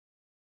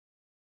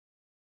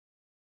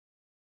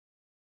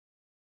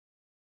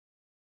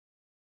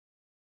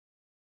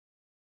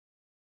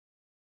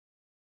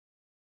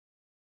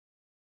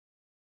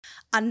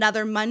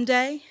Another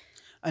Monday.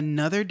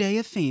 Another day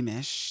of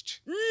Famished.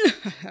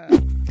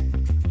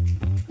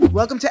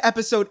 Welcome to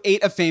episode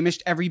 8 of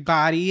Famished,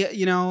 everybody.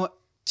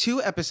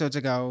 2 episodes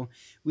ago,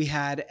 we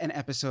had an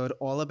episode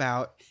all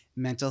about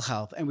mental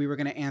health, and we were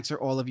going to answer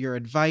all of your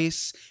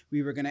advice.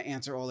 We were going to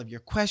answer all of your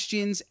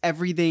questions,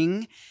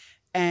 everything.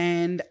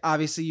 And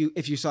obviously,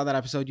 if you saw that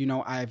episode, you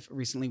know I've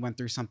recently went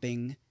through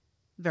something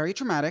very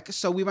traumatic.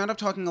 So we wound up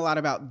talking a lot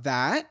about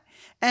that.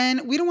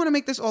 And we don't want to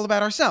make this all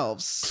about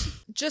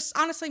ourselves. Just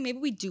honestly, maybe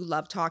we do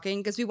love talking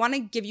because we want to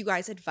give you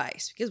guys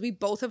advice because we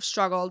both have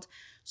struggled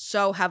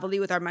so heavily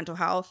with our mental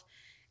health.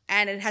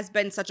 And it has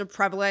been such a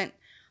prevalent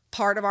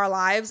part of our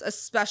lives,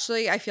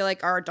 especially I feel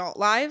like our adult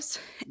lives.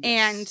 Yes.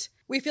 And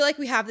we feel like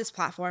we have this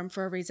platform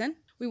for a reason.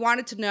 We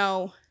wanted to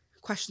know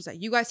questions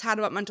that you guys had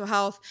about mental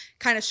health,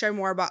 kind of share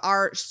more about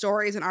our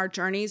stories and our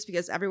journeys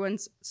because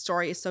everyone's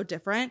story is so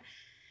different.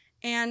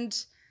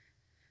 And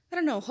I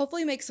don't know,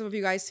 hopefully make some of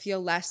you guys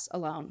feel less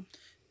alone.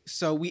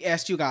 So we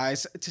asked you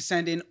guys to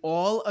send in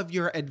all of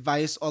your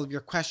advice, all of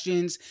your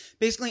questions,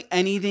 basically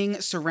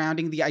anything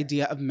surrounding the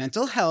idea of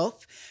mental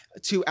health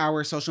to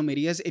our social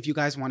medias. If you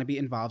guys want to be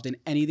involved in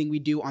anything we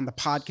do on the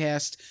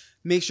podcast,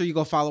 make sure you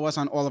go follow us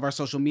on all of our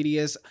social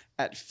medias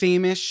at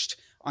Famished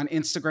on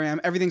Instagram.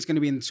 Everything's going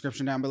to be in the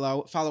description down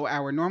below. Follow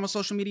our normal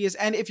social medias.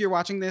 And if you're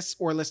watching this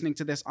or listening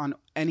to this on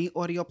any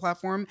audio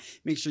platform,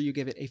 make sure you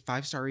give it a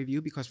 5-star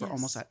review because we're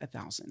almost at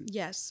 1,000.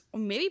 Yes. Or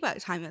maybe by the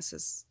time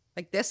this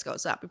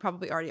goes up, we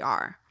probably already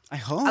are. I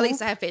hope. At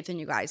least I have faith in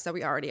you guys that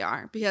we already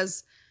are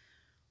because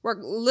we're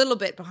a little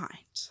bit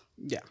behind.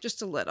 Yeah.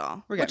 Just a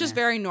little. Which is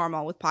very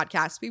normal with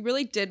podcasts. We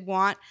really did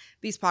want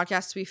these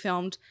podcasts to be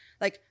filmed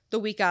like the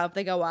week of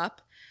they go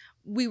up.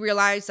 We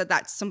realized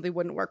that simply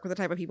wouldn't work with the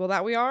type of people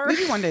that we are.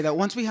 Maybe one day, though.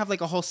 Once we have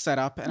like a whole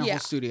setup and a whole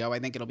studio, I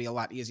think it'll be a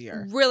lot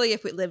easier. Really,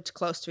 if we lived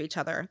close to each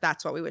other,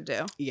 that's what we would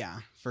do. Yeah,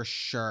 for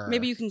sure.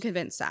 Maybe you can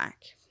convince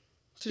Zach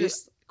to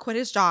just quit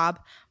his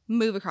job,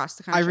 move across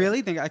the country. I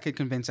really think I could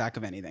convince Zach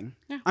of anything.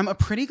 Yeah. I'm a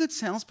pretty good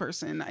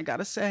salesperson, I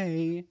gotta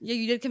say. Yeah,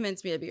 you did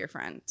convince me to be your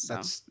friend. So.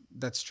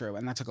 That's true,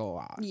 and that took a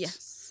lot.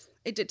 Yes.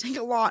 It did take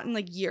a lot in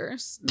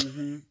years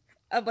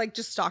of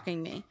just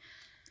stalking me.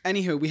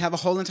 Anywho, we have a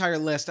whole entire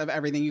list of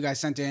everything you guys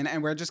sent in,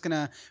 and we're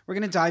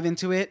gonna dive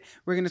into it.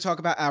 We're gonna talk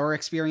about our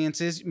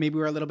experiences. Maybe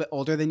we're a little bit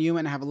older than you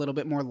and have a little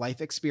bit more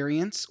life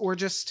experience, or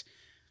just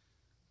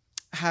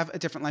have a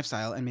different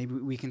lifestyle, and maybe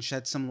we can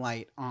shed some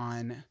light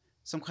on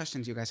some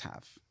questions you guys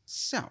have.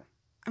 So,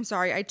 I'm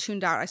sorry, I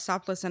tuned out. I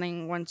stopped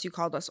listening once you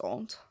called us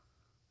old.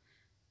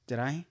 Did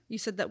I? You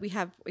said that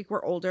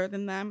we're older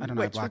than them, I don't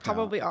know, which we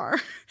probably are.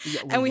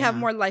 Yeah, and we have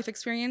more life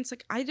experience.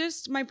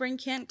 My brain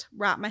can't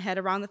wrap my head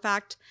around the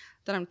fact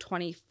that I'm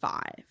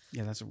 25.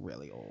 Yeah, that's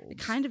really old. It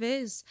kind of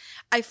is.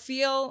 I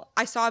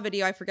saw a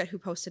video, I forget who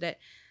posted it.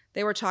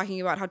 They were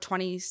talking about how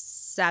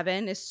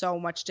 27 is so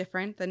much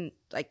different than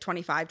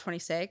 25,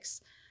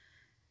 26.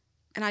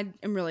 And I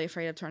am really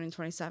afraid of turning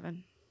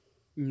 27.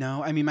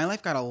 No, I mean, my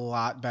life got a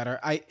lot better.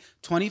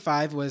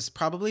 25 was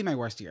probably my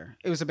worst year.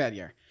 It was a bad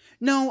year.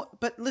 No,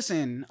 but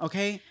listen,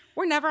 okay?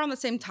 We're never on the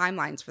same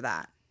timelines for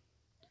that.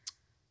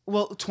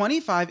 Well,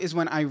 25 is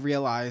when I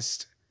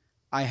realized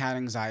I had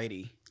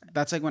anxiety.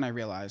 That's when I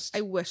realized.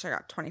 I wish I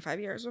got 25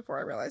 years before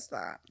I realized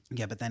that.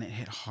 Yeah, but then it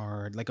hit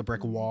hard, like a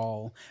brick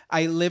wall.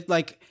 I lived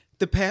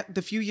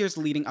the few years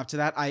leading up to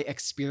that, I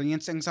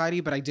experienced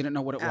anxiety, but I didn't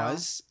know what it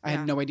was. I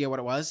had no idea what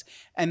it was.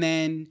 And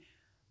then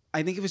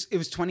I think it was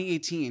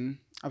 2018.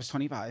 I was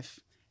 25,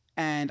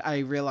 and I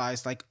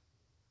realized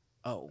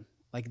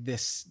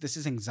this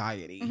is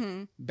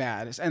anxiety,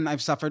 bad, and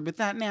I've suffered with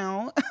that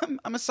now.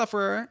 I'm a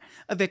sufferer,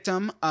 a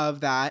victim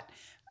of that,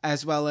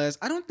 as well as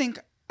I don't think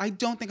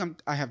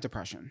I have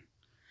depression.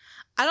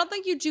 I don't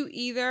think you do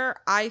either.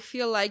 I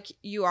feel like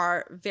you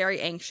are very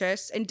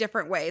anxious in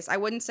different ways. I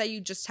wouldn't say you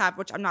just have,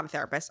 which I'm not a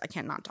therapist. I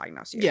cannot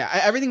diagnose you. Yeah,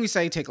 everything we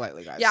say, take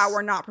lightly, guys. Yeah,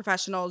 we're not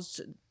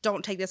professionals.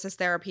 Don't take this as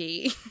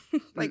therapy.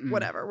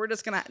 Whatever. We're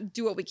just going to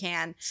do what we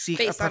can. Seek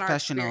based a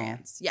professional. On our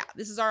experience. Yeah,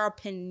 this is our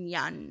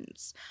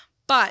opinions.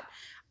 But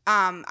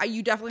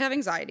you definitely have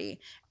anxiety.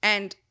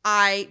 And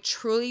I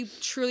truly,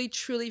 truly,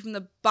 truly, from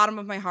the bottom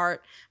of my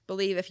heart,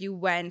 believe if you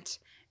went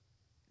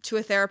to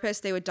a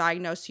therapist, they would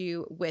diagnose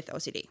you with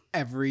OCD.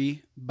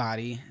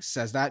 Everybody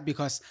says that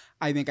because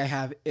I think I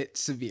have it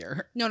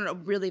severe. No,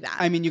 really bad.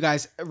 I mean, you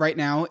guys, right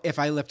now, if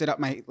I lifted up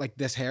my,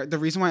 this hair, the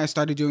reason why I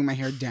started doing my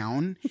hair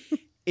down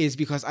is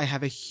because I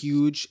have a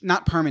huge,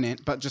 not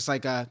permanent, but just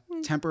a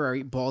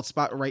temporary bald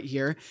spot right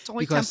here. It's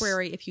only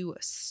temporary if you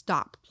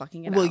stop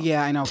plucking it out. Well,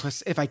 yeah, I know,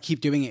 because if I keep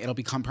doing it, it'll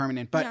become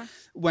permanent. But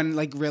when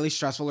really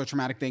stressful or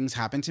traumatic things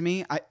happen to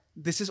me,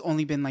 this has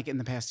only been in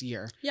the past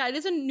year. Yeah, it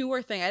is a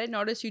newer thing. I didn't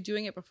notice you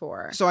doing it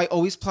before. So I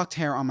always plucked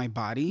hair on my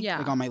body,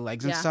 on my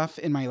legs and stuff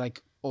in my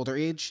older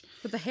age.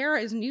 But the hair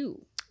is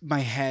new. My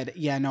head,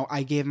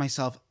 I gave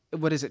myself,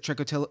 what is it,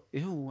 trichotillomania?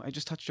 Ew, I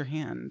just touched your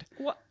hand.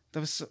 What?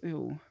 That was so,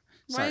 ew.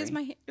 Why is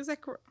is that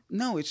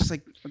No, it's just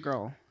a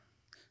girl.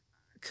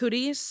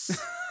 Cooties?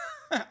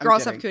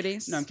 Girls kidding. have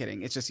cooties. No, I'm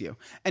kidding. It's just you.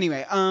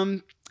 Anyway,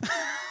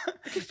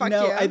 Fuck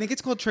No, you. I think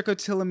it's called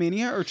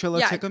trichotillomania or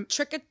trichotillomania.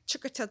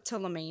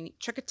 Trichotillomania.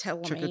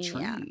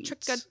 Trick-or-treat.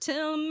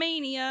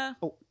 Trichotillomania.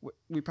 Oh,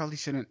 we probably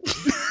shouldn't.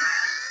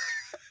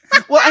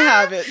 Well, I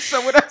have it,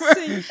 so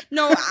whatever.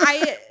 No,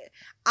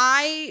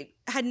 I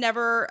had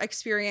never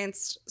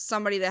experienced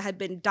somebody that had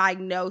been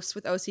diagnosed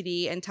with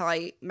OCD until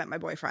I met my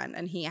boyfriend,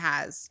 and he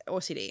has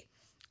OCD.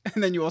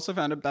 And then you also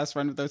found a best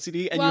friend with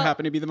OCD, and you Well-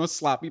 happen to be the most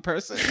sloppy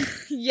person.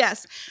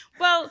 Yes.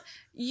 Well,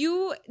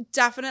 you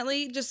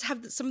definitely just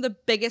have some of the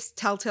biggest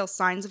telltale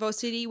signs of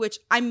OCD, which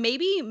I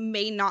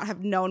may not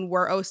have known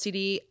were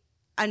OCD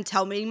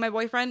until meeting my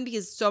boyfriend,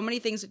 because so many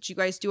things that you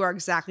guys do are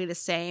exactly the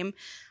same.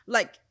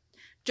 Like,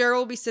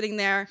 Gerald will be sitting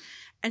there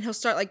and he'll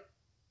start like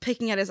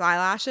picking at his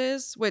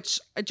eyelashes,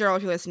 which, Gerald,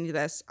 if you're listening to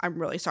this, I'm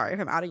really sorry if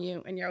I'm outing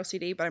you and your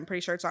OCD, but I'm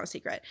pretty sure it's not a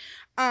secret.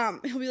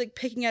 He'll be like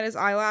picking at his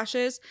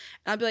eyelashes,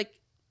 and I'll be like,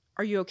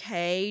 are you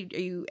okay? Are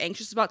you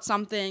anxious about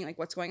something? Like,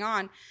 what's going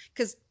on?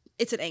 Because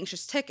it's an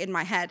anxious tick in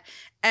my head.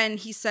 And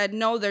he said,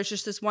 no, there's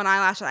just this one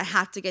eyelash that I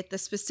have to get the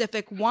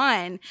specific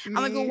one. I'm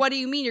like, well, what do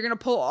you mean? You're going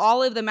to pull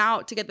all of them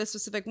out to get the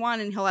specific one,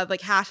 and he'll have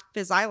like half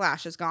his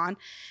eyelashes gone.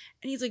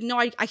 And he's like, no,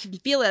 I can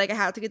feel it. Like, I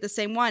have to get the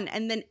same one.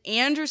 And then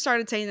Andrew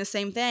started saying the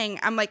same thing.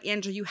 I'm like,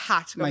 Andrew, you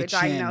have to go My get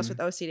diagnosed chin.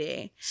 with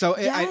OCD. So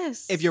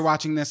Yes. if you're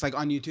watching this like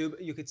on YouTube,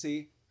 you could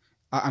see,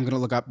 I'm going to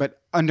look up,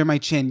 but under my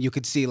chin, you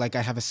could see like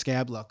I have a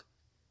scab look.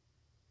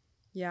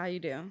 Yeah, you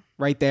do.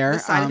 Right there. The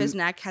side of his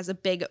neck has a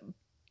big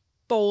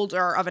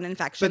boulder of an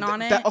infection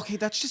on it. Okay,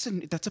 that's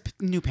a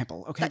new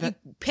pimple. Okay, that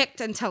you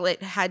picked until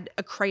it had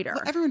a crater.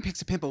 well, everyone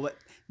picks a pimple, but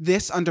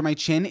this under my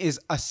chin is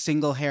a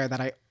single hair that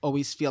I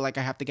always feel like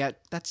I have to get.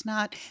 That's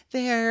not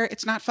there.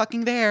 It's not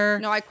fucking there.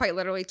 No, I quite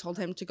literally told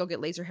him to go get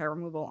laser hair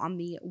removal on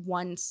the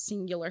one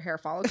singular hair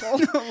follicle.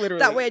 Literally.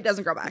 That way it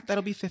doesn't grow back.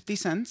 That'll be 50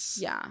 cents.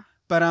 Yeah.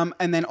 But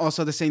and then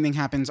also the same thing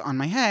happens on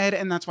my head,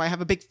 and that's why I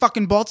have a big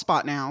fucking bald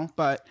spot now.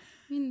 But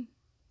I mean,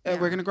 yeah.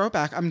 we're gonna grow it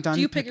back. I'm done.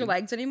 Do you pick your picking.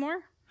 legs anymore?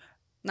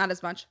 Not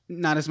as much.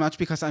 Not as much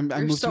because I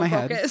moved so to my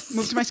focused. head,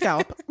 moved to my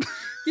scalp.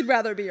 You'd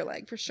rather be your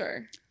leg for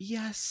sure.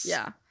 Yes.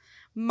 Yeah.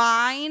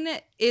 Mine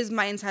is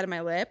my inside of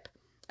my lip.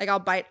 Like, I'll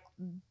bite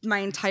my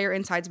entire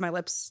insides of my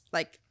lips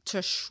like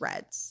to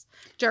shreds.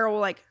 Gerald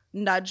will like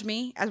nudge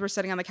me as we're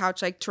sitting on the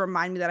couch, like to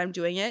remind me that I'm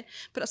doing it.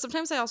 But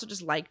sometimes I also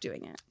just like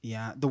doing it.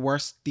 Yeah. The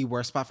worst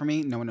spot for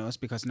me, no one knows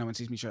because no one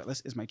sees me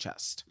shirtless, is my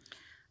chest.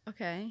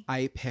 Okay.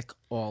 I pick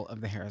all of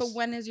the hairs. But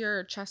when is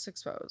your chest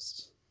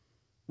exposed?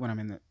 When I'm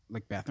in the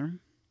bathroom.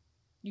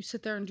 You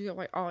sit there and do it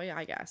like, oh yeah,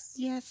 I guess.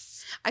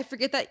 Yes. I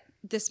forget that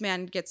this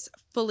man gets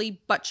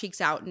fully butt cheeks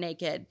out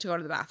naked to go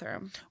to the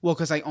bathroom. Well,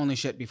 because I only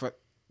shit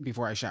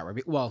before I shower.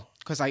 Well,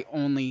 because I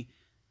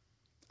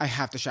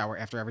have to shower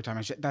after every time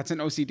I shit. That's an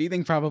OCD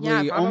thing, probably.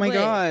 Yeah, Oh my probably.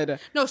 God.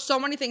 No, so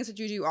many things that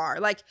you do are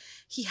like,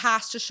 he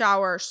has to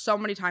shower so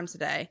many times a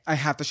day. I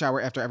have to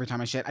shower after every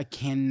time I shit. I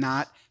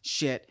cannot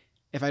shit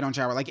if I don't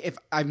shower. Like, if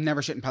I've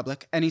never shit in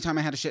public. Anytime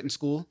I had to shit in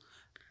school,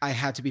 I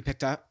had to be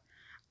picked up.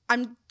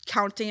 I'm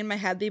counting in my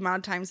head the amount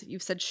of times that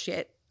you've said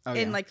shit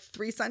in like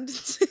 3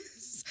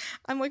 sentences.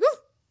 I'm like, oh.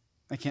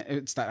 I can't.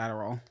 It's that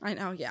Adderall. I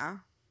know, yeah.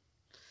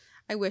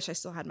 I wish I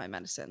still had my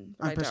medicine,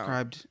 but I'm I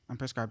prescribed. I'm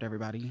prescribed,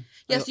 everybody.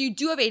 Yes, you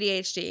do have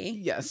ADHD.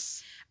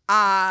 Yes.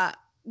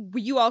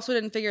 You also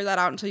didn't figure that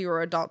out until you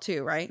were an adult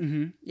too, right?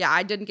 Mm-hmm. Yeah,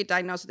 I didn't get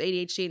diagnosed with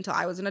ADHD until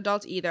I was an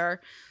adult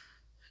either.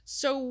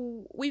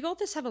 So we both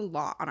just have a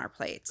lot on our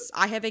plates.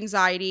 I have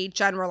anxiety,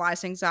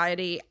 generalized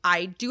anxiety.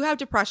 I do have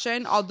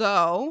depression,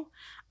 although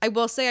I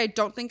will say I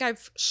don't think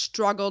I've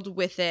struggled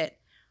with it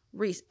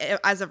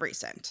as of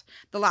recent.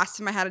 The last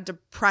time I had a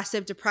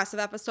depressive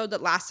episode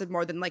that lasted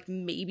more than like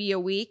maybe a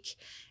week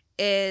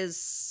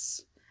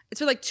it's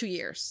been like 2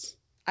 years,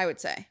 I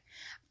would say.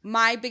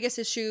 My biggest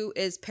issue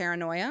is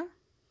paranoia.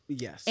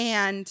 Yes.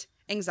 And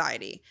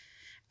anxiety.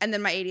 And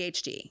then my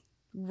ADHD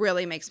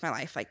really makes my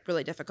life like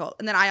really difficult.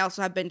 And then I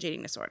also have binge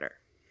eating disorder.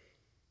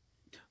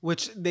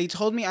 Which they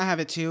told me I have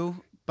it too,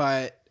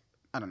 but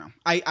I don't know.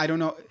 I don't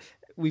know.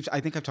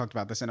 I think I've talked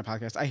about this in a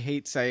podcast. I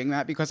hate saying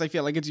that because I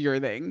feel like it's your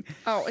thing.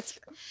 Oh, it's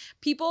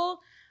people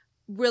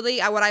really,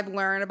 what I've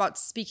learned about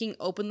speaking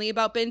openly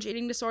about binge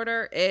eating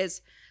disorder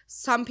is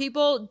some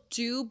people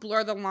do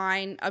blur the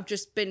line of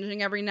just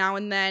binging every now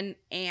and then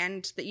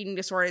and the eating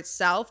disorder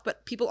itself,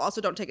 but people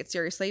also don't take it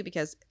seriously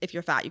because if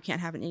you're fat, you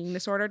can't have an eating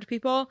disorder to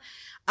people.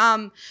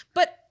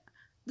 But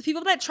the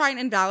people that try and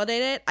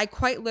invalidate it, I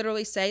quite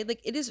literally say, like,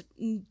 it is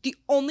the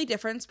only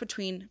difference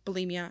between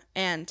bulimia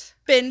and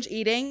binge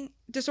eating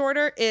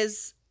disorder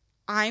is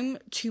I'm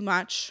too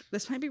much.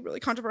 This might be really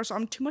controversial.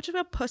 I'm too much of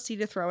a pussy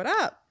to throw it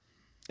up.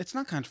 It's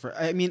not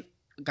controversial. I mean,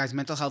 guys,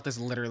 mental health is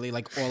literally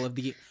like all of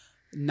the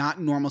not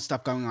normal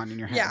stuff going on in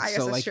your head. Yeah, I guess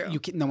so that's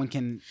like true. No one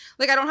can.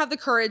 Like, I don't have the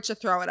courage to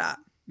throw it up.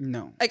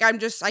 No. Like, I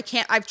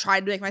can't. I've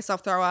tried to make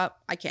myself throw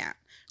up. I can't.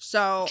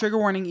 So Trigger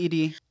warning,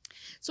 ED.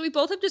 So we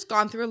both have just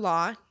gone through a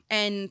lot,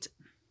 and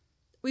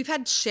we've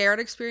had shared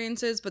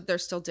experiences, but they're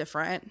still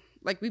different.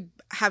 Like, we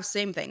have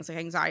same things like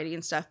anxiety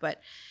and stuff, but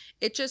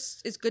it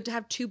just is good to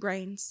have two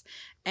brains.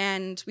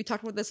 And we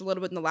talked about this a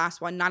little bit in the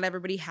last one. Not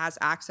everybody has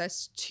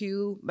access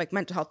to like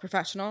mental health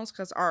professionals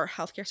because our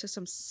healthcare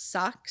system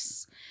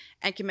sucks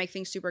and can make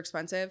things super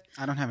expensive.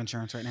 I don't have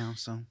insurance right now,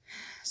 so.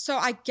 So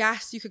I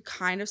guess you could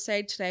kind of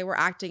say today we're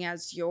acting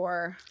as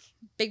your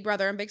big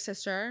brother and big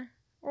sister.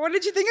 What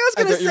did you think I was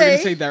going to say? You were going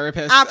to say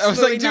therapist. Absolutely I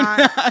was like, not.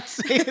 do not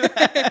say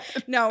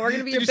that. No, we're going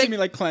to be Did your you big... see me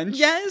like clench?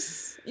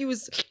 Yes. It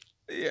was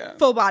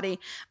full body.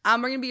 We're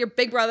going to be your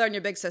big brother and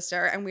your big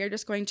sister. And we are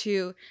just going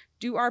to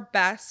do our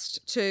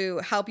best to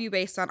help you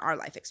based on our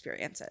life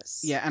experiences.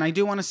 Yeah. And I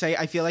do want to say,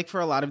 I feel like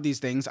for a lot of these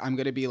things, I'm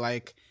going to be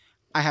like,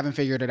 I haven't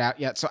figured it out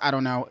yet. So I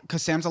don't know.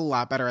 Because Sam's a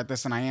lot better at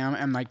this than I am.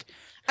 And like...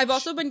 I've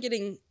also been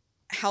getting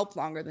help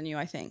longer than you,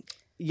 I think.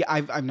 Yeah,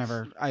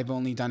 I've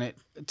only done it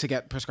to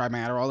get prescribed my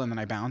Adderall, and then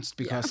I bounced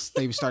because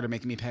they started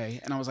making me pay,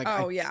 and I was like,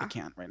 I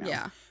can't right now.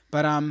 Yeah.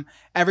 But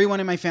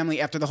everyone in my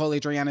family, after the whole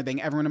Adriana thing,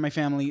 everyone in my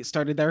family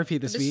started therapy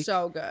this week.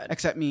 So good.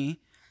 Except me,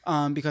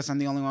 because I'm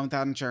the only one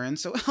without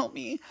insurance, so help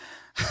me.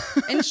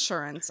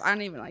 Insurance. I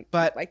don't even like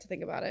to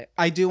think about it.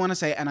 I do want to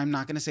say, and I'm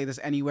not going to say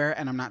this anywhere,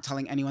 and I'm not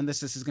telling anyone this.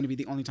 This is going to be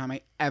the only time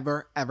I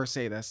ever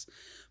say this.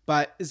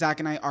 But Zach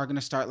and I are going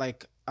to start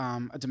like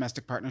a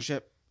domestic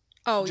partnership.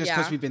 Oh, just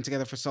because we've been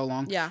together for so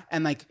long. Yeah.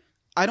 And like,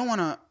 I don't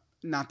want to,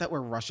 not that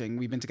we're rushing.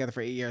 We've been together for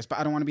 8 years, but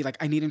I don't want to be like,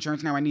 I need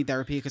insurance now. I need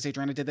therapy because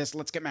Adriana did this.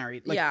 Let's get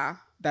married. Like,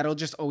 that'll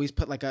just always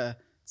put like a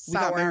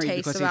sour we got married taste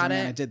because about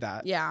Adriana it. did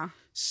that. Yeah.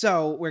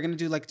 So we're going to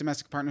do like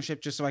domestic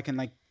partnership just so I can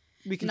like,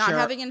 we can not share.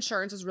 having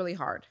insurance is really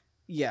hard.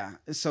 Yeah.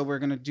 So we're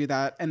going to do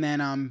that. And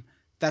then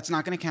that's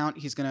not going to count.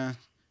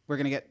 We're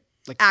going to get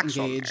like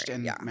actual engaged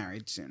married, and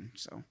married soon.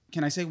 So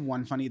can I say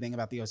one funny thing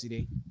about the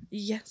OCD?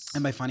 Yes.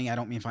 And by funny, I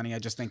don't mean funny. I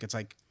just think it's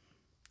like,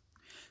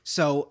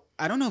 so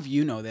I don't know if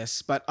you know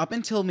this, but up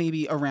until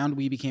maybe around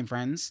we became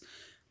friends,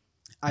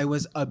 I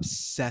was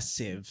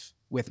obsessive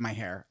with my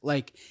hair.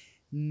 Like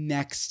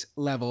next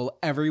level.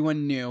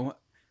 Everyone knew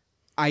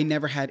I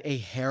never had a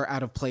hair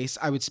out of place.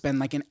 I would spend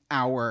like an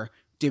hour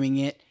doing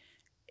it.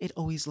 It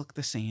always looked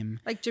the same.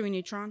 Like Jimmy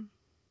Neutron?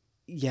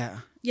 Yeah.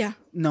 Yeah.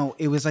 No,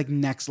 it was like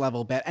next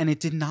level bet. And it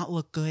did not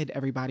look good,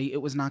 everybody.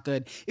 It was not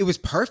good. It was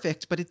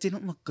perfect, but it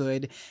didn't look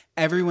good.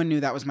 Everyone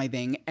knew that was my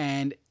thing.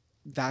 And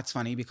that's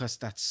funny because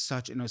that's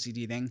such an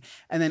OCD thing.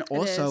 And then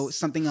also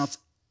something else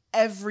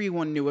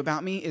everyone knew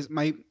about me is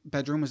my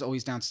bedroom was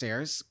always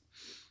downstairs.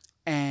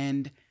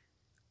 And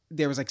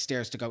there was like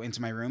stairs to go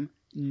into my room.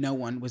 No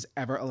one was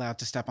ever allowed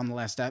to step on the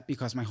last step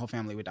because my whole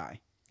family would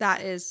die.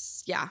 That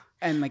is, yeah.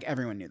 And like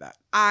everyone knew that.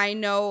 I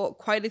know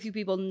quite a few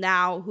people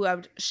now who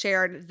have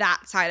shared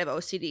that side of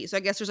OCD. So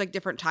I guess there's like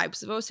different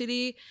types of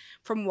OCD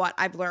from what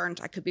I've learned.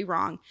 I could be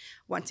wrong.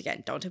 Once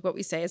again, don't take what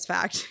we say as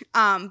fact.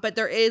 But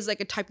there is like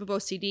a type of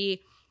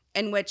OCD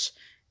in which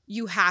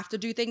you have to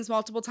do things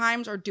multiple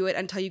times or do it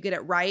until you get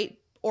it right,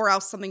 or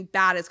else something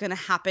bad is going to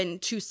happen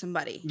to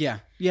somebody. Yeah.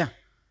 Yeah.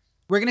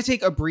 We're going to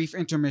take a brief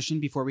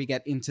intermission before we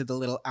get into the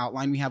little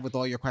outline we have with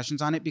all your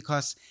questions on it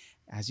because,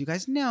 as you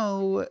guys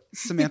know,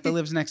 Samantha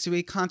lives next to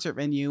a concert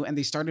venue and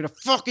they started a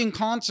fucking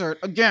concert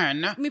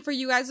again. I mean, for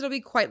you guys, it'll be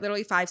quite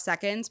literally 5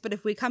 seconds. But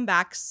if we come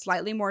back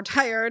slightly more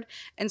tired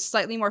and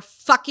slightly more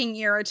fucking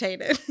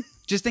irritated.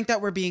 Just think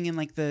that we're being in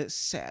like the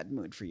sad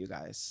mood for you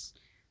guys.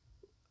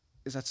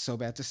 Is that so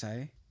bad to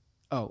say?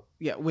 Oh,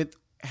 yeah, with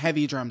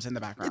heavy drums in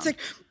the background. It's like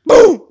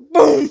boom,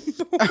 boom,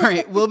 boom. All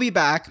right, we'll be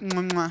back.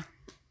 Mwah.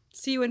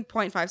 See you in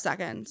 0.5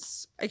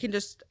 seconds. I can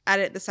just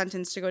edit the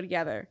sentence to go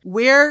together.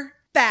 We're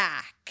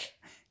back.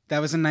 That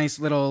was a nice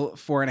little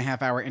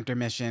 4.5 hour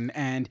intermission,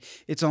 and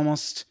it's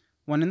almost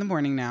 1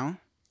 a.m. now.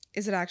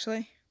 Is it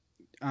actually?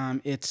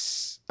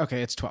 It's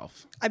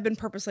 12. I've been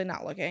purposely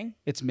not looking.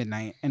 It's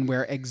midnight, and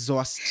we're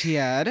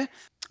exhausted.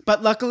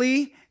 But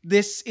luckily,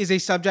 this is a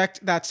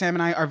subject that Sam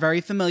and I are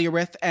very familiar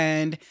with,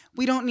 and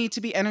we don't need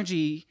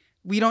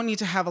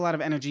to have a lot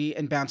of energy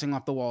and bouncing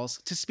off the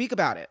walls to speak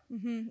about it.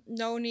 Mm-hmm.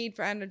 No need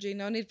for energy.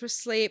 No need for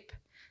sleep.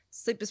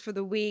 Sleep is for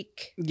the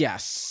weak.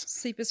 Yes.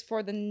 Sleep is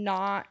for the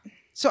not.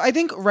 So I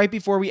think right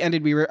before we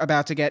ended, we were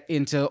about to get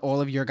into all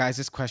of your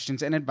guys'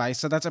 questions and advice.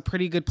 So that's a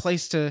pretty good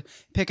place to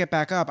pick it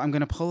back up. I'm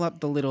going to pull up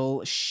the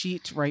little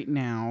sheet right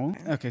now.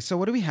 Okay, so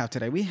what do we have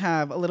today? We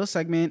have a little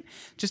segment,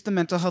 just the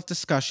mental health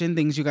discussion,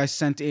 things you guys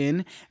sent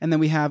in. And then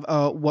we have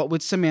what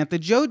would Samantha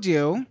Joe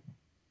do?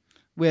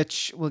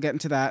 Which we'll get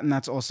into that. And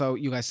that's also,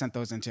 you guys sent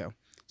those in too.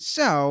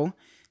 So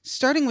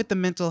starting with the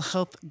mental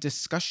health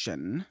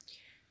discussion,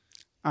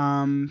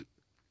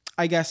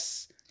 I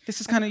guess this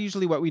is kind of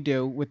usually what we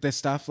do with this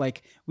stuff.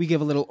 Like we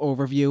give a little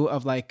overview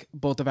of like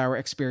both of our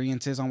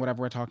experiences on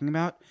whatever we're talking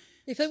about.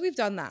 I feel like we've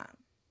done that.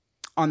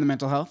 On the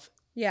mental health?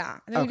 Yeah.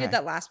 I think we did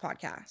that last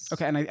podcast.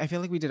 Okay. And I feel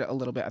like we did it a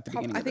little bit at the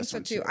beginning of this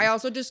one. I think so too. I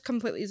also just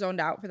completely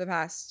zoned out for the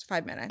past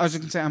 5 minutes. I was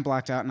just going to say I'm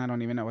blacked out and I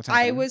don't even know what's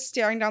happening. I was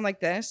staring down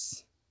like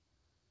this.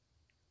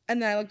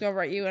 And then I looked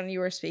over at you and you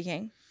were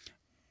speaking.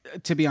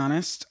 To be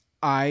honest,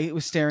 I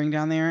was staring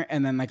down there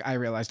and then like I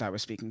realized I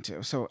was speaking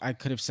too. So I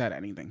could have said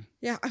anything.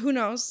 Yeah, who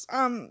knows?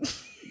 But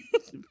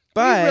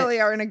we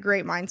really are in a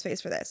great mind space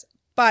for this.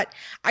 But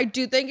I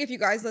do think if you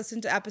guys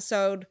listen to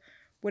episode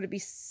would it be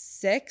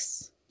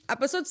 6?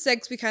 Episode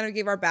 6, we kind of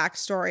gave our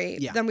backstory.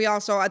 Yeah. Then we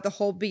also, at the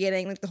whole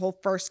beginning, like the whole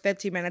first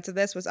 15 minutes of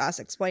this was us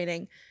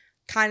explaining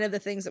kind of the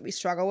things that we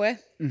struggle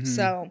with. Mhm.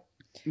 So,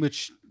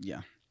 which,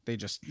 yeah, they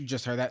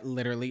just heard that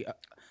literally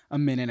a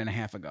minute and a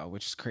half ago,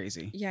 which is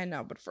crazy. yeah, I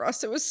know. But for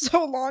us, it was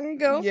so long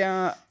ago.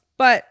 Yeah.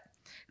 But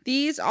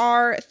these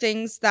are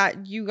things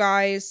that you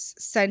guys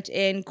sent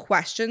in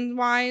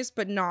question-wise,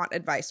 but not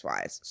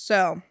advice-wise.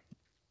 So,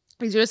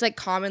 these are just like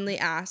commonly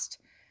asked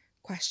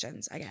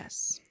questions, I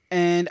guess.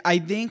 And I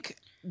think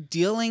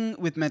dealing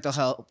with mental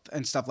health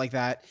and stuff like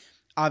that,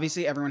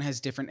 obviously everyone has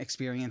different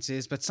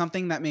experiences, but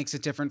something that makes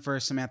it different for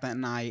Samantha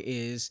and I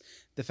is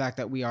the fact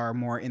that we are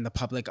more in the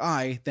public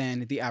eye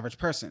than the average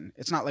person.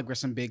 It's not like we're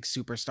some big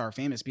superstar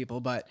famous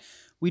people, but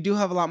we do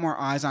have a lot more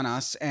eyes on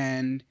us,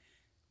 and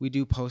we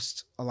do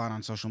post a lot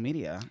on social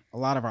media, a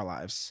lot of our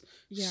lives.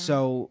 Yeah.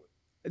 So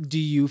do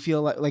you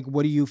feel like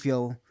what do you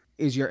feel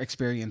is your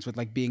experience with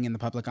like being in the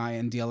public eye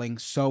and dealing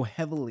so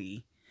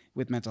heavily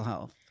with mental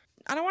health?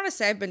 I don't want to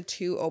say I've been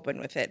too open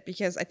with it,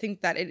 because I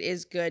think that it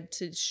is good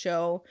to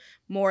show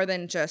more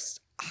than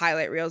just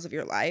highlight reels of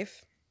your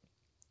life.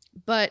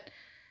 But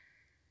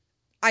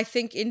I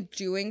think in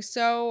doing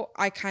so,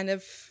 I kind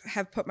of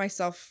have put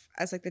myself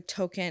as like the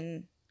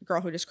token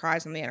girl who just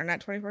cries on the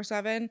internet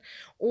 24/7.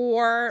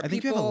 Or I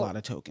think you have a lot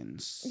of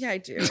tokens. Yeah, I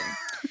do.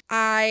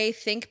 I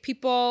think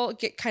people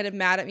get kind of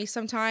mad at me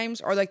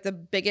sometimes, or like the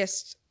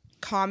biggest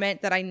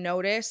comment that I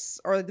notice,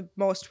 or the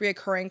most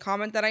reoccurring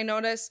comment that I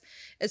notice,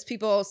 is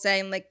people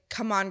saying like,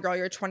 come on girl,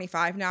 you're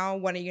 25 now,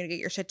 when are you gonna get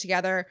your shit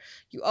together?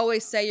 You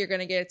always say you're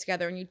gonna get it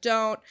together and you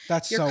don't.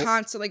 You're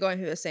constantly going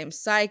through the same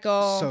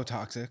cycle. So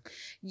toxic.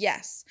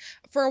 Yes.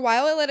 For a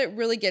while I let it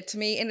really get to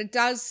me, and it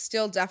does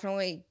still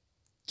definitely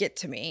get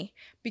to me,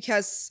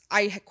 because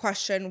I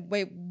question,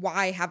 wait,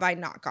 why have I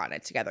not gotten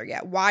it together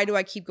yet? Why do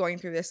I keep going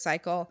through this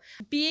cycle?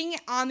 Being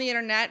on the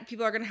internet,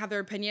 people are going to have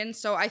their opinions.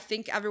 So I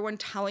think everyone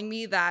telling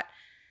me that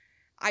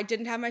I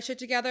didn't have my shit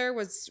together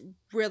was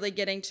really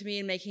getting to me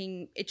and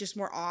making it just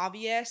more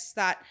obvious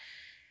that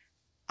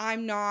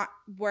I'm not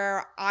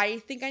where I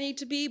think I need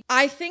to be.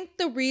 I think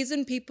the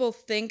reason people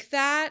think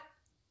that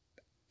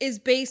is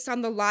based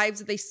on the lives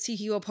that they see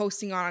people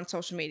posting on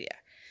social media.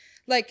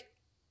 Like,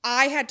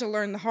 I had to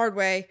learn the hard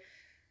way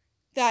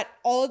that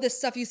all of this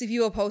stuff you see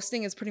people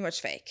posting is pretty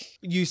much fake.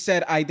 You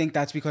said, I think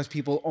that's because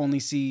people only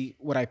see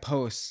what I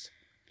post.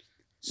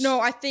 No,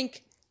 I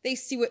think they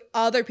see what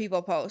other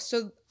people post.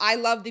 So I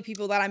love the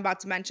people that I'm about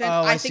to mention.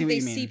 Oh, I think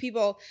they see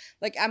people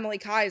like Emily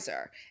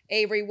Kaiser,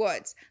 Avery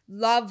Woods.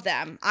 Love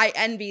them. I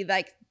envy,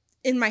 like,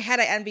 in my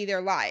head, I envy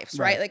their lives,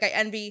 right? Like, I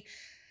envy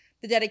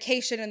the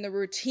dedication and the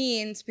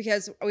routines,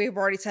 because we've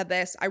already said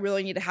this, I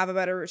really need to have a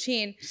better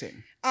routine.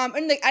 Same.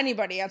 And like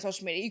anybody on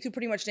social media, you could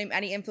pretty much name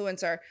any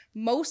influencer.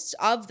 Most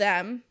of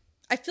them,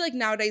 I feel like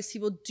nowadays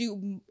people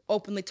do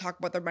openly talk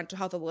about their mental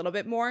health a little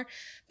bit more,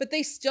 but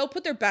they still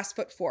put their best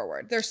foot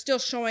forward. They're still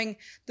showing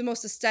the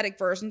most aesthetic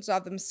versions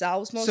of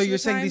themselves most of the time. So you're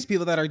saying these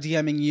people that are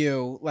DMing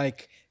you,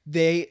 like,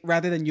 they,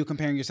 rather than you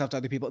comparing yourself to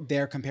other people,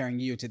 they're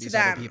comparing you to these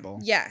other people.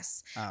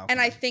 Yes. Oh, okay.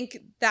 And I think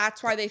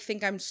that's why they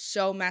think I'm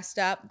so messed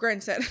up.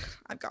 Granted,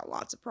 I've got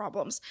lots of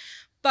problems.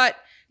 But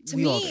to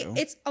me,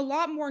 it's a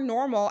lot more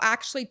normal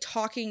actually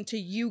talking to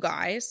you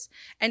guys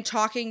and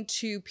talking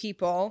to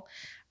people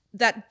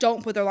that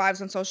don't put their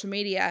lives on social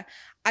media.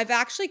 I've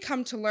actually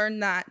come to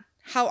learn that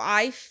how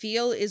I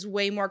feel is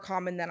way more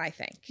common than I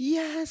think.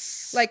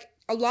 Yes. Like,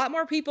 a lot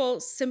more people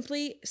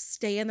simply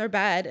stay in their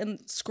bed and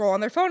scroll on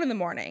their phone in the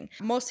morning.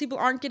 Most people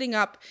aren't getting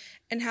up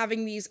and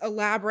having these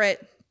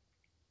elaborate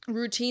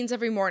routines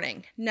every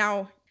morning.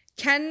 Now,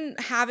 can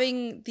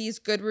having these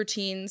good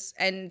routines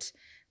and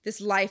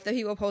this life that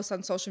people post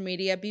on social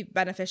media be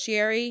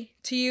beneficiary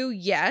to you?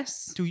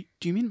 Yes. Do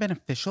you mean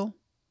beneficial?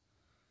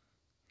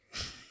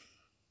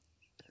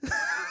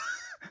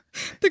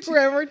 The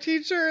grammar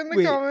teacher in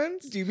the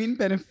comments. Do you mean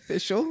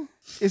beneficial?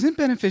 Isn't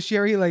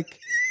beneficiary like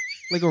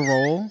a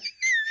role?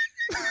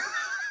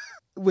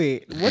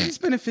 Wait, what is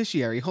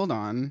beneficiary? Hold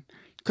on.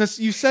 Because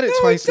you said it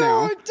twice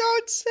now.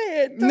 Don't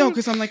say it. No,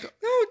 because I'm like,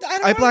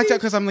 I blacked out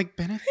because I'm like,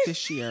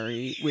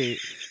 beneficiary. Wait.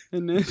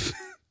 And then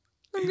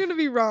I'm going to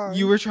be wrong.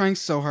 You were trying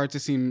so hard to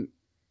seem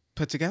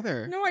put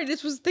together. No, I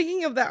just was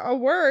thinking of a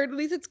word. At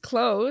least it's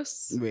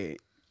close. Wait.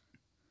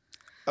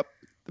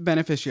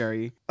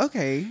 Beneficiary.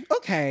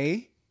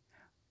 Okay.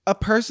 A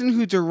person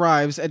who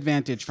derives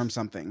advantage from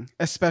something,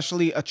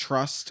 especially a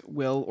trust,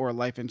 will, or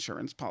life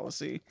insurance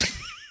policy.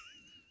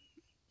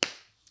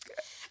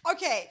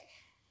 Okay.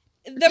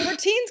 The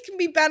routines can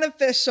be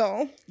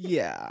beneficial.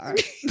 Yeah.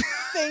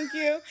 Thank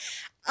you.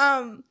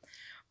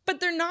 But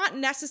they're not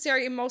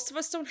necessary, and most of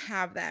us don't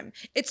have them.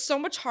 It's so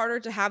much harder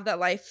to have that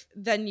life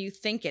than you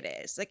think it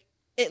is. Like,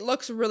 it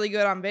looks really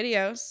good on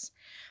videos,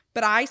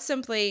 but I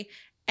simply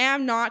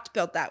am not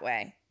built that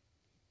way.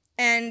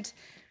 And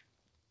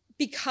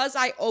because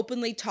I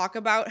openly talk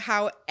about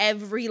how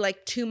every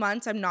 2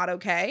 months I'm not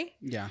okay,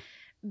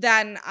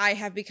 then I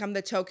have become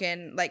the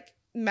token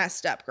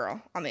messed up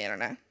girl on the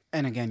internet.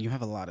 And again, you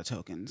have a lot of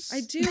tokens.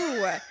 I do.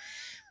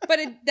 But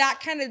that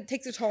kind of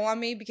takes a toll on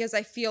me because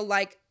I feel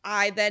like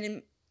I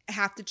then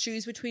have to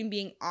choose between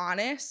being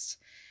honest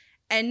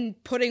and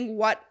putting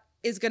what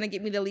is going to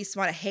get me the least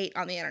amount of hate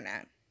on the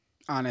internet.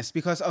 Honest,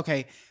 because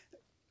okay,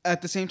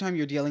 at the same time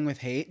you're dealing with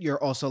hate,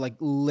 you're also like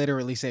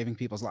literally saving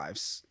people's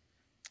lives.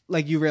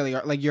 Like you really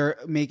are. Like you're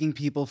making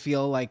people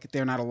feel like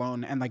they're not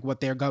alone and like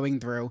what they're going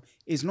through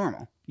is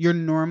normal. You're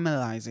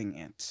normalizing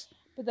it.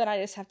 But then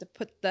I just have to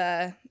put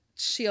the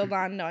shield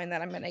on knowing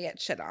that I'm going to get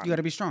shit on. You got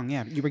to be strong.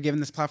 Yeah. You were given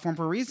this platform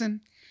for a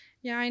reason.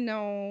 Yeah, I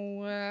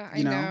know.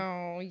 You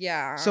know?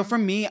 Yeah. So for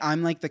me,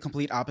 I'm like the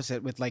complete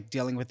opposite with like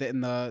dealing with it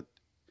in the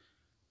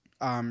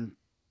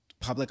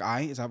public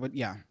eye. Is that what?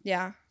 Yeah.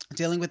 Yeah.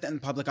 Dealing with it in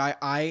the public eye.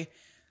 I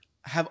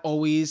have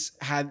always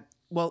had,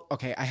 well,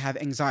 okay, I have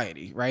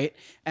anxiety, right?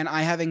 And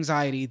I have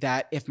anxiety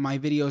that if my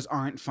videos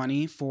aren't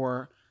funny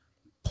for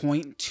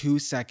 0.2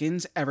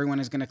 seconds, everyone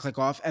is going to click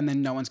off and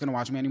then no one's going to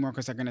watch me anymore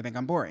because they're going to think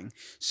I'm boring.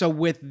 So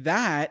with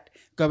that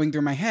going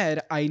through my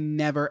head, I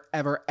never,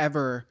 ever,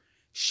 ever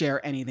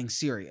share anything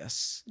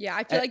serious. Yeah,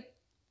 I feel like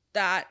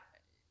that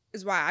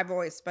is why I've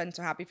always been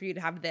so happy for you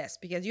to have this,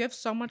 because you have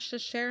so much to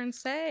share and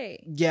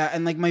say. Yeah,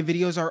 and like my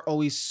videos are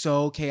always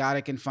so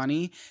chaotic and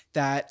funny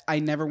that I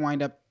never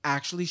wind up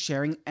actually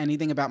sharing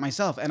anything about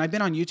myself. And I've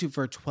been on YouTube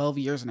for 12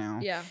 years now.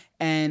 Yeah.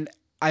 And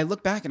I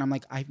look back and I'm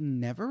like, I've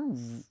never,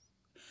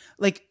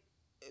 like,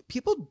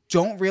 people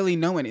don't really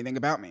know anything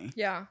about me.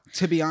 Yeah.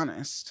 To be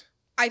honest.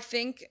 I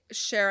think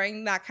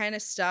sharing that kind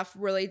of stuff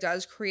really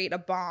does create a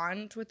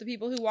bond with the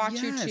people who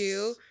watch you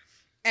too.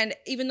 And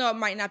even though it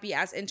might not be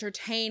as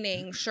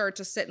entertaining, sure,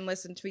 to sit and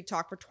listen to me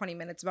talk for 20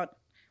 minutes about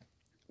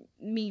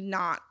me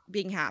not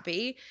being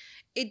happy,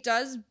 it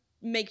does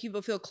make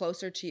people feel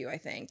closer to you, I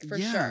think, for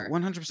sure.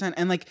 100%.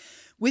 And like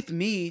with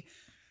me,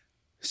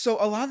 so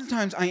a lot of the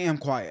times I am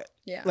quiet.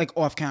 Yeah. Like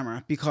off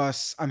camera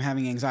because I'm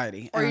having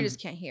anxiety. Or you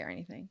just can't hear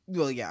anything.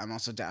 Well, yeah, I'm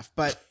also deaf.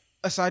 But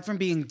aside from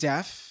being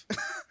deaf,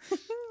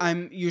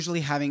 I'm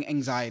usually having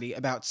anxiety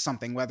about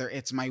something, whether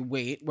it's my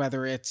weight,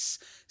 whether it's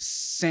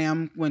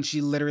Sam when she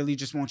literally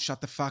just won't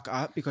shut the fuck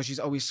up because she's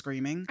always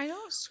screaming. I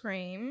don't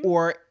scream.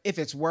 Or if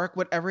it's work,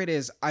 whatever it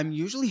is, I'm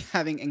usually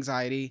having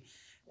anxiety.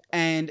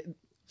 And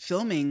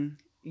filming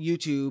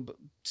YouTube,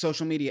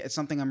 social media, it's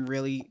something I'm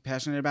really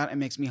passionate about. It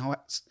makes me...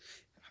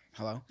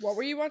 Hello? What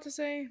were you about to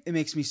say? It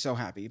makes me so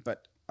happy,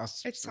 but...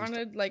 It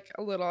sounded like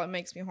a little, it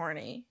makes me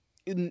horny.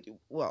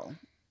 Well,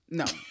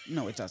 no,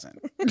 it doesn't.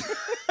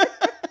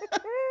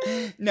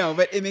 No,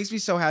 but it makes me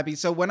so happy.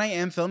 So when I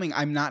am filming,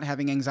 I'm not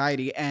having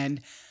anxiety and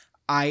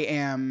I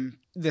am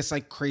this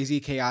like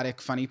crazy,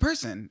 chaotic, funny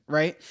person,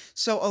 right?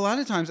 So a lot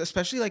of times,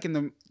 especially like in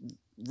the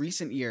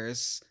recent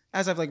years,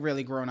 as I've like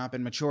really grown up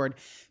and matured,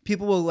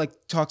 people will like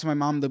talk to my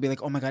mom. They'll be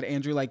like, oh my God,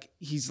 Andrew, like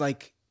he's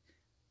like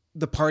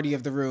the party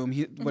of the room.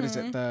 What is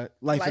it? The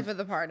life of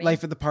the party.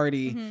 Life of the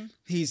party. Mm-hmm.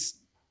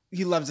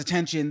 He loves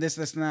attention, this,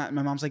 and that. And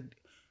my mom's like,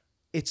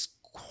 it's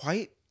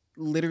quite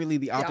literally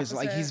the opposite.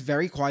 Like he's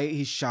very quiet,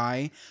 he's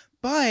shy,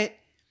 but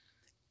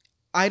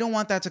I don't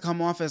want that to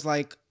come off as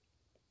like,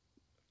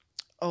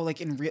 oh, like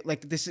in real,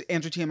 like this is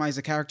Andrew TMI is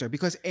a character,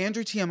 because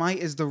Andrew TMI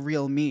is the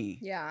real me.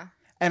 Yeah.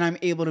 And I'm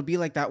able to be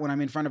like that when I'm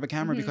in front of a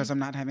camera because I'm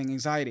not having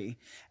anxiety.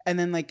 And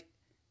then like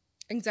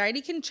anxiety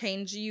can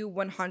change you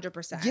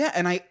 100%. Yeah,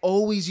 and I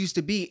always used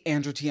to be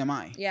Andrew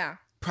TMI. Yeah.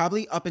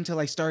 Probably up until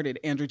I started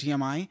Andrew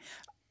TMI.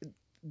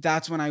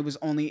 That's when I was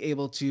only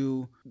able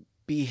to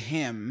be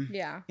him,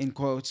 in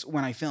quotes,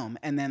 when I film.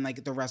 And then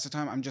like the rest of the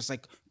time, I'm just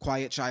like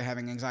quiet, shy,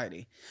 having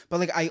anxiety.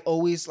 But like I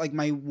always, like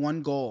my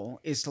one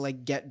goal is to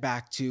like get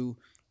back to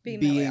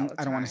being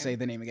I don't want to say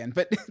the name again,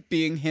 but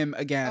being him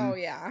again. Oh,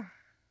 yeah.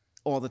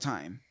 All the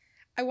time.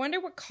 I wonder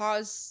what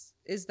cause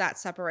is that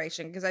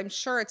separation, because I'm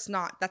sure that's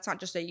not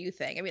just a you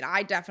thing. I mean,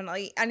 I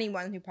definitely,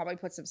 anyone who probably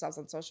puts themselves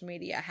on social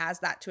media has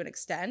that to an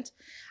extent.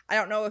 I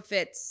don't know if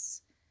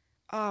it's,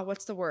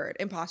 what's the word?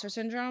 Imposter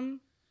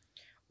syndrome?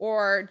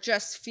 Or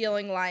just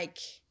feeling like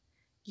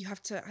you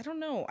have to, I don't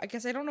know. I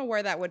guess I don't know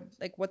where that would,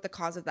 like what the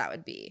cause of that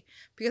would be.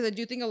 Because I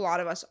do think a lot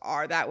of us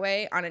are that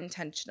way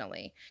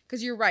unintentionally.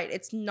 Because you're right,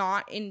 it's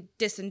not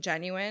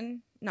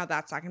disingenuine. No,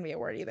 that's not going to be a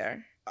word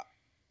either.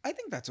 I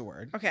think that's a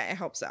word. Okay, I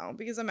hope so.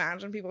 Because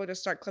imagine people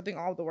just start clipping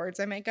all the words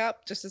I make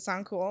up just to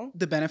sound cool.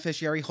 The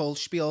beneficiary whole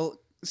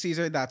spiel,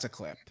 Caesar, that's a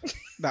clip.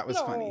 That was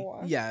funny.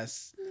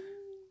 Yes.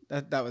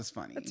 That was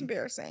funny. That's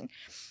embarrassing.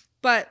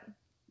 But,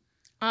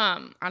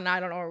 and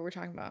I don't know what we're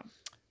talking about.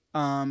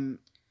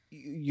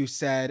 You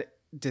said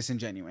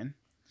disingenuine.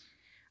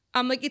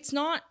 Like it's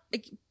not,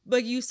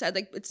 like you said,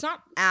 like it's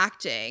not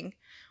acting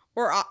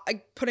or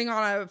like putting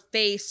on a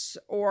face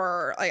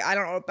or like, I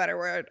don't know a better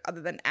word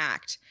other than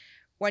act.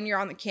 When you're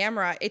on the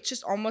camera, it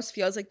just almost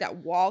feels like that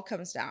wall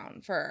comes down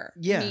for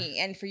me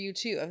and for you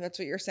too, if that's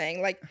what you're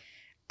saying. Like,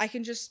 I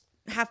can just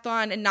have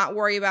fun and not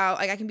worry about,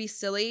 like, I can be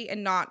silly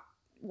and not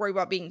worry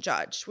about being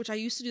judged, which I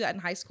used to do that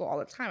in high school all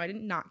the time. I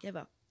did not give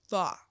a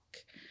fuck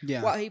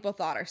what people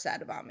thought or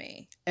said about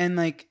me. And,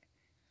 like,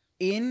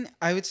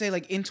 I would say,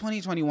 like, in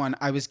 2021,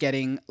 I was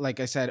getting, like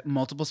I said,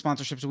 multiple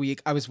sponsorships a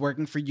week. I was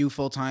working for you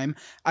full time.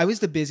 I was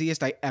the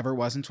busiest I ever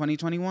was in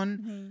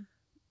 2021.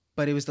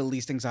 but it was the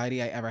least anxiety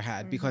I ever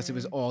had because it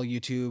was all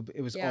YouTube.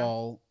 It was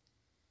all,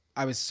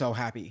 I was so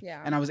happy.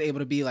 Yeah. And I was able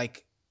to be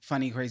like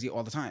funny, crazy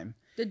all the time.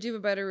 Did you have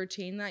a better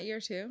routine that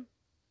year too?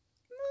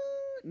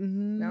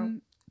 No.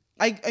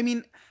 I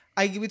mean,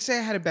 I would say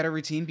I had a better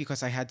routine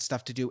because I had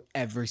stuff to do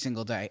every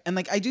single day. And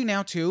like I do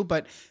now too,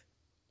 but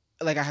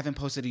like I haven't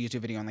posted a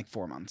YouTube video in like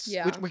 4 months.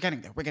 Yeah. Which we're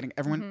getting there. We're getting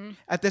everyone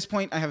at this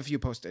point I have a few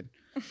posted.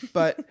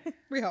 But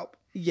we hope.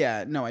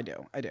 Yeah, no, I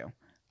do.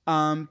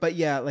 But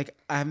yeah, like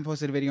I haven't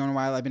posted a video in a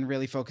while. I've been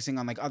really focusing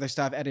on like other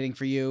stuff, editing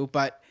for you,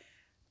 but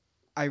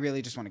I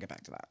really just want to get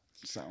back to that.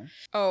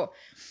 So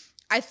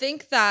I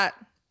think that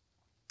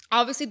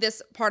obviously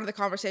this part of the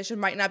conversation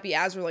might not be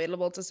as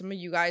relatable to some of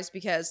you guys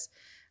because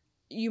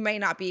you may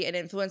not be an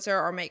influencer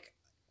or make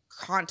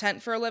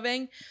content for a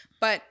living,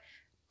 but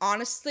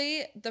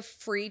honestly, the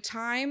free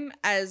time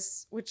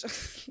which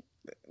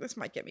this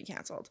might get me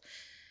canceled.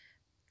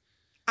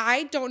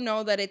 I don't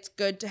know that it's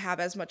good to have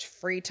as much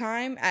free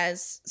time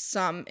as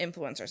some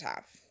influencers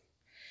have.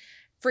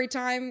 Free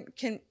time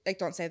can, like,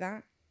 don't say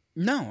that.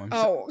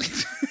 No.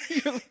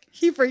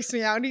 He freaks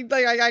me out.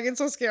 I get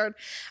so scared.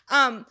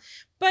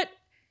 But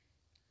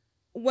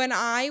when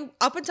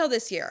up until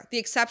this year, the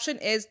exception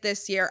is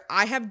this year,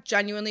 I have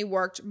genuinely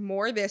worked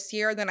more this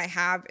year than I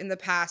have in the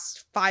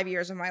past 5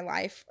 years of my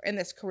life in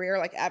this career,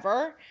 like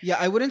ever. Yeah,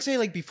 I wouldn't say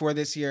like before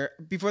this year.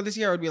 Before this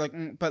year, I would be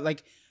like, but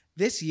like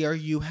this year,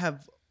 you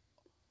have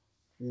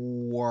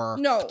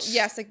worked. No,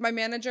 yes, like my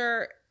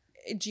manager,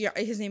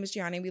 his name is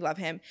Gianni. We love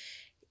him.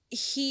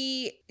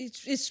 He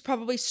is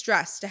probably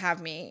stressed to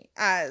have me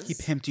as he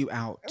pimped you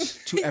out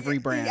to every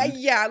brand.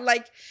 Yeah,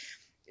 like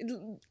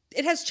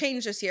it has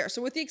changed this year.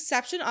 So with the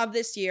exception of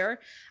this year,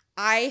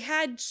 I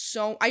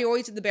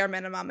always did the bare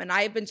minimum, and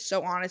I've been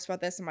so honest about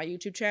this on my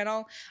YouTube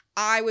channel.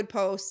 I would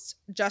post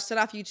just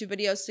enough YouTube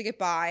videos to get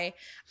by.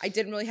 I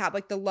didn't really have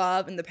like the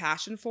love and the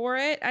passion for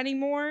it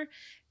anymore.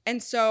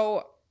 And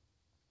so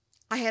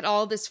I had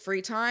all this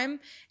free time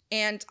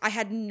and I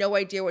had no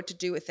idea what to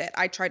do with it.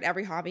 I tried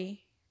every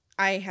hobby.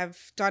 I have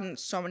done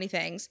so many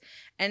things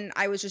and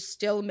I was just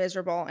still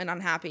miserable and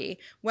unhappy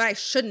when I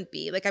shouldn't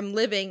be. Like I'm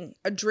living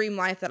a dream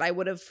life that I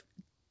would have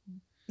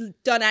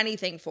done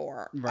anything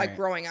for, like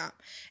growing up.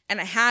 And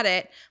I had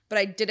it, but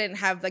I didn't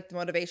have like the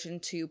motivation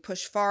to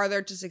push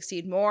farther, to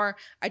succeed more.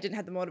 I didn't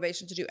have the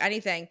motivation to do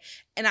anything.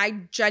 And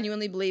I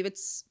genuinely believe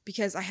it's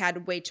because I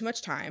had way too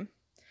much time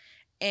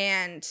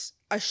and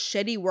a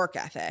shitty work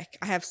ethic.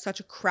 I have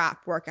such a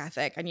crap work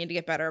ethic. I need to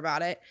get better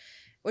about it,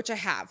 which I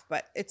have,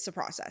 but it's a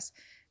process.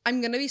 I'm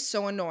going to be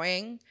so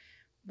annoying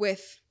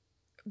with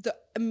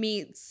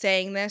me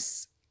saying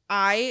this.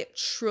 I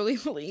truly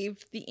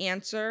believe the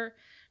answer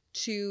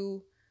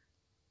to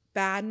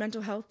bad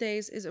mental health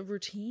days is a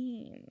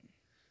routine.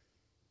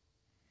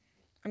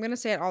 I'm going to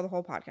say it all the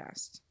whole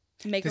podcast.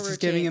 Make this a routine. Is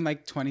giving in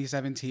like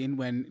 2017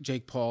 when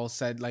Jake Paul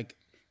said like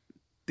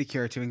the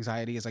cure to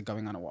anxiety is like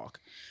going on a walk.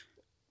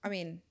 I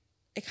mean,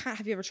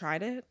 have you ever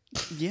tried it?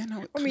 Yeah,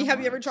 no. Have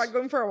you ever tried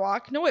going for a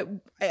walk? No, it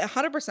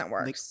 100%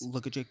 works. Like,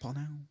 look at Jake Paul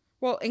now.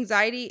 Well,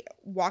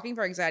 walking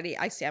for anxiety,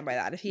 I stand by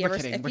that. If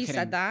he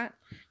said that,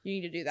 you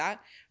need to do that.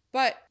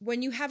 But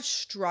when you have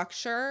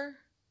structure,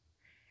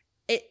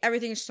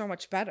 everything is so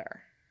much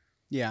better.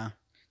 Yeah.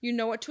 You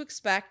know what to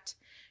expect.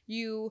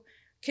 You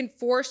can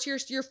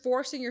you're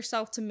forcing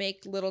yourself to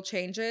make little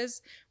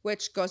changes,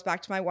 which goes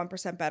back to my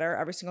 1% better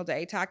every single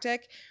day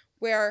tactic,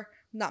 where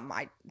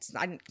I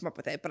didn't come up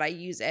with it, but I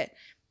use it.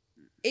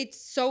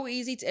 It's so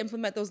easy to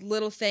implement those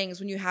little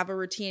things when you have a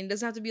routine. It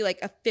doesn't have to be like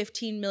a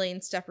 15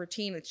 million step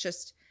routine. It's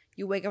just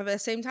you wake up at the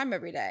same time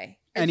every day.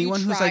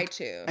 Anyone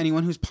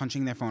who's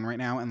punching their phone right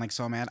now and like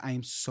so mad, I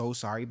am so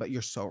sorry, but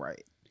you're so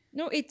right.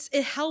 No, it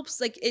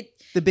helps. Like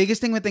the biggest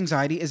thing with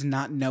anxiety is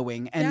not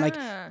knowing and like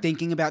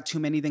thinking about too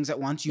many things at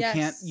once.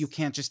 You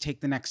can't just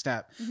take the next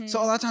step. Mm-hmm.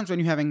 So a lot of times when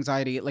you have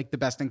anxiety, like the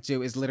best thing to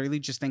do is literally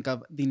just think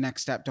of the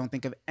next step. Don't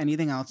think of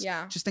anything else.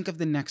 Yeah. Just think of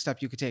the next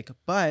step you could take.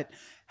 But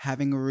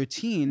having a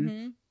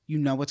routine, you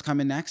know what's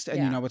coming next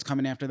and you know what's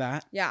coming after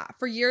that. Yeah.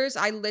 For years,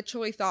 I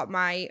literally thought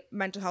my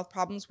mental health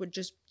problems would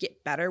just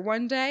get better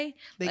one day.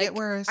 They get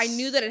worse. I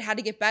knew that it had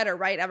to get better,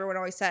 right? Everyone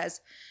always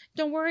says,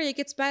 don't worry, it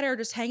gets better.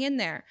 Just hang in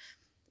there.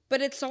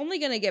 But it's only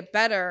going to get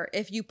better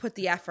if you put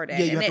the effort in.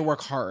 Yeah, you have to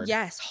work hard.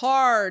 Yes,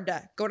 hard.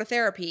 Go to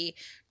therapy.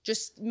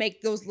 Just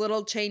make those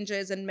little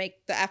changes and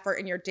make the effort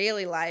in your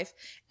daily life.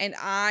 And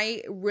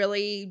I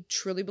really,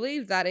 truly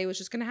believe that it was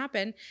just going to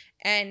happen.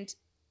 And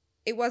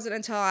it wasn't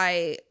until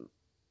I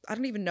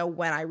don't even know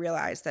when I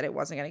realized that it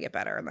wasn't going to get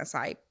better unless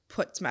I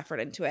put some effort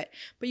into it.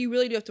 But you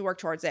really do have to work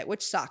towards it,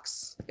 which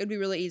sucks. It would be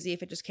really easy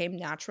if it just came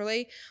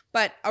naturally.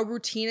 But a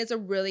routine is a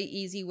really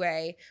easy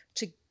way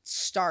to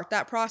start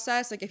that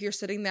process. Like if you're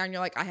sitting there and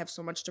you're like, I have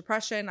so much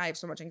depression, I have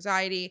so much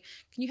anxiety.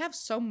 Can you have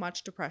so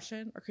much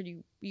depression, or could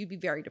you'd be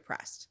very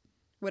depressed?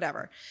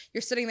 Whatever.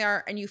 You're sitting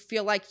there and you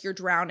feel like you're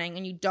drowning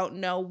and you don't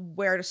know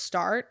where to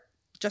start,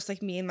 just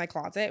like me in my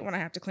closet when I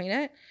have to clean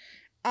it.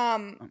 Oh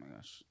my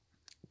gosh.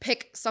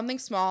 Pick something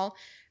small.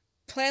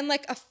 Plan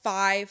like a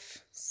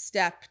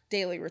 5-step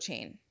daily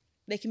routine.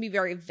 They can be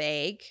very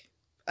vague.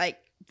 Like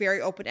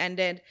very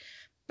open-ended.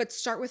 But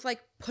start with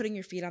like putting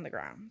your feet on the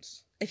ground.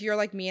 If you're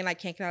like me and I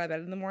can't get out of bed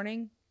in the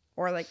morning,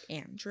 or like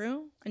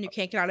Andrew, and you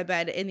can't get out of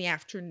bed in the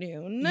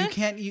afternoon.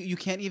 You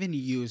can't even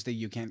use the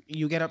you can't.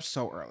 You get up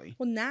so early.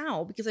 Well,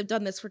 now, because I've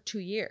done this for 2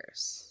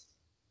 years.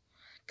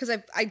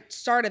 Because I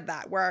started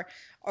that where,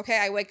 okay,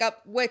 I wake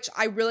up, which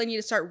I really need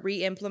to start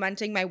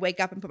re-implementing my wake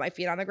up and put my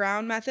feet on the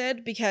ground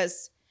method,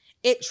 because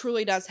it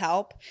truly does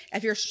help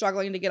if you're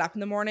struggling to get up in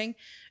the morning.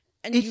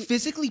 And It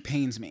physically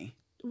pains me.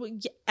 Well,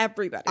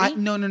 everybody.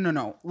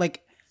 No.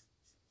 Like,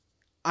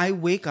 I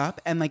wake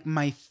up and like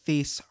my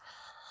face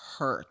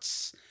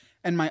hurts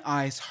and my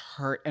eyes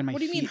hurt and my feet. What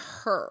do you mean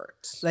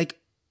hurt? Like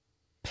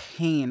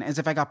pain, as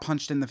if I got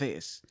punched in the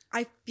face.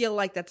 I feel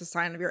like that's a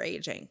sign of your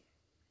aging.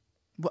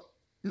 What?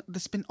 No,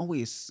 that's been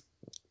always.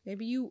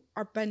 Maybe you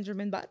are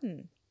Benjamin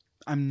Button.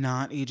 I'm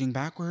not aging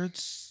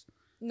backwards.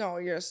 No,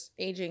 you're just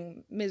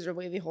aging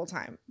miserably the whole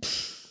time.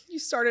 You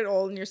started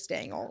old and you're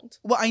staying old.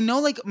 Well, I know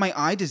like my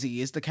eye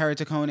disease, the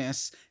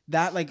keratoconus,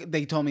 that like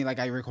they told me like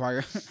I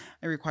require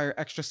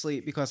extra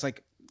sleep because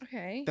like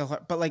okay,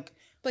 but like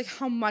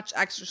how much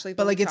extra sleep?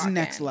 But like it's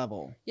next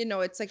level. You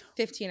know, it's like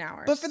 15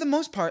 hours. But for the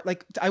most part,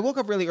 like I woke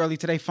up really early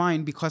today,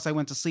 fine, because I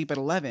went to sleep at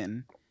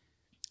 11.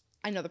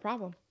 I know the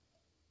problem.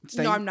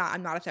 No, I'm not.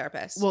 I'm not a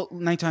therapist. Well,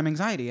 nighttime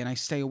anxiety, and I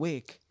stay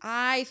awake.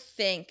 I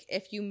think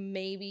if you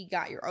maybe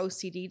got your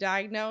OCD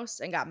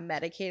diagnosed and got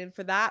medicated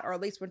for that, or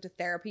at least went to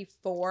therapy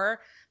for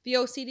the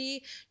OCD,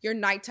 your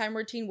nighttime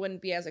routine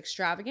wouldn't be as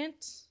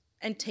extravagant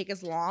and take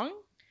as long,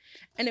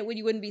 and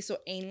you wouldn't be so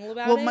anal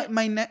about it.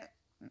 Well,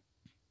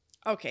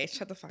 okay,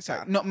 shut the fuck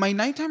up. No, my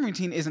nighttime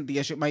routine isn't the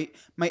issue. My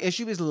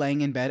issue is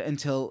laying in bed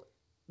until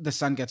the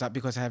sun gets up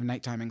because I have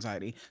nighttime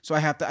anxiety. So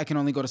I can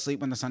only go to sleep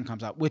when the sun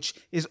comes up, which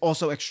is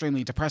also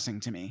extremely depressing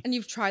to me. And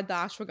you've tried the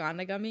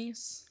ashwagandha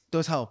gummies?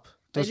 Those help.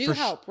 They do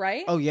help,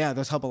 right? Oh yeah,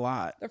 those help a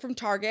lot. They're from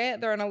Target.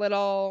 They're in a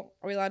little,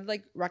 are we allowed to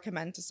like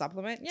recommend to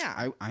supplement?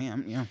 Yeah. I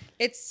am, yeah.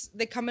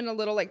 They come in a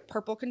little like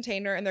purple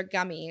container and they're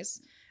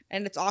gummies.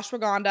 And it's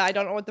ashwagandha. I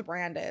don't know what the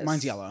brand is.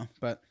 Mine's yellow,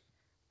 but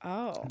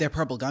they're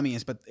purple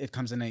gummies, but it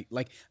comes in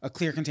a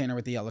clear container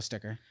with the yellow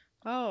sticker.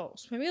 Oh,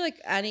 so maybe like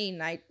any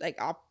night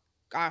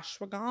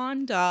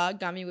ashwagandha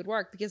gummy would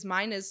work, because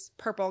mine is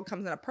purple,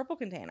 comes in a purple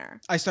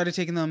container. I started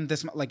taking them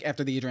like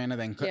after the Adriana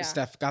thing. Yeah.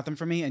 Steph got them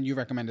for me and you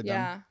recommended them.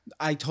 Yeah.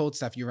 I told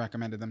Steph you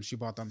recommended them. She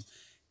bought them.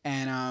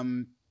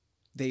 And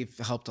they've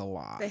helped a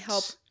lot. They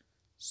help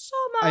so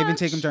much. I even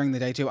take them during the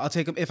day too. I'll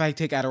take them if I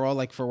take Adderall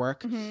like for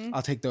work. Mm-hmm.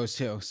 I'll take those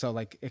too. So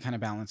like it kind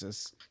of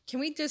balances. Can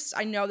we just,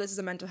 I know this is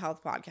a mental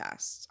health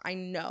podcast. I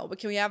know, but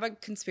can we have a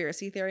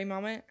conspiracy theory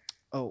moment?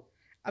 Oh.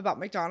 About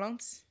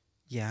McDonald's?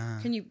 Yeah.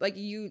 Can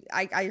you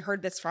I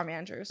heard this from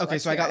Andrew. Okay,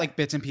 so I got like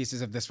bits and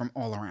pieces of this from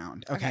all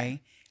around.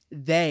 Okay.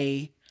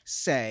 They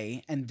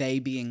say, and they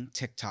being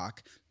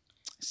TikTok,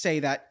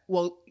 say that,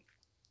 well,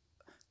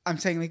 I'm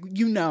saying like,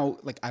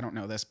 like I don't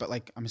know this, but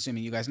like I'm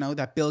assuming you guys know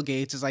that Bill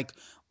Gates is like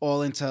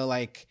all into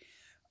like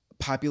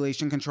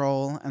population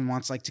control and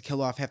wants like to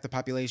kill off half the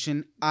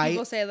population.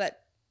 People say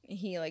that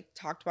he like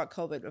talked about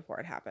COVID before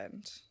it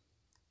happened.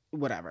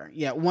 Whatever.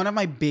 Yeah. One of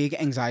my big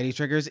anxiety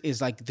triggers is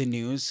like the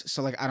news.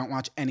 So like I don't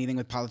watch anything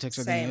with politics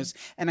or the news.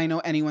 And I know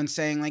anyone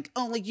saying like,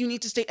 oh, like you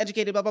need to stay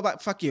educated, blah, blah, blah.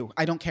 Fuck you.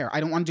 I don't care. I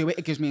don't want to do it.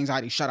 It gives me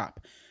anxiety. Shut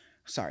up.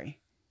 Sorry.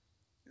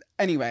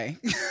 Anyway.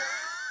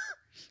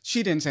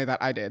 She didn't say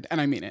that. I did. And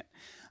I mean it.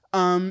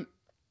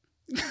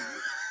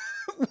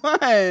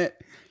 What?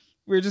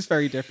 We're just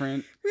very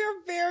different. We are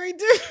very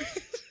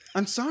different.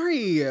 I'm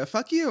sorry.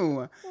 Fuck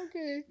you.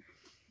 Okay.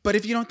 But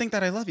if you don't think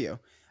that, I love you.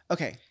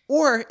 Okay.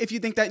 Or if you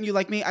think that and you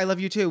like me, I love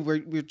you too.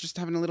 We're just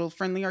having a little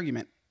friendly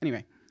argument.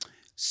 Anyway.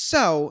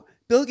 So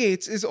Bill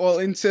Gates is all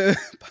into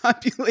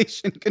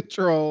population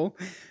control.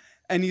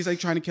 And he's like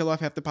trying to kill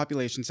off half the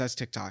population, says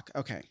TikTok.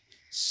 Okay.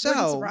 So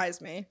wouldn't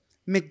surprise me.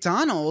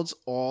 McDonald's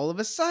all of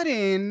a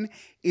sudden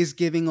is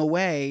giving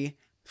away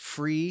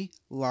free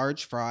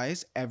large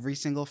fries every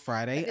single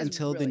Friday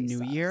until the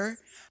new year.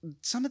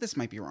 Some of this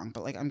might be wrong,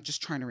 but like I'm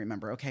just trying to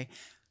remember. Okay.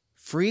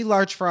 Free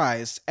large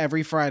fries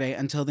every Friday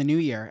until the new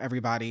year,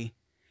 everybody.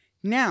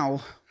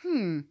 Now,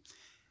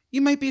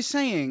 you might be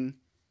saying,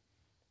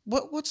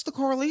 what's the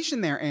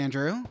correlation there,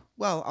 Andrew?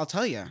 Well, I'll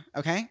tell you,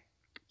 okay?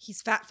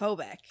 He's fat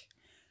phobic.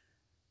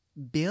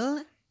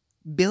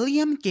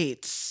 Billiam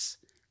Gates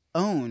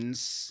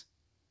owns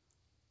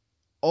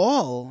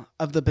all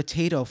of the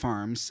potato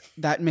farms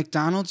that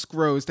McDonald's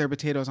grows their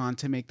potatoes on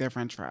to make their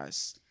French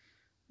fries.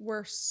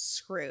 We're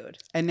screwed.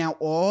 And now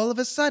all of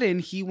a sudden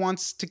he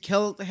wants to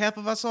kill half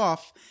of us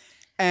off.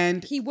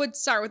 And he would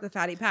start with the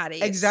fatty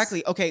patties.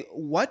 Exactly. Okay,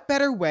 what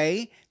better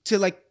way to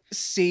like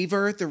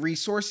savor the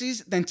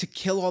resources than to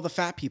kill all the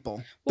fat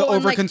people, the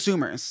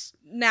overconsumers?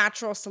 Like,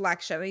 natural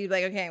selection. And you'd be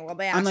like, okay, well,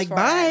 they asked I'm like, for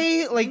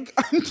bye. it. Like,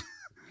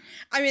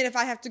 I mean, if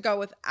I have to go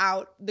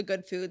without the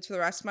good foods for the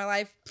rest of my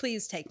life,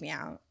 please take me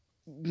out.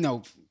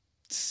 No,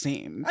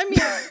 same. I mean,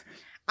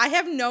 I'm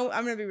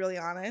going to be really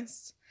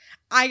honest.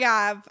 I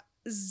have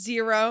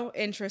zero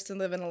interest in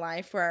living a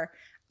life where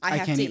I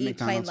have can't to eat eat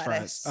McDonald's plain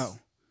lettuce. fries.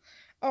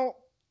 Oh.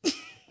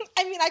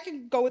 I mean, I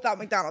can go without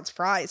McDonald's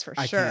fries for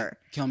I sure. can't.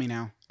 Kill me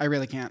now. I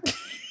really can't.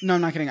 No,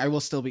 I'm not kidding. I will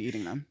still be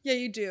eating them. Yeah,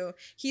 you do.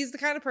 He's the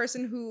kind of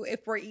person who, if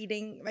we're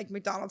eating like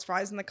McDonald's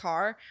fries in the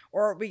car,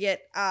 or we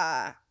get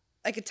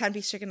like a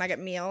 10-piece chicken nugget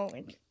meal,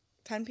 like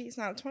 10-piece,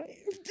 not a 20.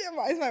 Damn,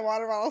 why is my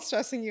water bottle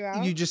stressing you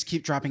out? You just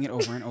keep dropping it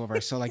over and over.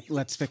 So like,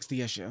 let's fix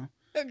the issue.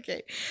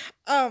 Okay.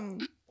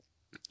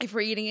 If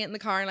we're eating it in the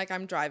car and like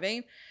I'm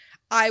driving,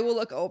 I will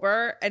look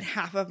over and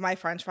half of my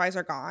French fries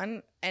are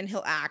gone, and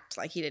he'll act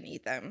like he didn't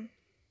eat them.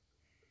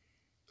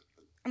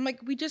 I'm like,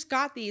 we just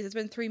got these. It's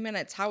been 3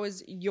 minutes. How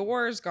is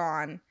yours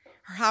gone?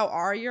 Or how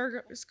are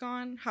yours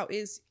gone? How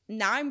is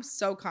now? I'm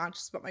so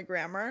conscious about my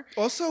grammar.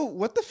 Also,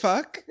 what the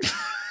fuck?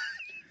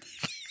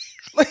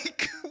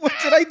 Like, what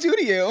did I do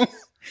to you?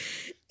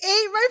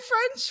 Ate my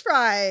French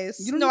fries.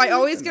 You don't No, I even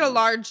always eat get a them.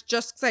 large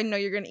just because I know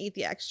you're gonna eat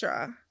the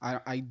extra.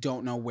 I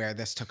don't know where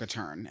this took a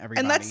turn. Everybody.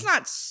 And let's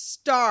not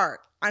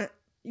start on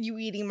you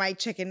eating my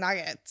chicken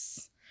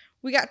nuggets.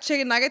 We got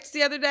chicken nuggets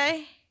the other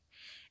day,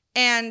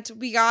 and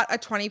we got a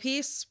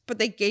 20-piece, but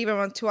they gave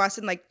them to us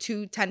in like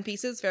 2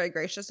 10-pieces. Very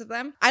gracious of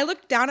them. I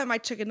looked down at my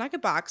chicken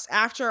nugget box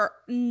after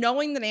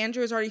knowing that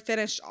Andrew has already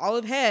finished all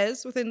of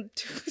his within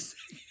 2 seconds.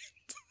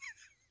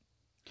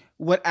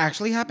 What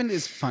actually happened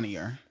is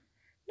funnier.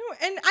 No,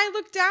 and I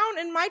looked down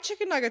and my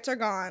chicken nuggets are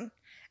gone.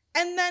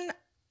 And then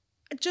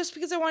just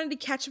because I wanted to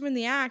catch him in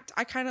the act,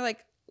 I kind of like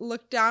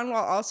looked down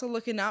while also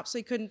looking up so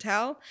he couldn't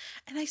tell.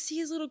 And I see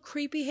his little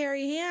creepy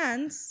hairy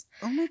hands.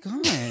 Oh my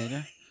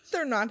god.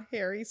 They're not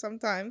hairy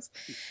sometimes.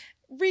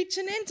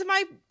 Reaching into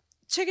my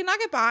chicken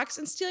nugget box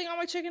and stealing all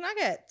my chicken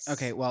nuggets.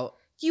 Okay, well,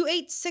 You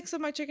ate 6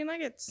 of my chicken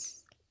nuggets.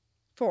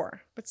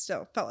 4, but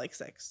still felt like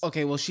 6.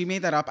 okay, well, she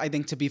made that up, I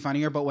think, to be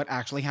funnier, but what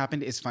actually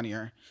happened is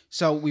funnier.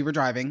 So we were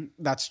driving.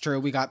 That's true.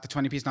 We got the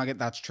 20-piece nugget.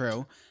 That's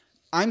true.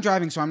 I'm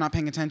driving, so I'm not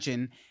paying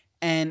attention.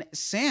 And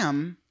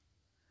Sam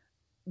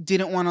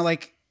didn't want to,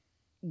 like,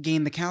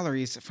 gain the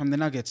calories from the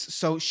nuggets.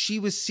 So she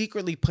was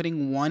secretly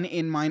putting 1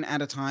 in mine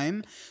at a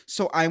time.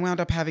 So I wound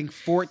up having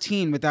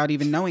 14 without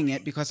even knowing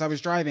it because I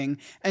was driving,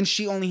 and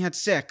she only had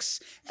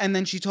 6. And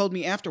then she told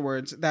me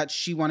afterwards that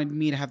she wanted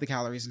me to have the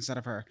calories instead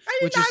of her. I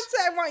did which not is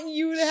say I want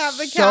you to have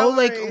the so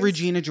calories. like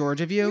Regina George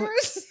of you.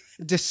 Yours-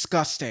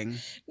 Disgusting.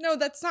 No,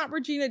 that's not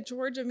Regina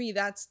George of me.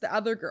 That's the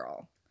other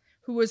girl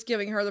who was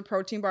giving her the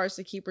protein bars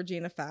to keep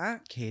Regina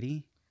fat.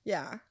 Katie?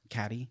 Yeah.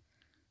 Caddy?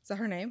 Is that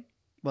her name?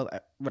 Well,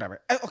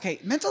 whatever. Okay,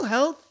 mental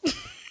health?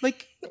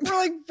 Like, We're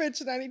like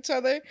bitching at each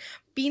other.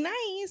 Be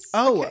nice.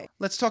 oh, Okay.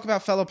 let's talk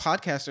about fellow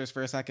podcasters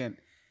for a second,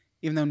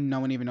 even though no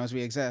one even knows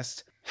we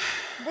exist.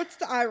 What's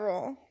the eye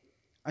roll?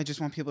 I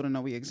just want people to know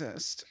we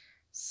exist.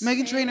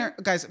 Megan Trainor,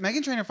 guys,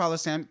 Megan Trainor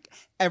follows Sam.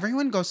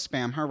 Everyone go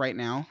spam her right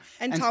now.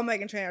 And tell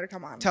Megan Trainor to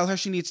come on. Tell her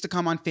she needs to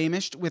come on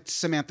Famished with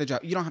Samantha Jo.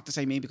 You don't have to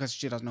say me because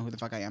she doesn't know who the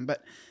fuck I am,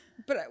 but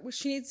But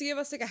she needs to give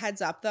us like a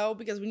heads up though,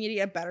 because we need to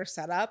get better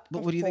set up.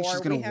 what do you think she's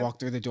before going we to walk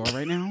through the door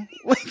right now?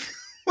 Like,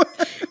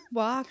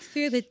 walk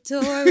through the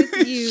door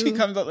with you? she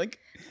comes up like,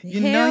 you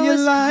The know air you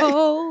was lie.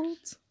 cold,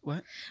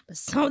 What? but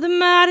something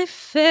mighty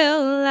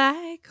felt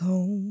like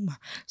home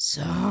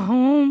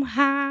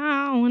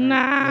somehow. Well,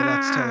 Now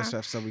that's Taylor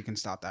Swift, so we can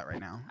stop that right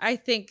now. I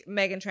think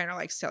Megan Trainor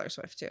likes Taylor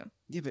Swift too.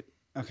 Yeah, but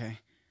okay.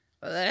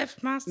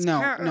 Left my No,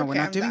 scar- no, we're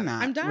not I'm doing done.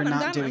 that. I'm done. We're I'm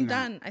not done. doing I'm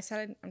that. done. I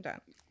said I'm done.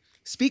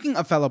 Speaking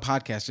of fellow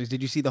podcasters,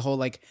 did you see the whole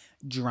like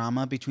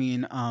drama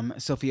between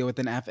Sophia with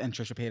an F and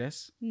Trisha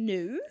Paytas?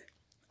 No,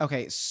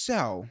 Okay,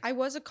 so I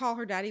was a call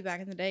her daddy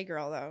back in the day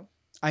girl though.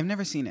 I've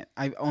never seen it.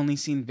 I've only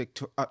seen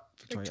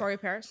Victoria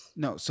Paris.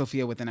 No,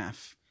 Sophia with an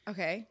F.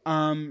 Okay.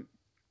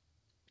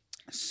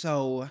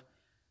 So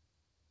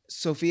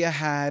Sophia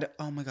had,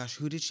 oh my gosh,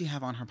 who did she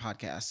have on her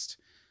podcast?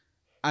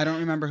 I don't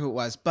remember who it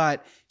was,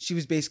 but she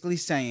was basically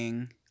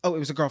saying, oh, it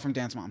was a girl from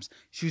Dance Moms.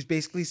 She was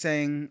basically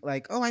saying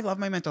like, oh, I love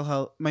my mental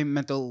health,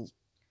 mental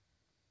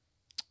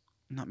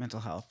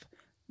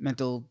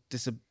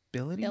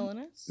disability?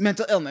 Illness.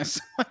 Mental illness.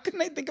 Why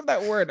couldn't I think of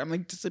that word? I'm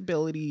like,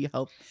 disability,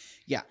 health.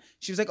 Yeah.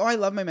 She was like, oh, I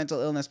love my mental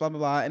illness, blah, blah,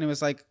 blah. And it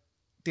was like,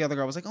 the other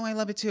girl was like, oh, I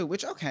love it too.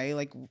 Which, okay,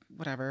 like,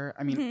 whatever.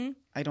 I mean, Mhm.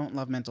 I don't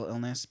love mental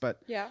illness, but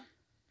Yeah.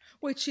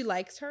 Wait, she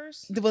likes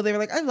hers? well, they were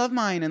like, I love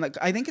mine. And like,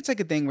 I think it's like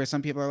a thing where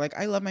some people are like,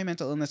 I love my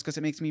mental illness because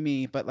it makes me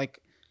me. But like,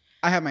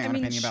 I have my own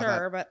opinion about that.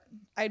 Sure, but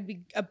I'd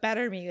be a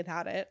better me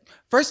without it.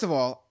 First of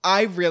all,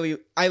 I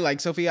like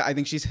Sophia. I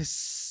think she's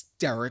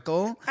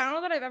hysterical. I don't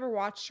know that I've ever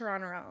watched her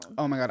on her own.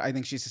 Oh my God, I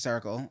think she's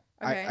hysterical.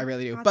 Okay. I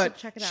really do. I'll have But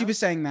to check it she out. was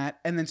saying that.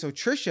 And then so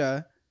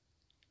Trisha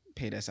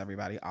paid us,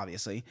 everybody,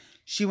 obviously.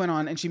 She went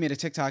on and she made a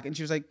TikTok and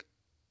she was like,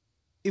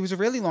 it was a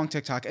really long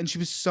TikTok and she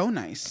was so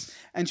nice.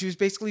 And she was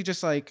basically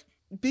just like,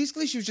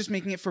 she was just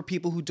making it for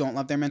people who don't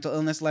love their mental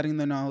illness, letting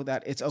them know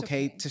that it's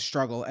okay to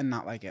struggle and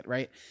not like it,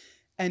 right?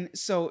 And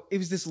so it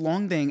was this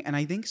long thing. And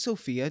I think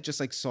Sophia just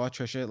like saw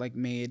Trisha, like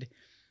made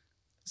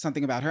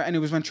something about her. And it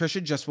was when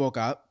Trisha just woke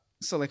up.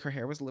 So like her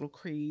hair was a little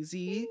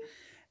crazy.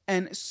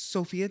 And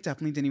Sophia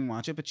definitely didn't even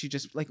watch it, but she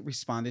just like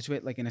responded to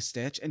it like in a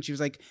stitch. And she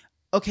was like,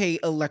 okay,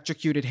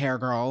 electrocuted hair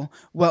girl.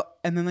 Well,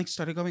 and then like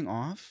started going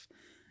off.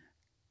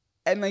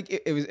 And like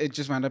it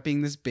just wound up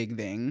being this big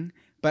thing.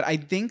 But I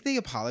think they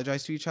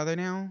apologize to each other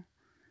now.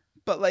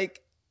 But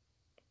like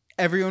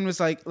everyone was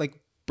like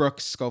Brooke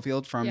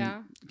Schofield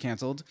from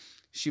Canceled.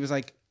 She was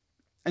like,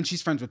 and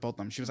she's friends with both of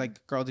them. She was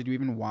like, "Girl, did you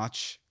even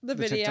watch the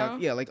video?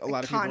 TikTok?" Yeah, like a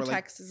lot of people were like,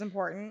 context is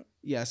important.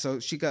 yeah. So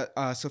she got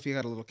Sophia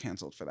got a little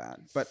canceled for that,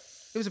 but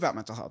it was about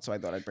mental health, so I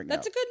thought I'd bring it up.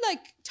 That's a good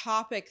like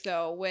topic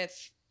though,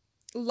 with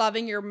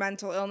loving your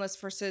mental illness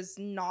versus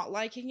not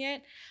liking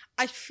it.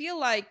 I feel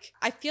like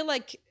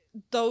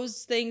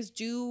those things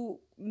do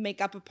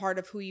make up a part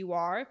of who you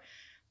are,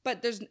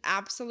 but there's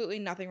absolutely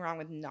nothing wrong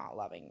with not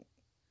loving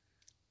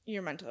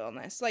your mental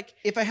illness. Like,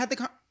 if I had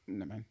the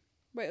never mind.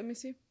 Wait, let me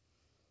see.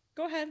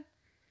 Go ahead.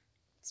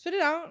 Spit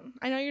it out.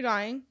 I know you're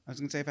dying. I was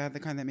gonna say if I had the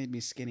kind that made me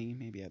skinny,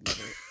 maybe I'd love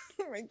it.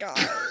 Oh my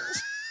gosh.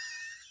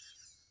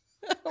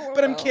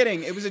 But I'm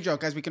kidding. It was a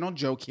joke, guys. We can all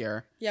joke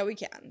here. Yeah, we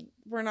can.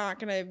 We're not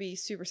gonna be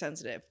super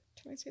sensitive.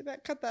 Can I say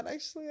that? Cut that.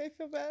 Actually, I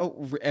feel bad.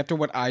 Oh, after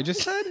what I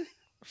just said?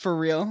 For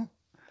real?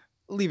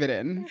 Leave it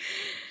in.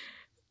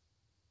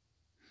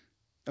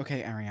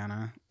 Okay,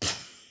 Ariana.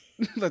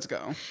 Let's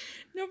go.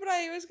 No, but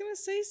I was gonna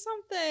say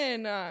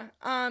something.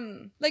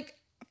 Like,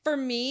 for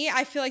me,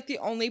 I feel like the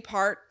only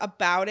part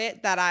about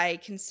it that I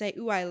can say,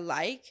 ooh, I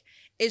like,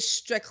 is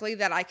strictly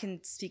that I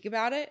can speak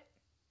about it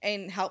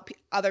and help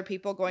other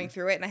people going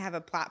through it. And I have a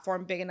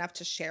platform big enough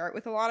to share it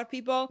with a lot of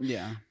people.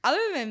 Yeah.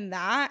 Other than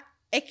that,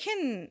 it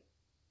can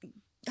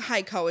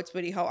hi-ko, it's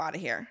booty ho out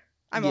of here.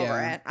 I'm over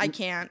it. I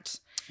can't.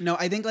 No,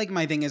 I think like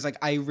my thing is like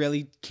I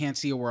really can't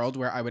see a world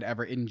where I would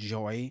ever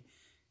enjoy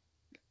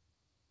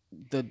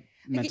the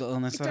mental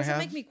illness that I have. It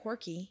doesn't make me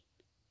quirky.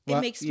 Well,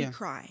 it makes me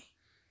cry.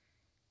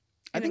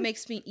 And it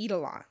makes me eat a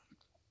lot.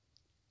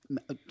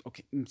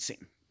 Okay,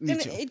 same. Me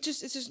too. It's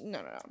just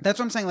no. That's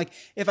what I'm saying. Like,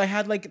 if I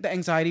had like the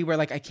anxiety where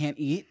like I can't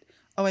eat,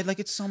 I'd like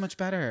it so much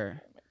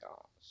better. Oh my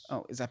gosh.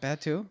 Oh, is that bad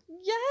too?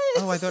 Yes.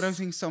 Oh, I thought I was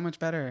being so much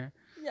better.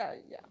 Yeah.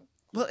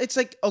 Well, it's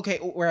like, okay,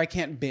 where I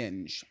can't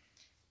binge.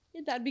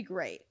 Yeah, that'd be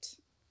great.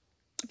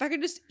 If I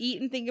could just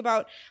eat and think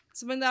about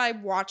something that I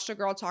watched a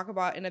girl talk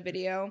about in a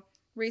video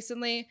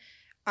recently,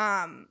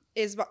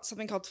 is about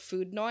something called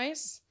food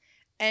noise.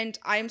 And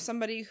I'm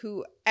somebody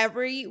who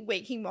every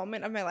waking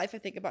moment of my life, I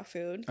think about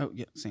food. Oh,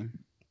 yeah, same.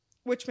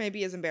 Which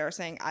maybe is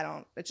embarrassing.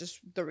 It's just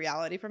the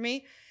reality for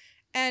me.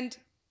 And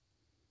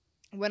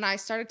when I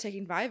started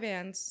taking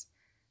Vyvanse,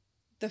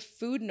 the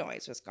food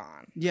noise was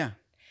gone. Yeah.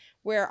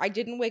 Where I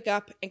didn't wake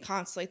up and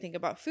constantly think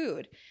about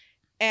food.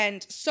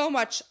 And so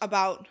much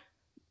about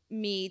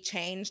me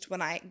changed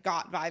when I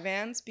got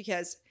Vyvanse,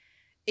 because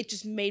it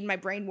just made my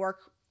brain work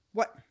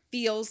what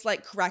feels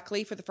like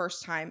correctly for the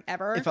first time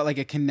ever. It felt like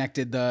it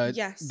connected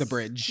the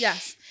bridge.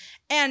 Yes.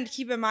 And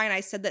keep in mind,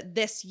 I said that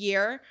this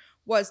year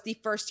was the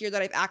first year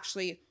that I've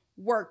actually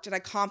worked and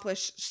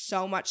accomplished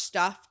so much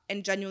stuff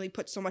and genuinely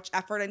put so much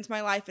effort into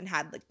my life and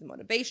had like the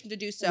motivation to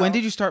do so. When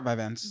did you start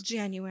Vyvanse?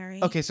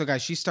 January. Okay, so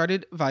guys, she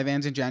started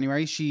Vyvanse in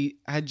January. She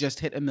had just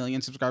hit 1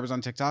 million subscribers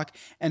on TikTok.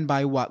 And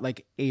by what,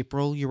 like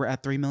April, you were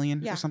at 3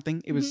 million or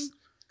something? It was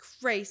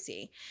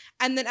crazy.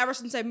 And then ever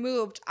since I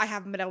moved, I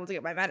haven't been able to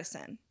get my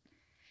medicine.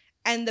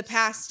 And the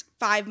past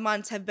 5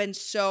 months have been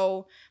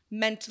so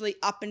mentally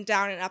up and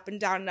down and up and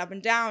down and up and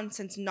down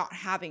since not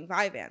having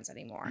Vyvanse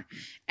anymore.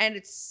 And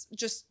it's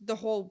just the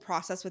whole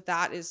process with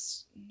that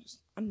is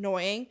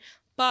annoying.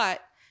 But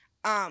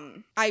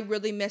I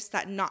really miss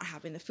that not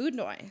having the food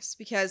noise,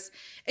 because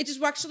it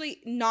just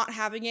actually not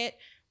having it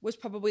was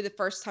probably the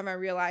first time I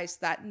realized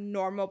that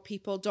normal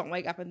people don't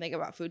wake up and think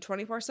about food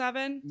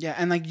 24/7. Yeah,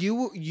 and like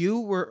you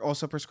were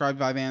also prescribed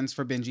Vyvanse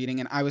for binge eating,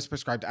 and I was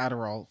prescribed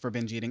Adderall for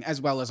binge eating, as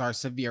well as our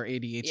severe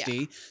ADHD.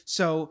 Yeah.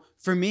 So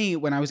for me,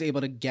 when I was able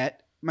to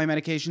get my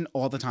medication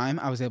all the time,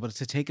 I was able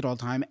to take it all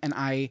the time, and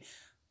I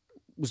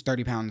was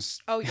 30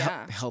 pounds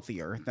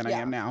healthier than I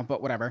am now,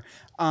 but whatever.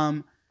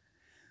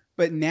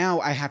 But now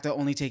I have to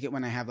only take it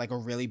when I have like a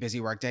really busy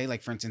work day,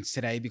 like for instance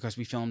today, because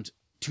we filmed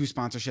 2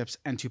 sponsorships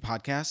and 2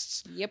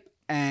 podcasts. Yep.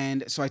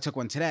 And so I took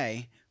one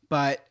today,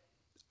 but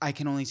I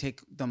can only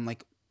take them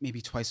like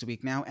maybe twice a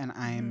week now, and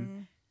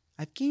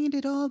I've gained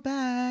it all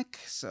back.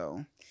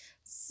 So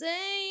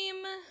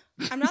same.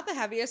 I'm not the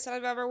heaviest that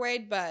I've ever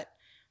weighed, but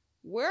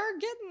we're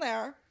getting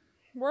there.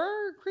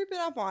 We're creeping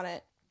up on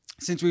it.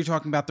 Since we were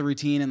talking about the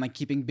routine and like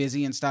keeping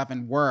busy and stuff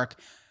and work,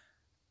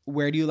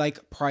 where do you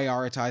like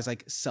prioritize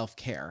like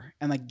self-care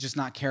and like just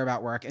not care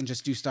about work and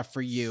just do stuff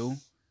for you?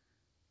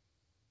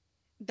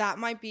 That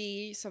might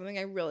be something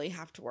I really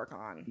have to work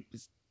on.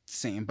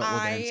 Same, but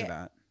we'll get into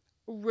that.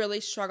 Really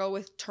struggle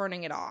with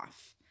turning it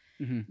off.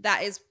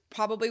 That is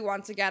probably,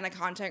 once again, a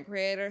content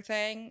creator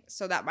thing.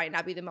 So that might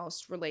not be the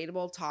most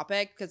relatable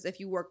topic, because if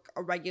you work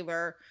a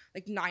regular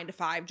like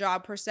 9-to-5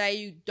 job per se,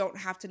 you don't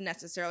have to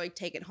necessarily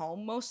take it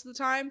home most of the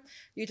time.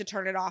 You have to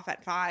turn it off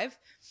at 5,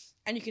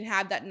 and you can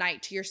have that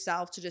night to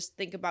yourself to just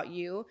think about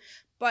you.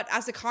 But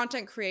as a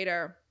content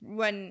creator,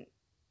 when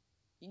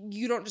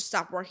you don't just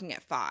stop working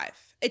at 5.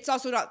 It's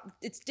also not,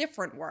 it's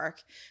different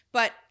work,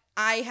 but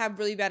I have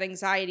really bad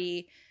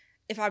anxiety,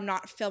 if I'm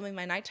not filming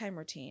my nighttime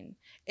routine,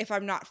 if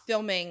I'm not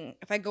filming,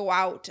 if I go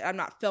out, I'm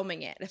not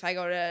filming it. If I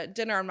go to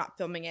dinner, I'm not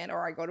filming it,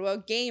 or I go to a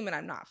game and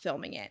I'm not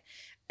filming it.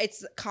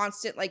 It's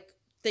constant, like,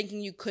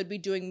 thinking you could be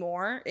doing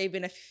more,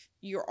 even if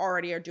you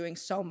already are doing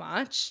so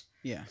much.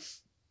 Yeah.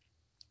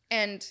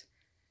 And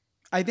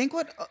I think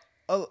what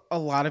a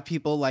lot of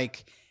people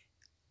like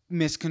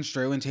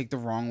misconstrue and take the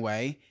wrong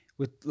way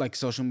with like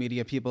social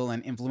media people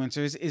and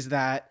influencers is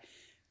that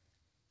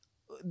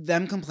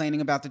them complaining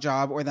about the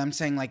job or them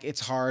saying like it's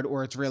hard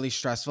or it's really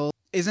stressful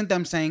isn't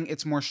them saying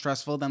it's more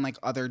stressful than like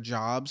other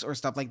jobs or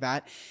stuff like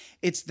that.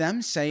 It's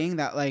them saying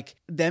that like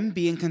them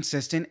being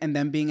consistent and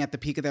them being at the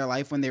peak of their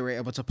life when they were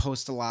able to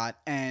post a lot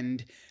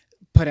and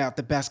put out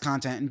the best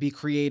content and be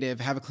creative,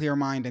 have a clear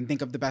mind and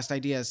think of the best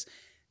ideas.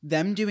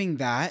 Them doing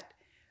that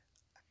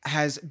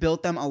has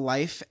built them a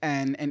life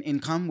and an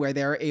income where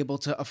they're able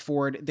to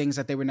afford things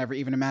that they would never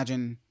even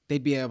imagine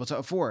they'd be able to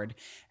afford.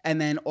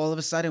 And then all of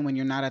a sudden, when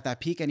you're not at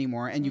that peak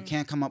anymore and you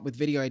can't come up with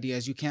video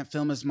ideas, you can't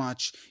film as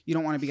much, you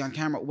don't want to be on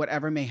camera,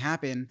 whatever may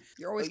happen,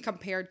 you're always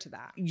compared to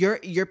that.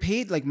 You're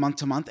paid like month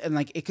to month, and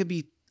like it could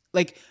be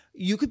like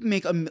you could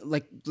make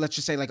like let's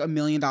just say like $1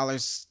 million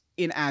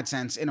in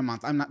AdSense in a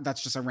month. I'm not.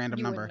 That's just a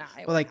random number,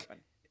 but like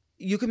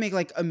you could make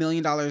like $1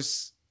 million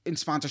in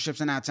sponsorships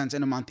and AdSense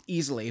in a month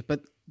easily,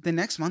 but the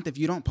next month if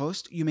you don't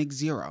post you make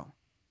zero.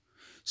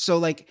 So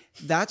like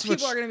that's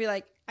people are gonna be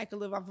like, I could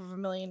live off of $1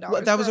 million.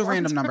 Well, that was a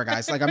random number,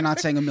 guys. Like I'm not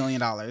saying $1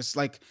 million.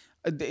 Like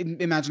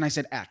imagine I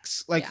said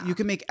X. Like you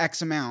can make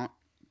X amount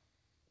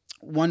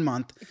one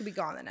month, it could be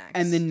gone the next,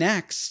 and the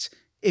next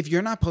if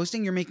you're not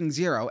posting you're making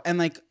zero. And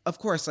like of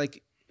course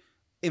like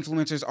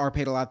influencers are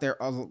paid a lot. There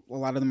a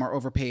lot of them are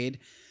overpaid.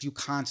 You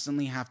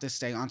constantly have to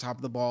stay on top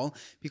of the ball,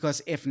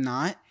 because if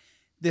not,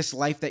 this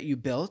life that you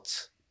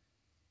built,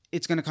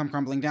 it's going to come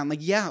crumbling down. Like,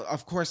 yeah,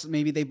 of course,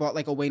 maybe they bought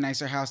like a way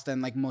nicer house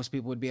than like most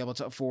people would be able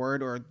to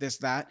afford or this,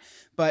 that,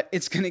 but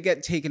it's going to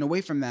get taken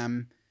away from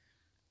them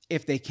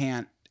if they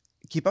can't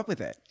keep up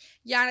with it.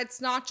 Yeah. And it's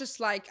not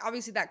just like,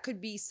 obviously that could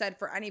be said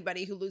for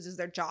anybody who loses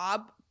their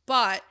job,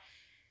 but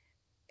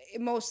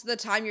most of the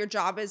time your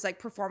job is like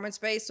performance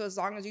based. So as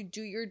long as you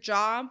do your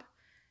job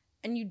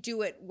and you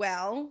do it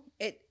well,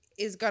 it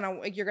is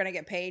you're going to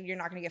get paid. You're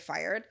not going to get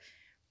fired.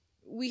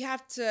 We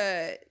have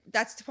to,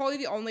 that's probably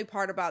the only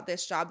part about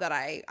this job that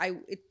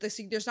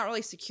there's not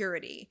really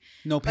security.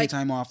 No pay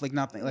time off, like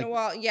nothing. Like,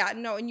 well, yeah,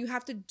 no. And you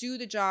have to do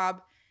the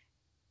job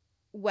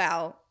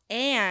well,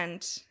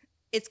 and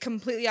it's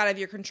completely out of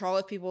your control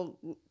if people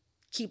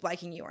keep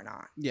liking you or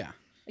not. Yeah.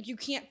 Like you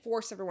can't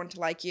force everyone to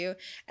like you.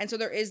 And so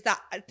there is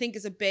that, I think,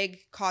 is a big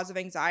cause of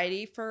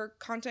anxiety for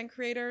content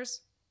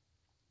creators.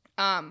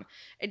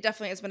 It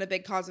definitely has been a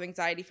big cause of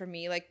anxiety for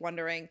me, like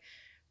wondering,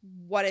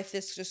 what if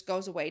this just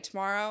goes away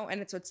tomorrow?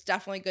 And it's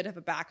definitely good to have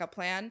a backup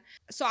plan.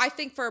 So I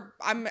think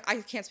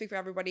I can't speak for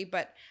everybody,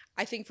 but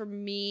I think for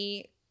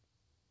me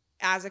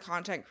as a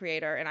content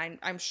creator, and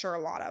I'm sure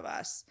a lot of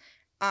us,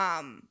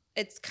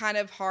 it's kind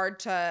of hard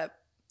to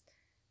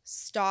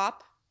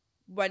stop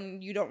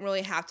when you don't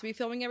really have to be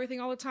filming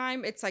everything all the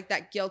time. It's like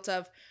that guilt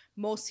of,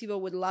 most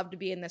people would love to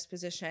be in this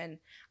position.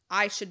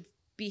 I should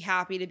be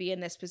happy to be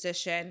in this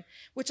position,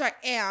 which I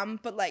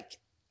am, but like,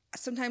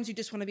 sometimes you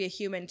just want to be a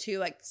human too,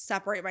 like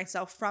separate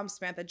myself from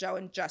Samantha Joe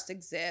and just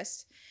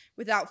exist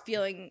without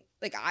feeling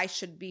like I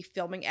should be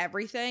filming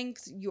everything.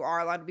 'Cause you are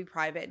allowed to be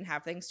private and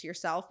have things to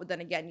yourself. But then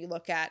again, you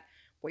look at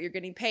what you're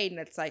getting paid and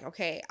it's like,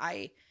 okay,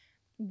 I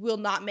will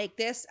not make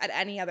this at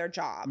any other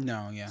job.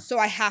 No, yeah. So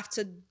I have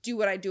to do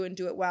what I do and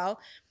do it well.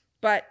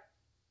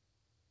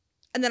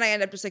 And then I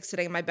end up just like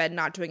sitting in my bed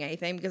not doing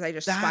anything because I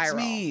just spiral.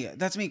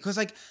 That's me. Because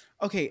like,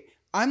 okay,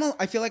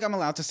 I feel like I'm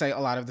allowed to say a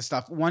lot of the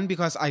stuff. One,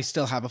 because I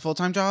still have a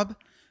full-time job,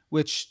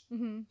 which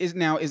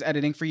is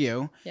editing for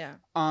you. Yeah.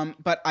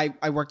 But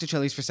I worked at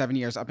Chili's for 7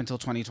 years up until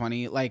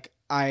 2020. Like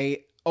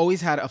I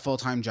always had a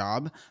full-time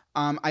job.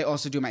 I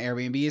also do my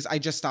Airbnbs. I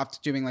just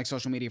stopped doing like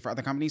social media for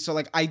other companies. So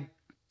like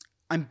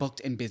I'm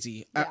booked and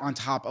busy on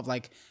top of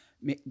like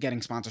getting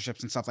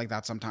sponsorships and stuff like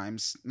that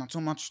sometimes. Not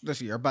so much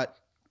this year, but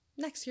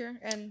next year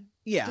and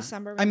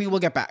December. Maybe. I mean, we'll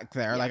get back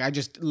there. Yeah. Like I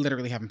just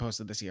literally haven't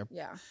posted this year.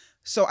 Yeah.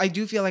 So I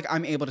do feel like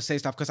I'm able to say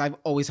stuff because I've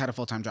always had a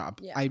full-time job.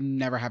 Yeah. I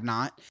never have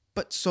not.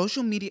 But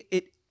social media,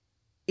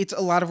 it's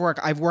a lot of work.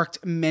 I've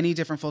worked many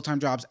different full-time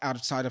jobs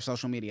outside of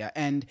social media.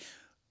 And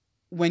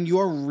when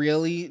you're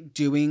really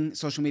doing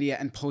social media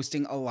and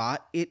posting a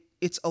lot,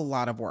 it's a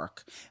lot of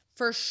work.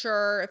 For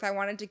sure. If I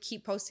wanted to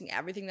keep posting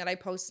everything that I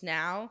post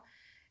now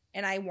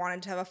and I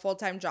wanted to have a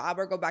full-time job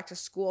or go back to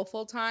school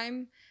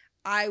full-time,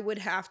 I would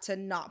have to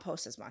not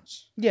post as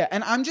much. Yeah,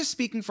 and I'm just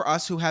speaking for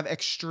us who have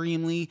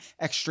extremely,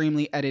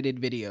 extremely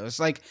edited videos.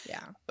 Like,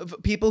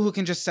 people who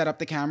can just set up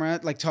the camera,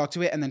 like talk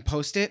to it, and then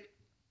post it.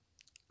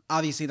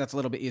 Obviously, that's a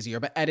little bit easier,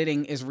 but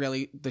editing is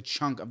really the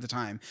chunk of the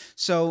time.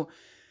 So,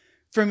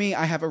 for me,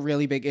 I have a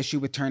really big issue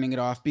with turning it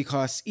off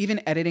because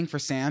even editing for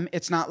Sam,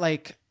 it's not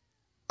like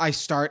I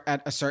start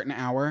at a certain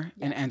hour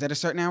and end at a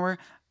certain hour.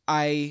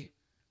 I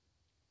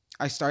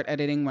start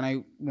editing when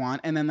I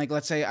want, and then like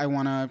let's say I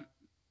want to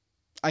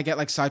I get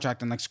like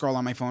sidetracked and like scroll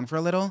on my phone for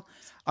a little,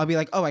 I'll be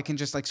like, oh, I can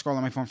just like scroll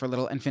on my phone for a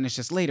little and finish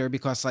this later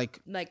because like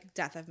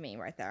death of me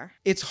right there.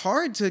 it's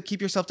hard to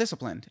keep yourself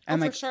disciplined.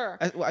 And for sure.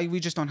 We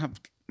just don't have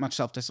much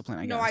self-discipline,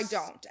 I guess. No, I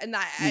don't. And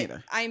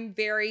I'm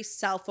very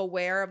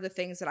self-aware of the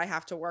things that I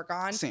have to work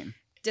on. Same.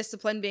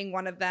 Discipline being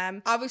one of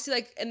them. Obviously,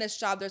 like in this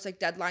job, there's like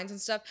deadlines and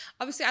stuff.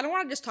 Obviously, I don't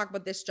want to just talk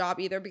about this job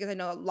either because I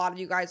know a lot of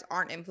you guys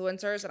aren't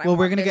influencers. And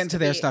we're gonna get into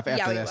their stuff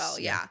after this. Yeah, we will.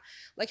 Yeah,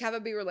 like have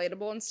it be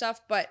relatable and stuff.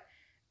 But,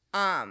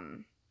 I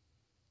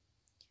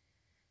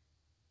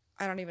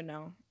don't even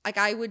know. Like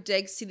I would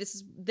dig. See,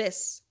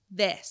 this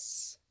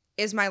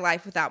is my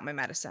life without my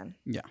medicine.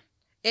 Yeah.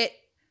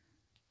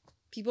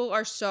 People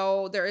are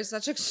there is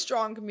such a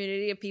strong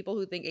community of people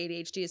who think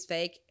ADHD is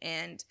fake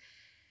and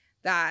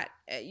that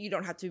you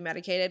don't have to be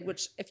medicated,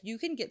 which if you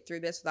can get through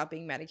this without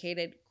being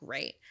medicated,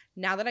 great.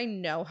 Now that I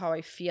know how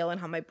I feel and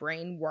how my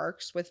brain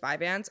works with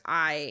Vyvanse,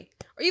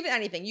 or even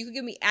anything, you could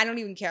give me, I don't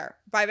even care.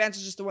 Vyvanse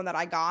is just the one that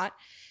I got.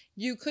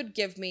 You could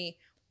give me,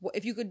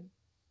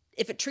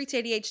 if it treats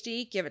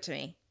ADHD, give it to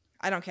me.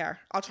 I don't care.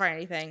 I'll try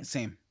anything.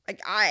 Same.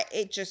 Like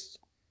it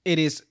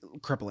is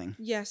crippling.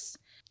 Yes.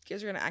 You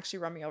guys are going to actually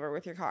run me over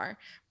with your car.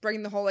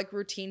 Bring the whole like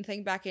routine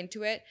thing back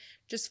into it.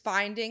 Just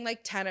finding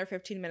like 10 or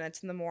 15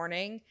 minutes in the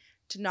morning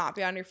to not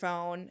be on your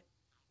phone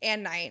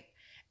and night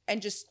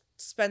and just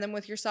spend them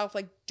with yourself,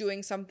 like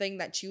doing something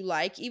that you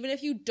like. Even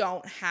if you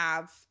don't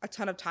have a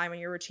ton of time in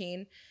your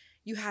routine,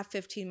 you have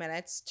 15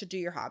 minutes to do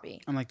your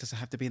hobby. I'm like, does it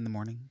have to be in the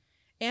morning?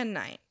 And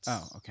night.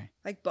 Oh, okay.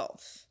 Like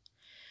both.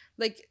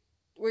 Like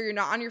where you're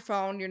not on your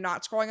phone, you're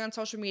not scrolling on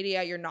social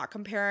media, you're not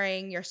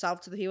comparing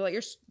yourself to the people that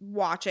you're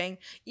watching.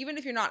 Even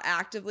if you're not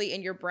actively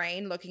in your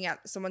brain looking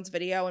at someone's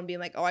video and being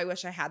like, oh, I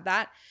wish I had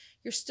that,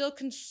 you're still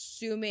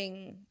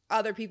consuming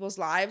other people's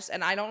lives.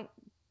 And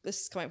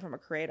this is coming from a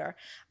creator,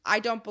 I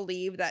don't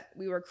believe that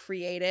we were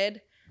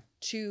created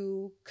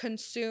to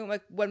consume,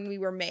 like when we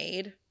were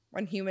made,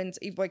 when humans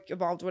like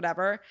evolved,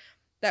 whatever,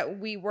 that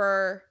we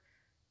were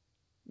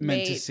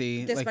meant to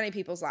see this many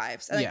people's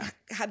lives and like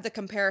have the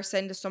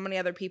comparison to so many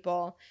other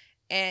people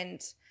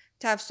and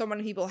to have so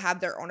many people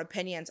have their own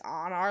opinions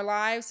on our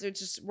lives.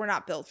 We're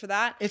not built for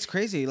that. It's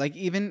crazy. Like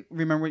even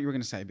remember what you were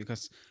going to say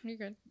because you're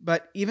good.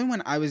 But even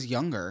when I was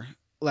younger,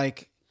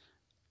 like,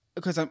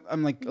 because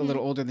I'm like a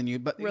little older than you,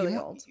 but really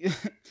old.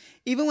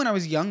 Even when I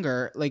was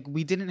younger, like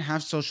we didn't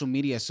have social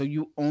media. So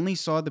you only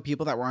saw the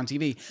people that were on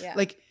TV. Yeah.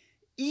 Like,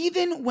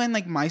 even when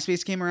like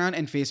MySpace came around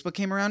and Facebook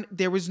came around,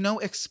 there was no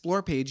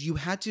explore page. You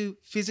had to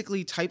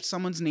physically type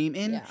someone's name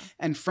in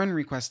and friend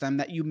request them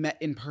that you met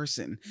in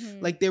person.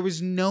 Mm-hmm. Like there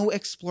was no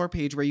explore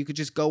page where you could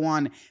just go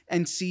on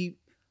and see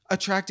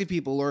attractive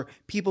people or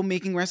people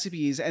making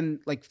recipes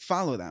and like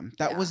follow them.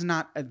 That was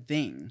not a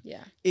thing.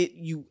 Yeah.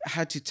 You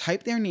had to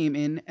type their name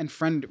in and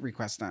friend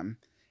request them.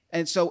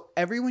 And so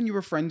everyone you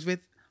were friends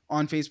with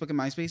on Facebook and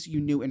MySpace, you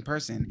knew in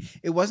person.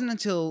 It wasn't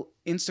until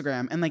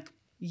Instagram and like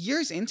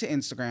years into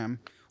Instagram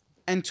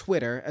and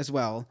Twitter as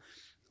well,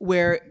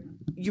 where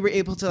you were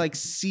able to like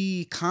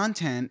see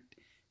content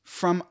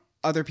from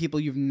other people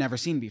you've never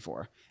seen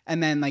before.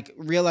 And then like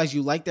realize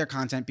you like their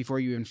content before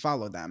you even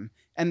follow them.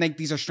 And like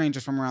these are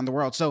strangers from around the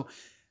world. So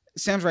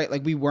Sam's right.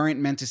 Like we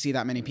weren't meant to see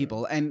that many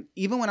people. And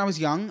even when I was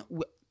young,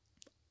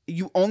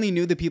 you only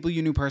knew the people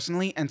you knew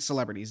personally and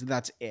celebrities.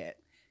 That's it.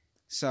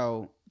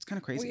 So it's kind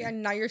of crazy. Well, yeah,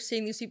 now you're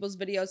seeing these people's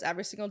videos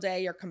every single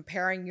day. You're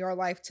comparing your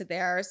life to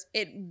theirs.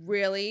 It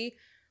really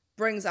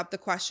brings up the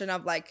question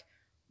of like,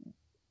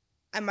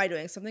 am I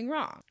doing something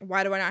wrong?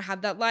 Why do I not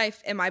have that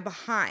life? Am I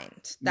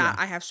behind? That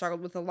I have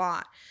struggled with a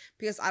lot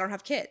because I don't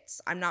have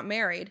kids. I'm not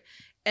married.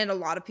 And a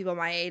lot of people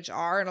my age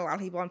are, and a lot of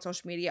people on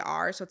social media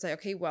are. So it's like,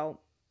 okay,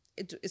 well,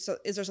 is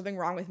there something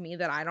wrong with me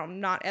that I'm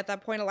not at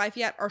that point of life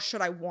yet? Or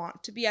should I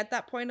want to be at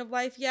that point of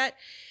life yet?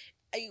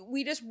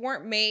 We just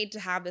weren't made to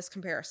have this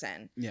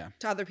comparison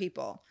to other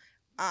people.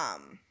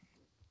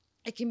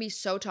 It can be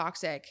so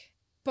toxic.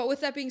 But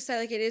with that being said,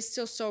 like it is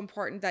still so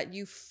important that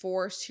you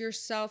force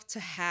yourself to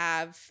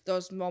have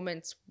those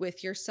moments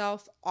with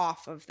yourself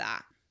off of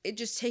that. It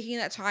just taking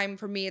that time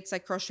for me, it's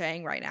like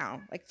crocheting right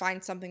now. Like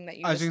find something that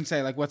you I was going to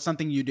say, like what's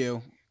something you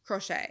do?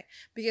 Crochet.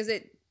 Because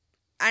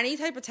any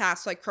type of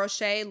task, like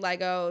crochet,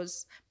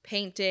 Legos,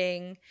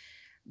 painting,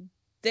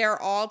 they're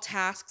all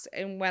tasks.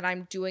 And when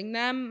I'm doing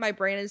them, my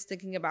brain is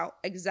thinking about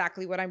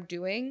exactly what I'm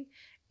doing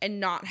and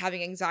not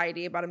having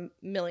anxiety about a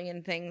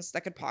million things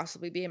that could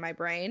possibly be in my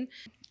brain.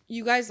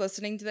 You guys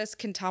listening to this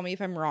can tell me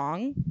if I'm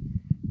wrong.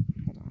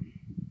 Hold on.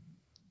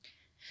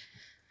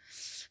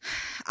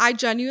 I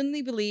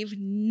genuinely believe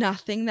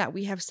nothing that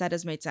we have said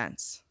has made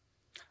sense.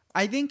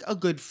 I think a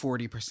good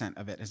 40%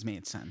 of it has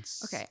made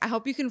sense. Okay. I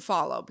hope you can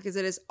follow because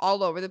it is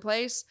all over the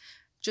place.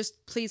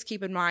 Just please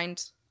keep in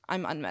mind,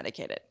 I'm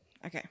unmedicated.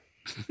 Okay.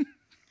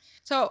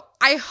 So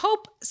I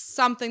hope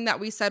something that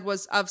we said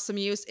was of some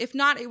use. If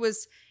not, it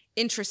was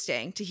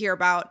interesting to hear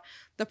about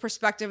the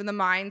perspective and the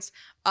minds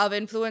of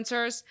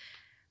influencers.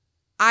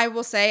 I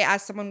will say,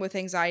 as someone with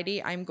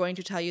anxiety, I'm going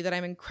to tell you that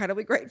I'm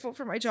incredibly grateful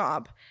for my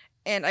job,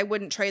 and I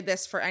wouldn't trade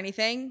this for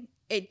anything.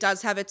 It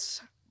does have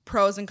its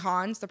pros and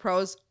cons. The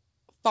pros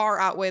far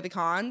outweigh the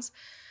cons.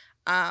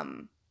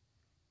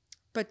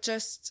 But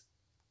just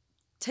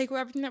take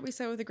everything that we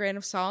say with a grain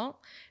of salt.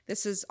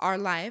 This is our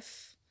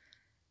life.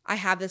 I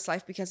have this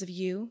life because of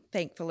you,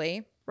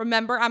 thankfully.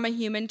 Remember, I'm a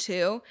human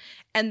too,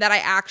 and that I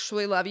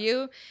actually love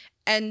you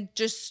and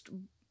just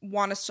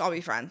want us to all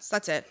be friends.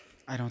 That's it.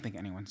 I don't think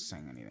anyone's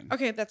saying anything.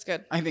 Okay, that's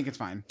good. I think it's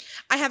fine.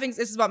 This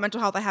is about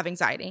mental health. I have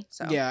anxiety.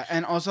 So yeah,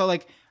 and also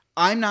like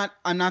I'm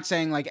not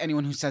saying like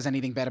anyone who says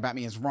anything bad about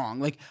me is wrong.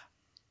 Like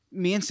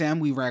me and Sam,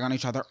 we rag on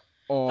each other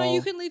all. No,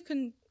 you can leave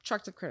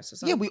constructive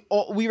criticism. Yeah,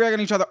 we rag on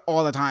each other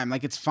all the time.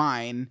 Like it's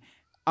fine.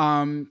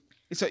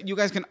 So you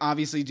guys can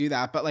obviously do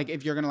that, but like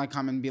if you're gonna like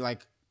come and be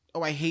like,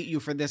 oh, I hate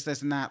you for this,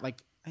 this, and that,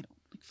 like I don't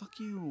like fuck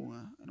you.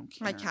 I don't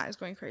care. My cat is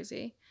going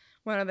crazy.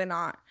 When are they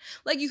not?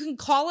 Like you can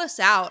call us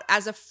out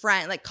as a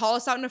friend. Like call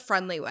us out in a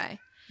friendly way.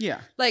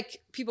 Yeah.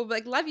 Like people be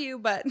like, love you,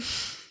 but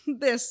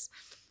this.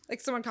 Like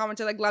someone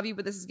commented, like, love you,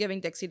 but this is giving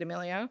Dixie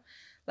D'Amelio.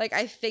 Like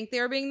I think they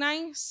were being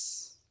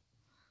nice.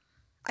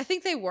 I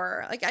think they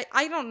were. Like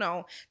I don't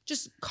know.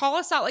 Just call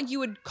us out like you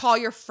would call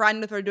your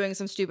friend if they're doing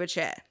some stupid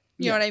shit.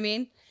 You know what I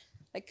mean?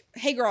 Like,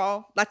 hey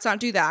girl, let's not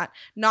do that.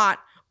 Not,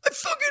 I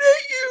fucking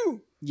hate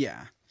you.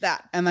 Yeah.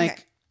 That. And like,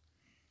 okay.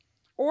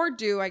 Or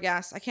do, I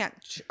guess. I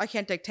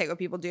can't dictate what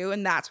people do,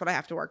 and that's what I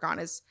have to work on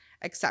is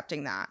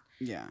accepting that.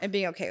 Yeah. And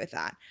being okay with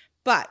that.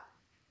 But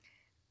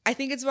I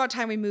think it's about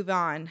time we move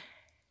on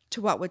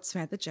to what would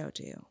Samantha Joe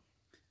do?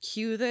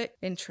 Cue the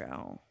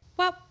intro.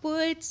 What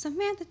would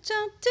Samantha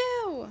Joe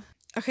do?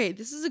 Okay,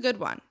 this is a good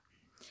one.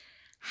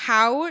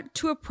 How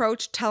to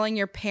approach telling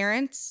your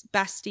parents,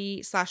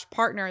 bestie /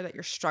 partner that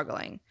you're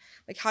struggling.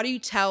 Like, how do you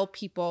tell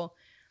people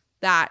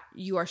that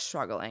you are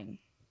struggling?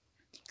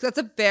 Because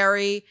that's a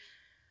very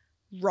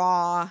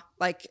raw,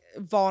 like,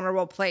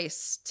 vulnerable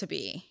place to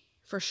be,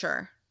 for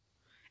sure.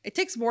 It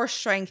takes more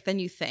strength than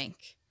you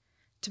think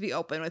to be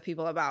open with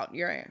people about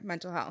your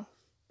mental health.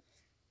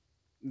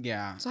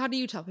 Yeah. So how do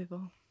you tell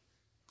people?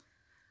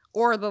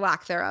 Or the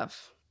lack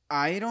thereof?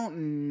 I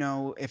don't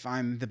know if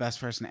I'm the best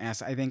person to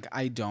ask. I think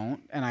I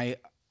don't. And I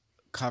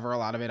cover a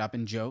lot of it up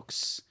in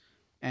jokes.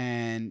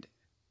 And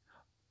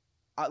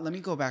let me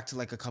go back to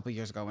like a couple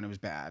years ago when it was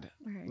bad.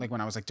 Okay. Like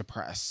when I was like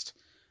depressed.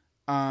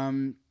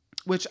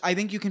 Which I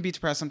think you can be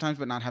depressed sometimes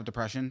but not have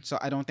depression. So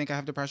I don't think I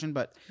have depression.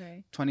 But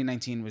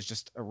 2019 was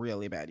just a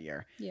really bad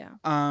year. Yeah.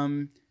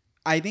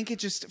 I think it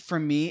just, for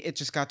me, it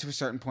just got to a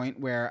certain point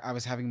where I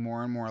was having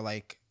more and more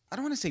like, I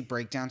don't want to say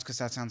breakdowns because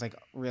that sounds like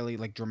really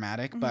like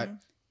dramatic, but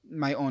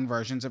my own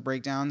versions of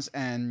breakdowns.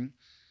 And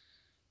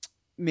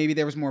maybe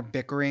there was more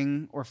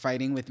bickering or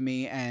fighting with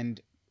me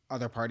and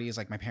other parties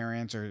like my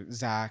parents or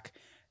Zach.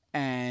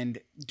 And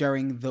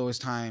during those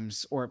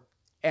times or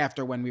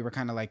after when we were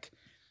kind of like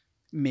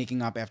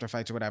making up after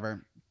fights or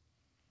whatever,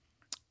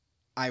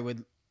 I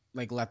would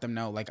like let them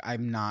know like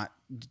I'm not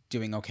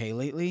doing okay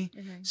lately.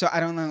 So I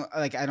don't know,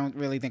 like I don't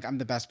really think I'm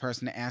the best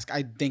person to ask.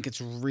 I think it's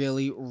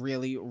really,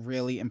 really,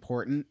 really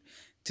important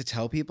to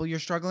tell people you're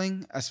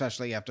struggling,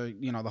 especially after,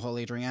 you know, the whole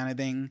Adriana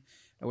thing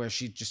where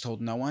she just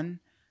told no one.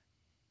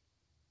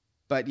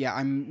 But yeah,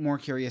 I'm more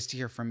curious to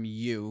hear from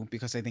you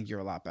because I think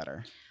you're a lot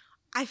better.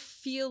 I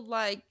feel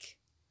like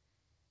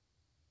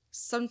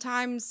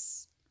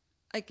sometimes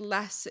like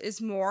less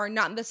is more,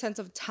 not in the sense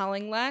of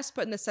telling less,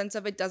 but in the sense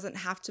of it doesn't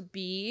have to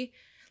be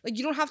like,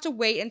 you don't have to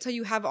wait until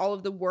you have all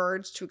of the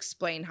words to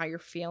explain how you're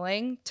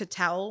feeling to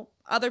tell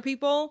other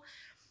people.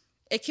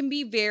 It can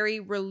be very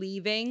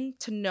relieving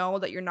to know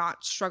that you're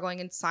not struggling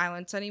in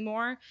silence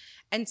anymore.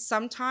 And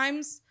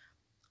sometimes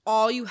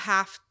all you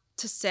have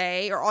to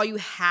say or all you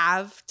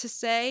have to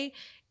say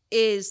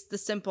is the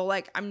simple,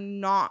 like,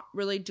 I'm not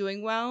really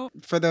doing well.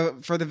 For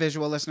the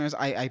visual listeners,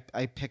 I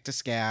picked a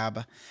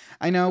scab.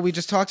 I know we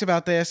just talked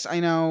about this. I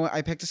know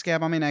I picked a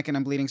scab on my neck and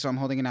I'm bleeding, so I'm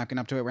holding a napkin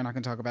up to it. We're not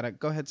going to talk about it.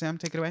 Go ahead, Sam.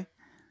 Take it away.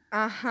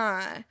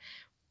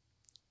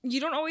 You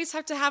don't always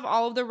have to have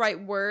all of the right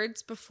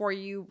words before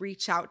you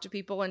reach out to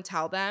people and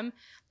tell them.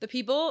 The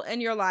people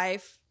in your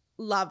life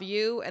love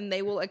you and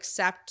they will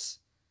accept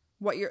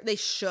what they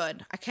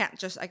should. I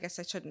guess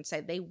I shouldn't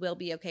say they will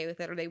be okay with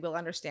it or they will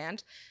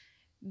understand.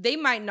 They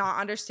might not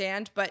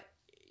understand, but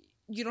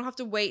you don't have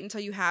to wait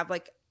until you have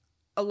like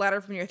a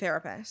letter from your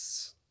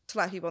therapist to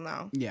let people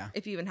know. Yeah.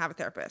 If you even have a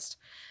therapist.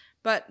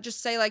 But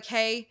just say like,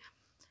 hey,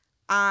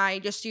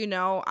 I'm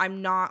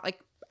not like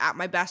at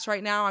my best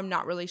right now. I'm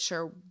not really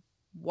sure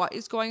what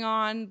is going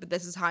on, but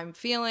this is how I'm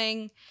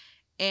feeling.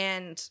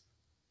 And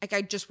like,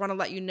 I just want to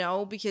let you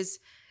know, because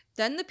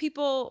then the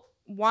people,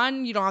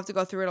 one, you don't have to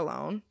go through it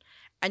alone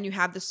and you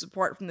have the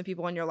support from the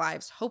people in your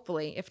lives.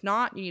 Hopefully. If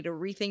not, you need to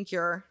rethink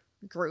your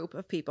group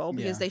of people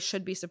because they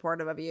should be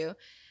supportive of you.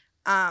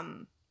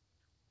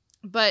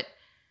 But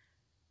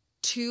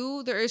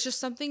two, there is just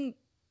something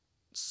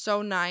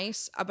so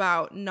nice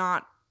about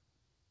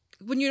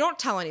when you don't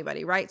tell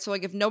anybody, right? So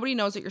like if nobody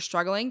knows that you're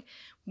struggling,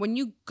 when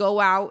you go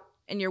out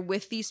and you're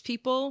with these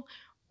people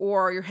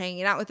or you're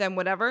hanging out with them,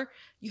 whatever,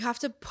 you have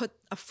to put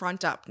a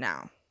front up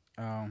now.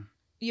 Oh.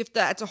 You have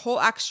to, it's a whole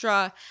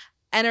extra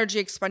energy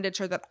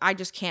expenditure that I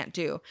just can't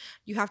do.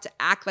 You have to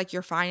act like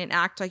you're fine and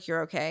act like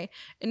you're okay.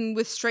 And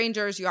with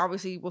strangers, you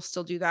obviously will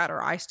still do that,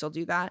 or I still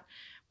do that.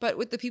 But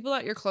with the people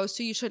that you're close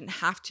to, you shouldn't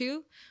have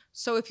to.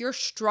 So if you're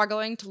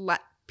struggling to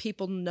let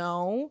people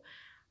know,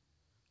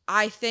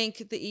 I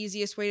think the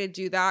easiest way to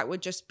do that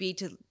would just be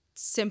to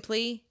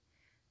simply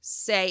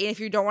say, and if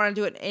you don't want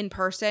to do it in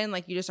person,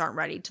 like you just aren't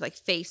ready to like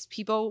face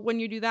people when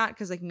you do that,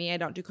 because like me, I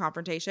don't do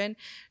confrontation,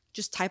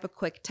 just type a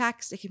quick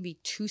text. It can be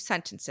 2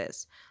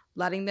 sentences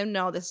letting them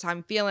know this is how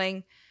I'm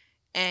feeling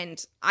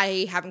and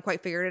I haven't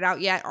quite figured it out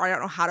yet, or I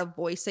don't know how to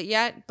voice it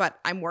yet, but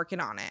I'm working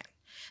on it.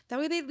 That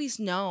way they at least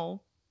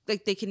know,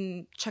 like they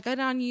can check in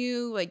on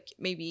you, like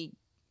maybe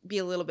be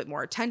a little bit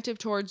more attentive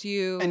towards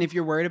you. And if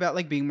you're worried about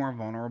like being more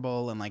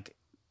vulnerable and like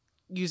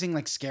using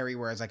like scary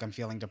words, like I'm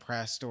feeling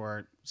depressed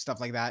or stuff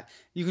like that,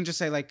 you can just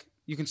say like,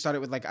 you can start it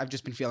with like, I've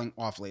just been feeling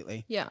off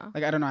lately. Yeah.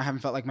 Like, I don't know, I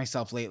haven't felt like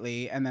myself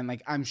lately. And then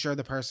like, I'm sure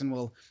the person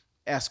will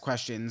ask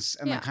questions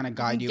and like kind of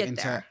guide you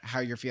into there. how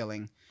you're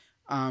feeling.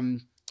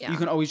 Yeah. You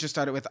can always just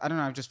start it with, I don't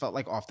know, I've just felt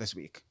like off this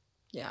week.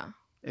 Yeah.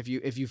 If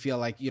you feel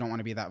like you don't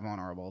want to be that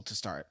vulnerable to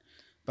start.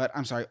 But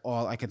I'm sorry,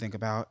 all I could think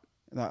about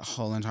that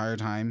whole entire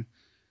time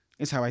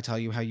is how I tell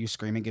you how you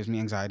scream, it gives me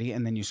anxiety,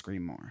 and then you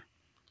scream more.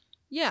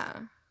 Yeah.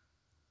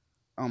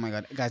 Oh my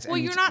God, guys. Well,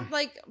 you're not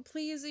like,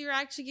 please, you're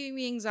actually giving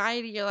me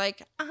anxiety. You're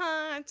like,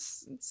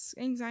 it's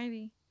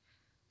anxiety.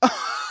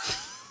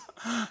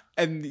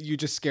 And you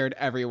just scared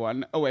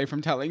everyone away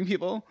from telling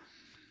people.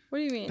 What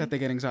do you mean? That they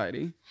get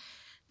anxiety.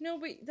 No,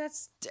 but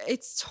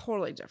it's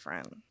totally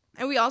different.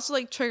 And we also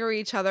like trigger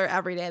each other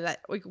every day. That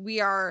like we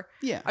are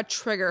a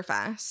trigger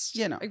fest.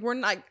 Yeah, no. Like we're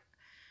not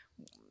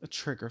a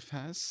trigger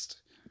fest.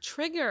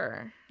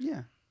 Trigger.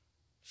 Yeah.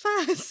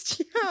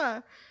 Fest.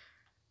 Yeah.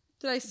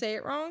 Did I say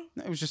it wrong?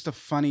 It was just a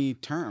funny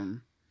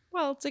term.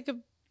 Well, it's like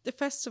a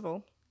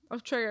festival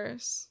of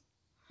triggers.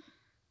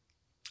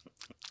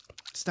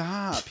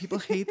 Stop. People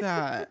hate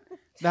that.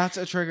 That's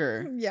a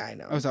trigger. Yeah, I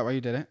know. Oh, is that why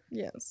you did it?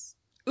 Yes.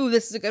 Ooh,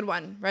 this is a good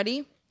one.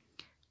 Ready?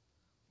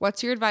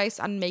 What's your advice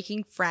on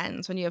making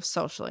friends when you have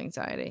social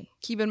anxiety?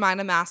 Keep in mind,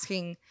 I'm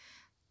asking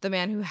the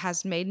man who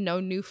has made no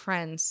new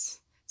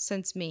friends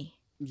since me.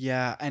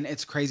 Yeah, and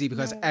it's crazy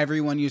because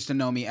everyone used to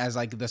know me as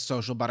like the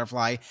social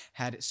butterfly,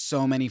 had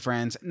so many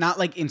friends, not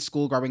like in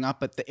school growing up,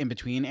 but the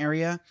in-between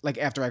area. Like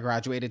after I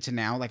graduated to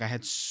now, like I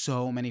had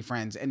so many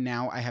friends, and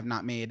now I have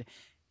not made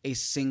a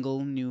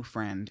single new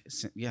friend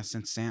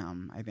since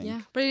Sam, I think.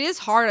 Yeah, but it is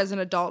hard as an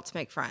adult to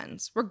make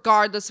friends,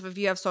 regardless of if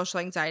you have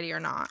social anxiety or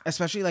not.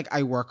 Especially like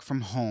I work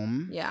from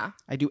home. Yeah.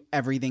 I do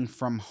everything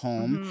from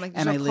home. Mm-hmm, like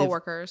there's no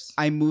coworkers.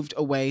 I moved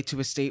away to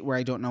a state where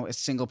I don't know a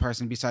single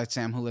person besides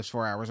Sam, who lives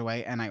 4 hours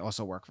away, and I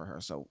also work for her.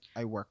 So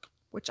I work.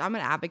 Which I'm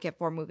an advocate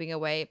for. Moving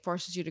away, it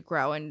forces you to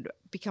grow and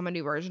become a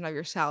new version of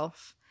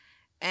yourself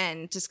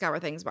and discover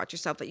things about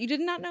yourself that you did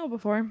not know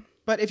before.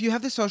 But if you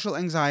have the social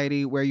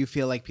anxiety where you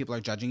feel like people are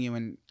judging you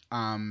and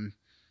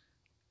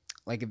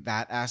like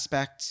that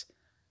aspect,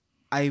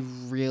 I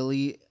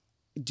really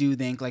do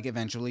think like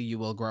eventually you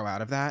will grow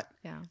out of that.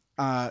 Yeah.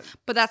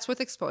 But that's with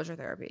exposure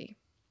therapy.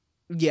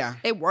 Yeah.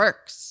 It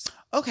works.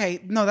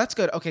 Okay. No, that's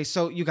good. Okay.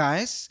 So you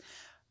guys,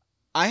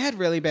 I had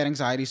really bad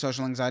anxiety,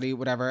 social anxiety,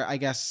 whatever, I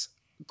guess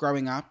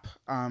growing up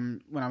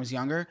when I was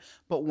younger.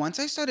 But once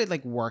I started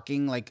like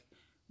working like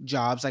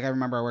jobs, like I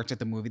remember I worked at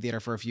the movie theater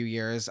for a few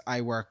years.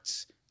 I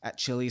worked at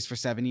Chili's for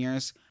 7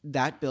 years.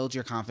 That builds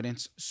your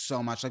confidence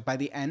so much. Like by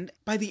the end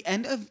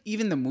of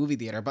even the movie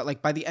theater, but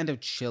like by the end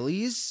of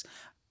Chili's,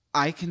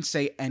 I can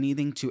say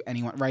anything to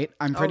anyone, right?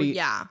 I'm pretty,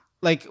 yeah.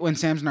 Like when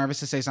Sam's nervous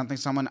to say something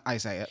to someone, I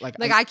say it. Like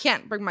I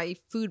can't bring my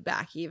food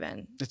back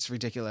even. It's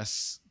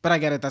ridiculous. But I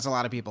get it. That's a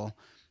lot of people.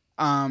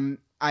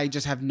 I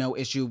just have no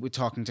issue with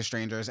talking to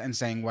strangers and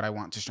saying what I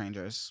want to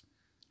strangers.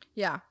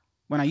 Yeah.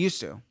 When I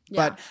used to.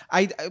 Yeah.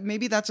 But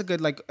maybe that's a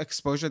good like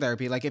exposure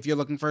therapy. Like if you're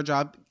looking for a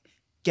job,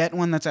 get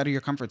one that's out of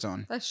your comfort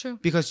zone. That's true.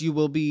 Because you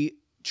will be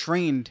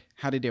trained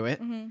how to do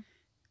it. Mm-hmm.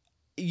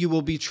 You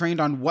will be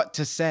trained on what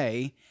to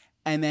say.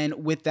 And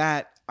then with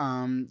that,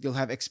 you'll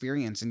have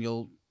experience and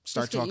you'll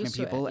start talking to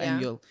people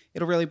and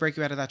it'll really break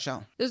you out of that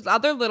shell. There's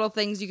other little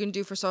things you can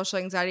do for social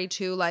anxiety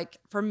too. Like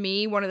for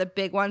me, one of the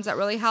big ones that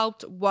really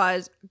helped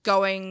was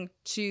going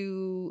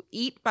to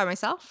eat by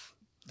myself.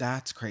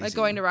 That's crazy. Like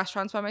going to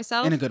restaurants by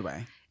myself. In a good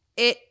way.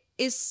 It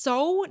is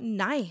so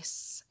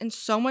nice and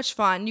so much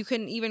fun. You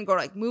can even go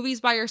to like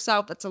movies by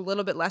yourself. That's a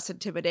little bit less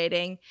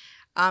intimidating.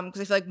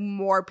 Because I feel like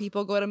more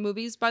people go to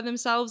movies by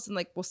themselves and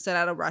like will sit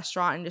at a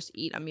restaurant and just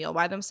eat a meal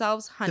by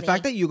themselves. Honey. The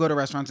fact that you go to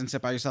restaurants and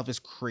sit by yourself is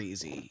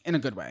crazy in a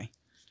good way.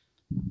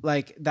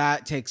 Like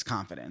that takes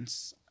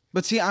confidence.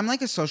 But see, I'm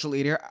like a social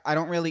eater. I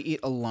don't really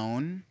eat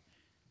alone.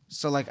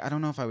 So like, I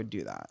don't know if I would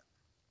do that.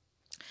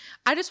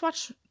 I just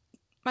watch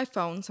my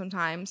phone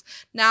sometimes.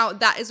 Now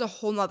that is a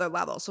whole nother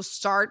level. So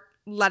start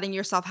letting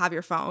yourself have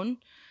your phone.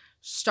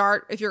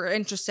 Start if you're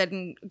interested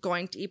in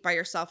going to eat by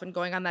yourself and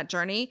going on that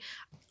journey.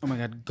 Oh my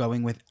God,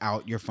 going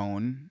without your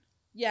phone?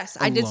 Yes,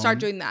 alone. I did start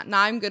doing that.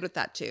 Now I'm good with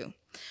that too.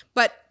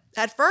 But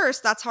at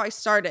first, that's how I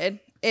started.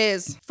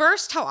 is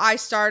first how I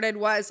started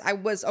was I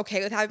was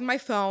okay with having my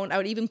phone. I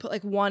would even put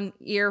like one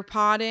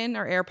AirPod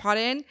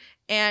in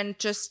and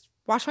just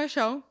watch my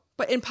show,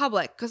 but in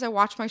public, because I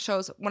watch my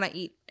shows when I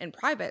eat in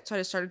private. So I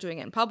just started doing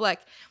it in public.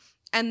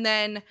 And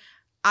then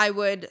I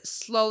would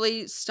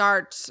slowly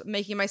start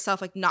making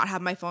myself like not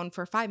have my phone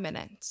for 5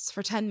 minutes,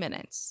 for 10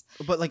 minutes.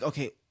 But like,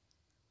 okay,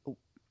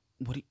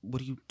 what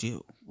do you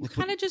do? Like,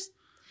 Kind of just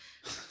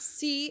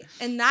see,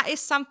 and that is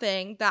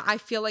something that I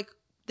feel like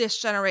this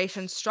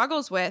generation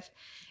struggles with,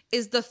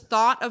 is the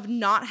thought of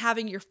not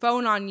having your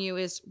phone on you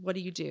is, what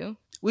do you do?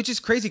 Which is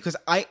crazy because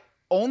I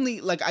only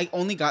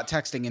got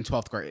texting in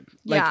 12th grade.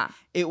 Like, Yeah.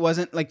 it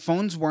wasn't like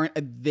phones weren't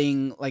a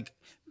thing. Like,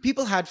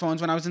 people had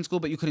phones when I was in school,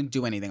 but you couldn't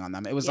do anything on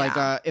them. It was like,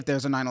 if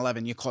there's a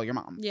 9/11, you call your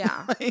mom.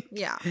 Yeah. Like,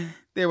 Yeah.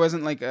 There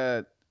wasn't like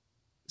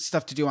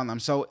stuff to do on them.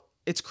 So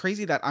it's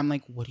crazy that I'm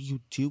like, what do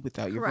you do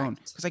without your phone?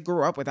 Because I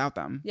grew up without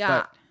them.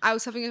 Yeah. I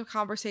was having a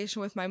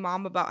conversation with my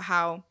mom about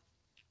how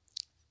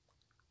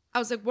I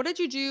was like, what did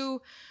you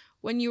do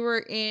when you were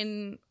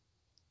in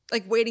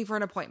like waiting for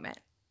an appointment?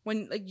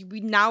 When like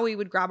we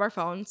would grab our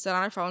phone, sit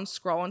on our phone,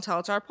 scroll until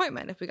it's our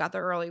appointment. If we got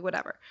there early,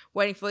 whatever,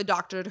 waiting for the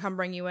doctor to come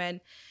bring you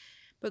in.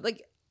 But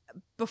like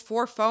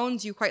before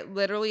phones, you quite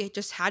literally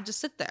just had to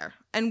sit there,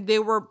 and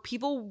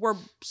people were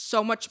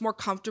so much more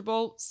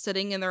comfortable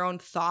sitting in their own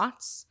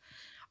thoughts.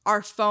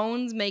 Our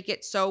phones make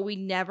it so we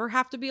never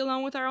have to be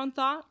alone with our own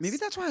thoughts. Maybe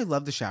that's why I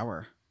love the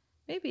shower.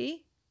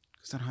 Maybe.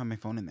 Because I don't have my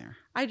phone in there.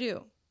 I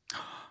do.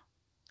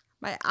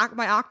 My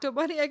Octo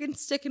Buddy, I can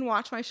stick and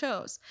watch my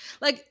shows.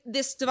 Like,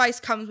 this device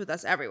comes with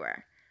us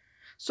everywhere.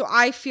 So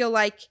I feel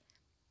like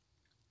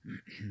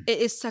it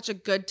is such a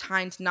good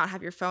time to not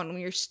have your phone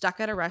when you're stuck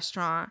at a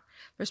restaurant.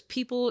 There's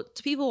people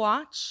to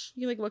watch.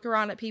 You like look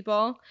around at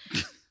people.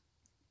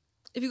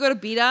 If you go to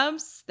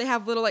B-Dubs, they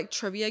have little like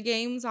trivia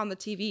games on the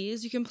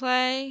TVs you can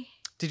play.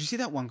 Did you see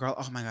that one girl?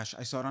 Oh my gosh,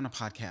 I saw it on a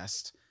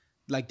podcast.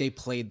 Like, they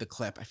played the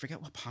clip. I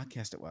forget what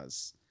podcast it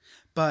was.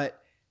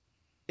 But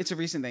it's a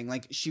recent thing.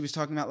 Like, she was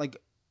talking about,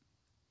 like,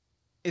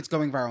 it's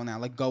going viral now.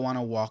 Like, go on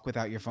a walk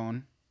without your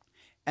phone.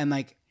 And,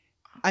 like,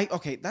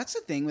 that's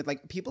the thing with,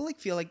 like, people, like,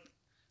 feel like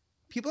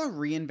people are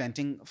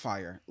reinventing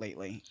fire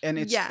lately. And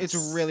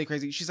it's really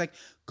crazy. She's like,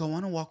 go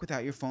on a walk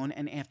without your phone.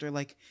 And after,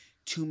 like,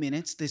 2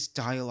 minutes, this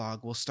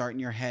dialogue will start in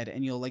your head.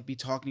 And you'll, like, be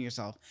talking to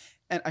yourself.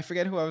 And I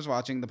forget who I was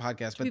watching the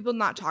podcast. But people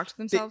not talk to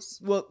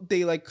themselves?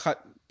 They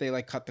cut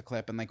the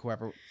clip. And, like,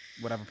 whatever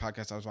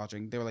podcast I was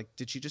watching, they were like,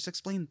 did she just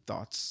explain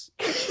thoughts?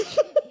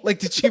 Like,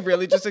 did she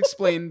really just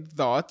explain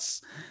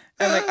thoughts?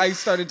 And, like, I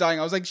started dying.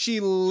 I was like, she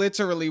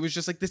literally was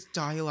just like, this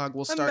dialogue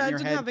will start in your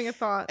head. Imagine having a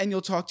thought. And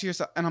you'll talk to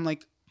yourself. And I'm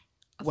like,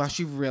 wow,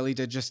 she really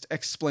did just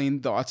explain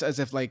thoughts as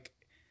if, like,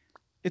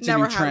 it's a new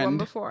trend. Never had one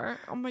before.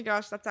 Oh, my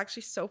gosh. That's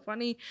actually so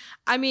funny.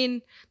 I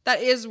mean,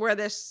 that is where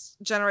this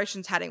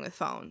generation's heading with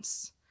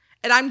phones.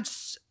 And I'm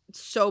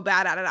so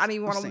bad at it. I don't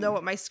even want to know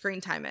what my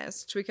screen time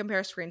is. Should we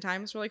compare screen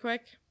times really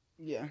quick?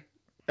 Yeah.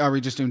 Are we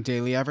just doing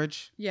daily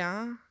average?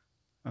 Yeah.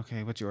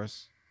 Okay, what's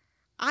yours?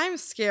 I'm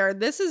scared.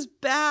 This is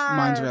bad.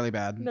 Mine's really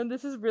bad. No,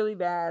 this is really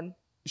bad.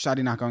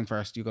 Shadi not going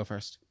first. You go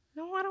first.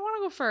 No, I don't want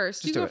to go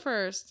first. Just you go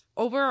first.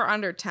 Over or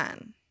under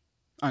 10?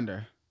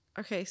 Under.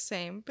 Okay,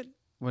 same. But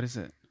what is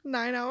it?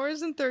 9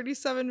 hours and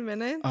 37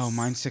 minutes. Oh,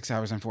 mine's 6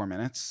 hours and 4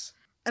 minutes.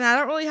 And I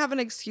don't really have an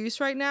excuse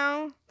right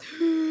now.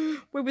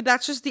 Wait, but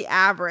that's just the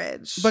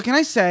average. But can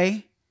I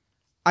say,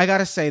 I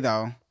gotta say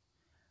though,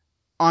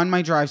 on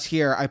my drives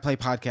here, I play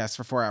podcasts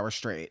for 4 hours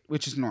straight,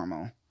 which is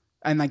normal.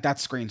 And like,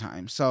 that's screen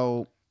time.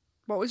 So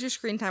what was your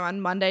screen time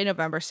on Monday,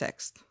 November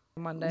 6th?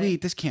 Monday.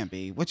 Wait, this can't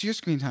be. What's your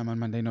screen time on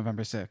Monday,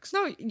 November 6th?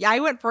 No, yeah, I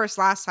went first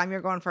last time.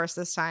 You're going first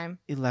this time.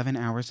 11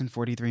 hours and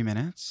 43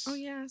 minutes? Oh,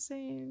 yeah,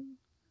 same.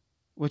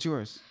 What's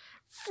yours?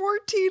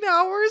 14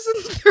 hours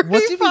and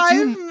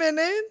 35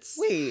 minutes.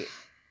 Wait.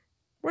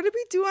 What did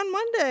we do on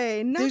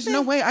Monday? Nothing. There's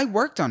no way. I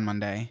worked on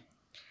Monday.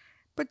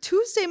 But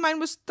Tuesday, mine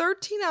was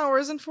 13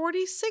 hours and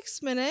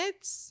 46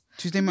 minutes.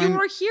 Tuesday, mine... You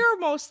were here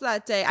most of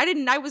that day.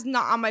 I was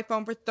not on my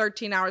phone for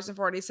 13 hours and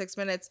 46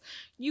 minutes.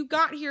 You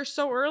got here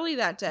so early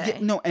that day. Yeah,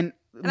 no, and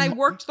I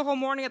worked the whole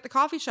morning at the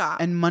coffee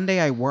shop. And Monday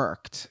I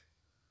worked.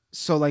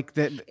 So like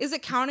is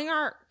it counting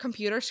our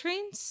computer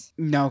screens?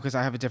 No, because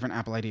I have a different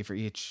Apple ID for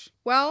each.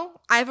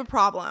 Well, I have a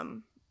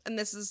problem. And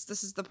this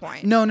is the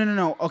point.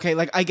 No. Okay,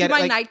 like I get Do it.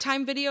 my like,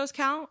 nighttime videos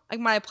count? Like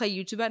when I play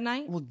YouTube at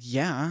night? Well,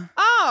 yeah.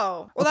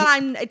 Oh, well okay.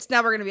 Then it's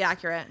never gonna be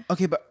accurate.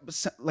 Okay, but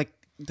like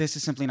this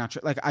is simply not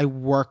true. Like I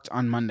worked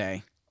on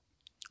Monday,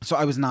 so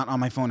I was not on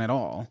my phone at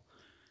all.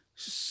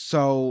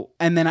 So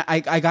and then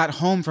I got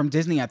home from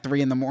Disney at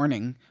 3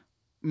 a.m.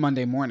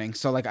 Monday morning.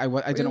 So like I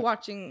didn't. Were you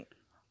watching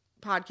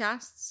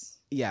podcasts?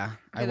 Yeah,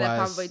 okay, that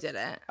probably did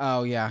it.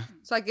 Oh yeah.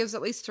 So that gives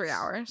at least 3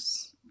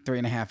 hours.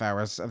 3.5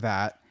 hours of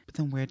that. But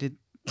then where did?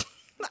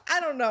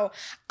 I don't know.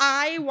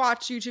 I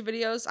watch YouTube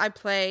videos. I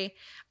play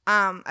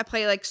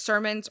like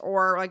sermons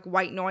or like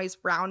white noise,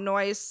 brown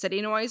noise,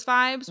 city noise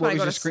vibes when I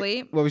go to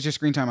sleep. What was your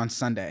screen time on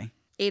Sunday?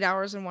 8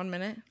 hours and 1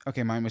 minute.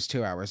 Okay, mine was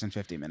 2 hours and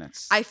 50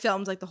 minutes. I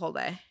filmed like the whole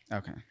day.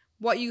 Okay.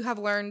 what you have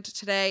learned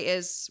today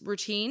is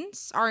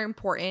routines are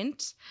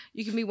important.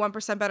 You can be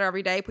 1% better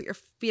every day. Put your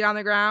feet on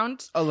the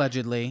ground.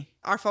 Allegedly.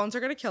 Our phones are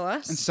going to kill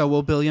us. And so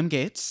will Billiam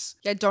Gates.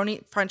 Yeah, don't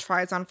eat French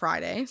fries on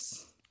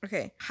Fridays.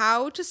 Okay.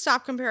 How to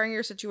stop comparing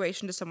your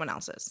situation to someone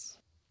else's.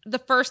 The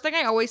first thing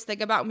I always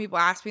think about when people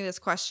ask me this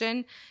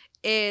question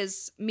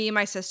is me and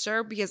my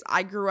sister, because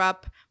I grew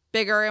up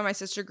bigger and my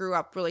sister grew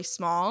up really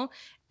small.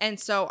 And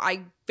so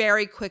I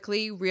very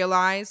quickly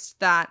realized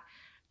that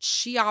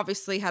she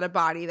obviously had a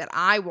body that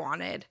I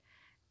wanted,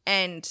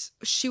 and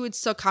she would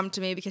still come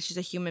to me because she's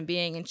a human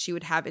being and she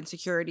would have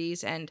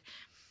insecurities and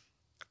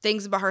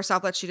things about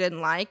herself that she didn't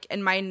like.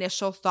 And my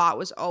initial thought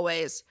was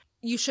always,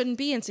 you shouldn't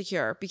be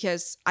insecure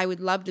because I would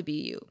love to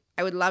be you.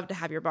 I would love to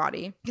have your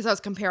body, because I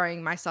was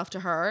comparing myself to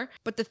her.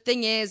 But the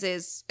thing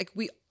is like,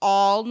 we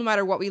all, no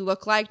matter what we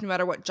look like, no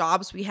matter what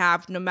jobs we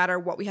have, no matter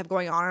what we have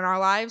going on in our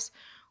lives,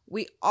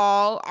 we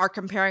all are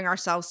comparing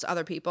ourselves to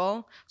other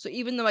people. So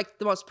even though like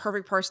the most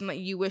perfect person that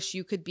you wish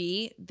you could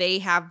be, they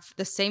have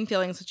the same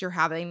feelings that you're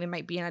having. They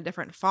might be in a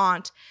different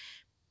font.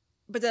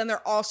 But then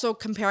they're also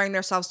comparing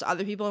themselves to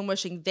other people and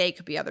wishing they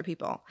could be other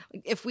people.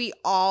 Like, if we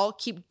all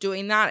keep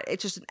doing that,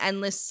 it's just an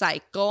endless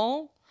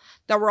cycle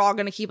that we're all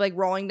going to keep like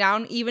rolling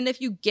down. Even if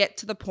you get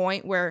to the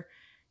point where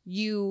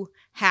you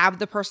have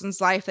the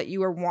person's life that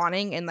you are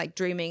wanting and like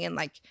dreaming and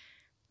like,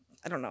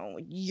 I don't know,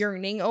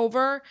 yearning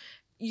over,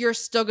 you're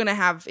still going to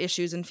have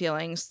issues and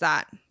feelings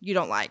that you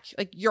don't like.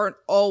 Like, you're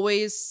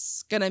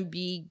always going to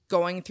be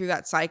going through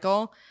that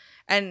cycle.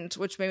 And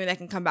which maybe that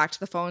can come back to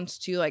the phones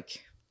too.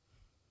 Like,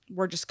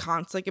 we're just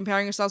constantly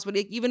comparing ourselves. But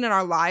even in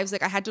our lives,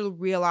 like, I had to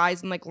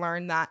realize and like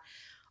learn that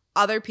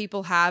other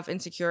people have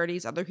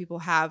insecurities. Other people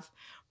have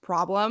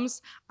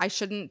problems. I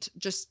shouldn't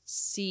just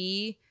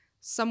see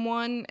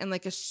someone and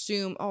like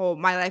assume, oh,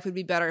 my life would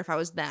be better if I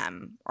was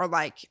them. Or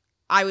like,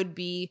 I would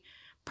be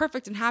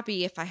perfect and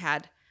happy if I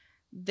had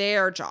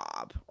their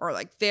job or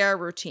like their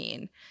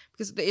routine,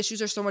 because the issues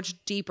are so much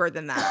deeper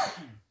than that.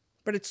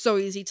 But it's so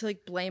easy to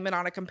like blame it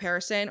on a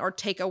comparison or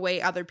take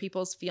away other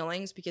people's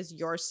feelings because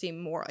yours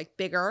seem more like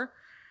bigger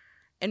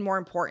and more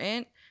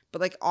important.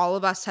 But like, all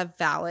of us have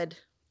valid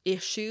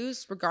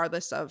issues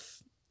regardless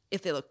of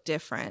if they look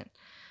different.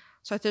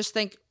 So I just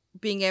think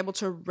being able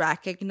to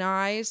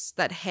recognize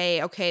that,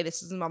 hey, okay,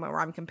 this is a moment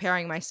where I'm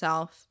comparing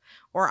myself,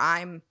 or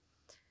I'm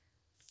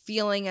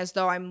feeling as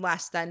though I'm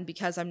less than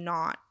because I'm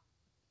not,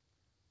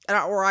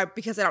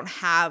 because I don't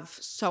have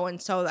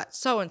so-and-so that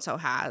so-and-so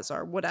has,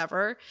 or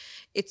whatever.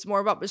 It's more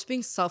about just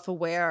being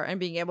self-aware and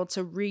being able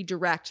to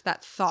redirect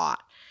that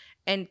thought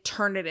and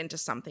turn it into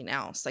something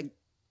else. Like,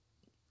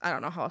 I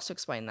don't know how else to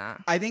explain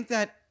that. I think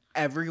that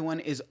everyone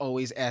is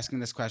always asking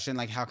this question,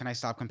 like, how can I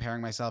stop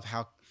comparing myself?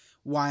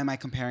 Why am I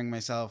comparing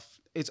myself?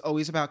 It's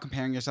always about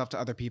comparing yourself to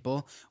other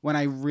people, when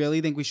I really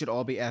think we should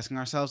all be asking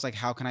ourselves, like,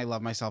 how can I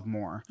love myself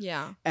more?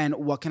 Yeah. And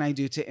what can I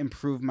do to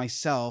improve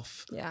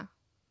myself? Yeah.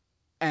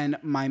 And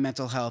my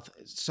mental health,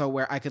 so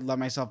where I could love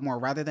myself more,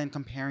 rather than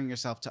comparing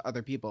yourself to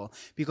other people.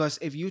 Because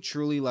if you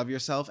truly love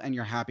yourself and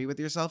you're happy with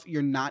yourself,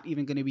 you're not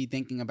even going to be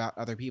thinking about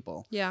other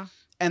people. Yeah.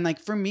 And like,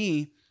 for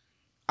me,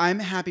 I'm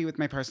happy with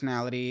my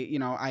personality. You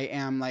know, I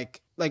am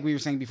like we were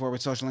saying before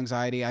with social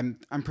anxiety, I'm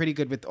pretty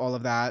good with all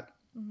of that.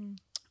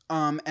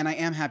 Mm-hmm. And I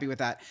am happy with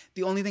that.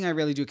 The only thing I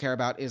really do care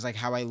about is like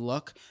how I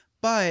look.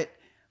 But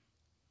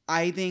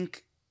I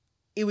think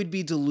it would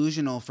be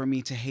delusional for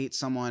me to hate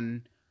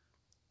someone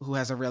who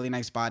has a really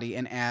nice body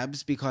and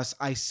abs, because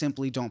I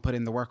simply don't put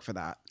in the work for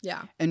that.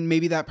 Yeah. And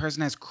maybe that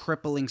person has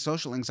crippling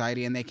social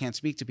anxiety and they can't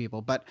speak to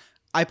people, but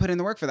I put in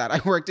the work for that.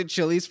 I worked at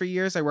Chili's for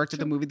years. I worked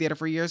at the movie theater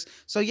for years.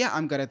 So yeah,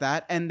 I'm good at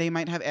that. And they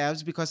might have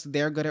abs because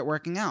they're good at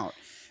working out.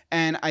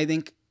 And I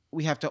think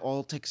we have to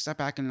all take a step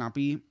back and not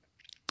be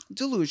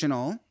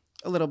delusional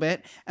a little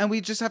bit. And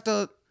we just have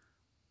to,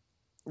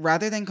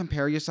 rather than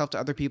compare yourself to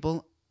other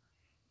people,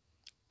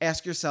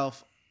 ask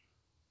yourself,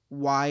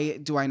 why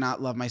do I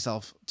not love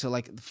myself to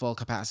like the fullest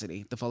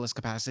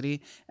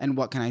capacity? And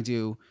what can I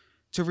do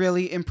to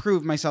really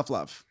improve my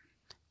self-love?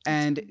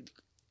 And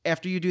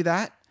after you do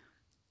that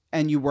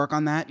and you work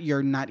on that,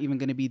 you're not even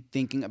going to be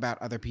thinking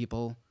about other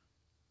people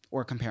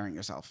or comparing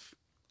yourself.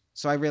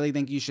 So I really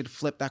think you should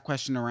flip that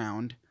question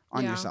around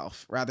on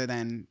yourself rather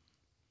than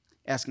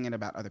asking it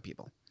about other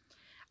people.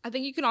 I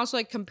think you can also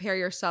like compare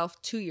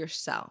yourself to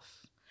yourself.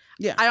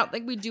 Yeah. I don't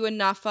think we do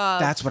enough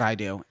of... That's what I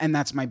do. And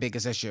that's my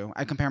biggest issue.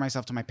 I compare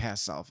myself to my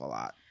past self a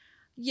lot.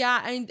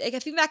 Yeah, and like, I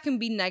think that can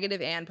be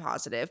negative and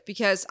positive,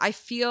 because I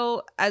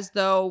feel as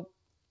though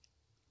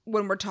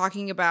when we're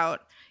talking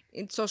about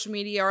in social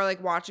media or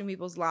like watching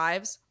people's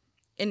lives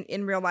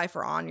in real life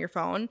or on your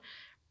phone,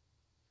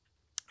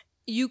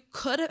 you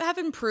could have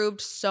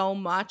improved so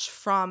much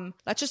from,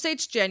 let's just say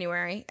it's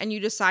January and you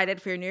decided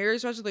for your New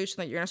Year's resolution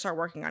that you're going to start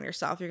working on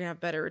yourself. You're going to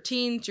have better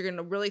routines. You're going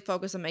to really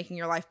focus on making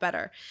your life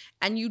better.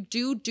 And you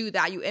do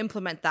that. You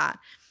implement that.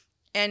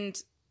 And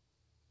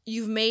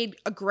you've made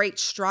a great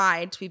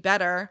stride to be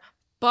better.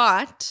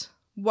 But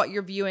what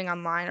you're viewing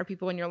online or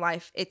people in your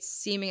life, it's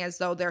seeming as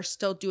though they're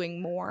still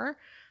doing more.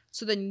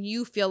 So then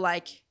you feel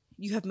like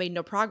you have made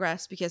no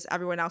progress because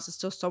everyone else is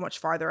still so much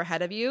farther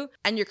ahead of you.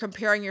 And you're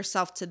comparing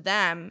yourself to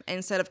them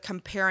instead of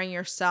comparing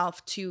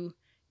yourself to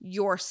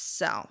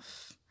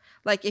yourself.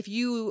 Like if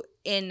you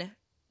in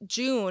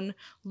June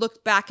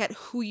looked back at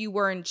who you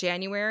were in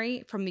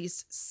January from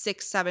these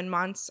 6-7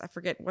 months, I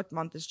forget what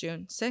month is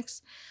June,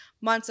 6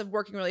 months of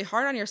working really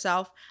hard on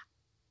yourself,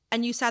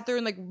 and you sat there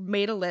and like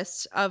made a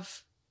list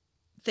of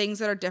things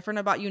that are different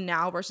about you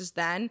now versus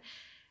then,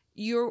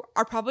 you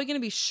are probably going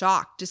to be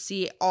shocked to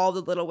see all the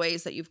little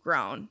ways that you've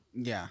grown.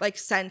 Yeah. Like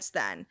since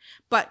then.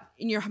 But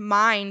in your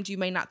mind, you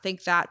may not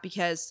think that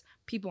because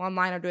people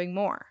online are doing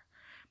more.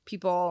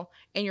 People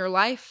in your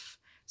life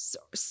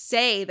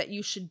say that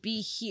you should be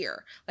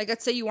here. Like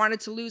let's say you wanted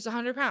to lose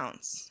 100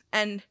 pounds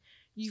and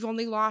you've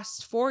only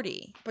lost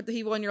 40, but the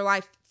people in your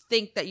life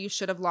think that you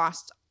should have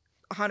lost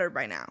 100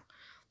 by now.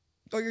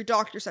 Or your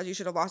doctor says you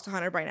should have lost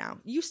 100 by now.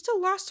 You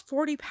still lost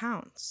 40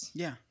 pounds.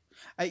 Yeah.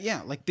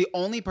 Yeah, like the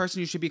only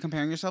person you should be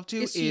comparing yourself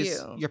to is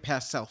your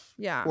past self.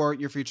 Yeah. Or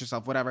your future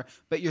self, whatever.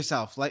 But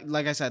yourself.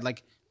 Like I said,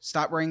 like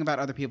stop worrying about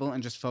other people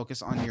and just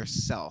focus on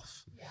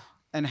yourself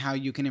and how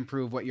you can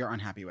improve what you're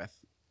unhappy with.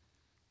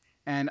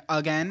 And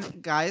again,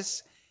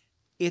 guys,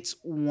 it's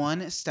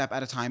one step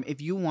at a time.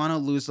 If you want to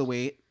lose the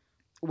weight,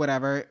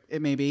 whatever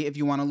it may be, if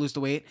you want to lose the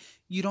weight,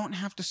 you don't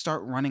have to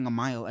start running a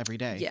mile every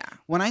day. Yeah.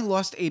 When I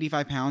lost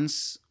 85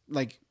 pounds,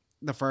 like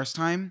the first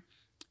time,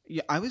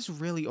 I was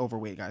really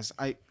overweight, guys.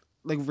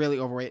 Really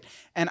overweight.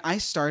 And I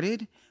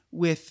started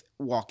with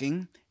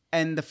walking.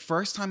 And the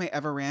first time I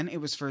ever ran,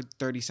 it was for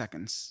 30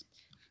 seconds.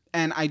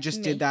 And I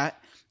just did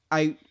that.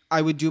 I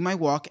would do my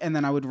walk and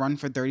then I would run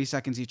for 30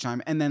 seconds each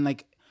time. And then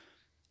like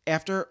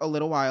after a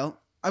little while,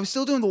 I was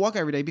still doing the walk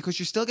every day because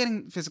you're still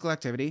getting physical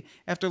activity.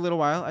 After a little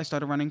while, I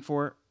started running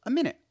for a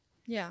minute.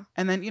 Yeah.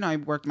 And then, I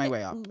worked my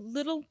way up.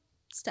 Little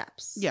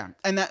steps. Yeah.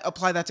 And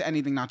apply that to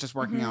anything, not just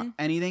working out.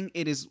 Anything,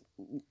 it is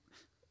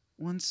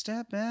one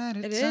step at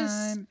a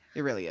time.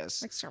 It really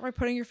is. Like start by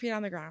putting your feet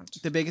on the ground.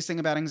 The biggest thing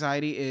about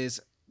anxiety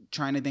is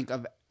trying to think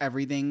of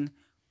everything,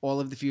 all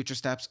of the future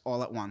steps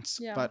all at once.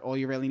 Yeah. But all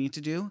you really need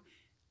to do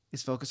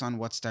is focus on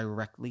what's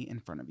directly in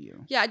front of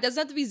you. Yeah, it doesn't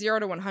have to be 0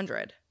 to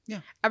 100.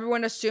 Yeah.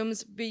 Everyone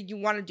assumes you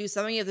want to do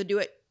something, you have to do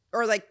it,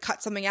 or like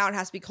cut something out, it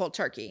has to be cold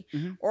turkey.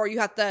 Or you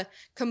have to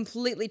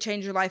completely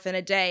change your life in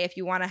a day if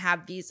you want to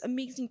have these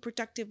amazing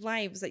productive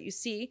lives that you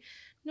see.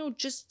 No,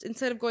 just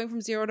instead of going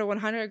from 0 to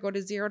 100, go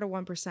to 0 to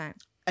 1%.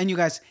 And you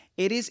guys,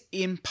 it is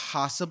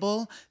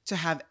impossible to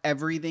have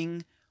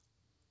everything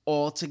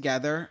all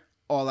together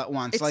all at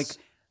once.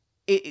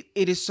 It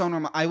is so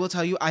normal. I will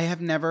tell you, I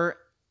have never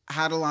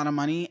had a lot of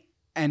money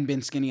and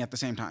been skinny at the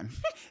same time.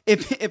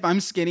 If I'm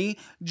skinny,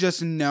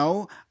 just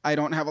know I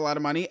don't have a lot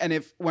of money.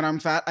 And when I'm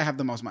fat, I have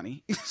the most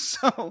money.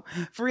 So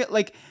for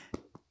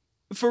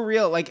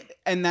real,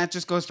 and that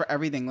just goes for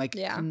everything.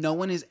 No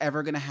one is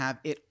ever going to have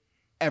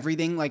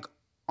everything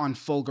on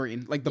full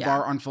green, the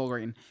bar on full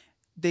green.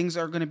 Things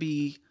are going to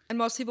be. And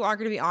most people aren't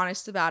going to be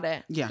honest about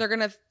it. Yeah. They're going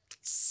to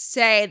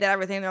say that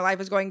everything in their life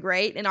is going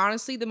great. And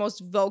honestly, the most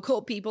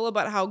vocal people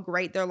about how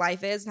great their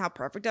life is and how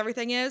perfect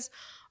everything is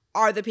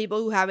are the people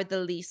who have it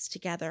the least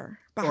together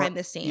behind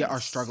the scenes. Yeah,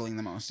 are struggling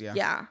the most, yeah.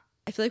 Yeah.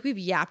 I feel like we've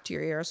yapped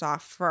your ears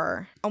off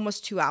for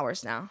almost 2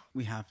 hours now.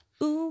 We have.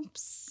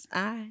 Oops,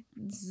 I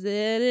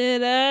did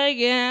it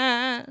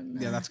again.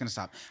 Yeah, that's going to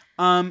stop.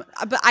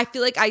 But I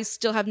feel like I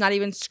still have not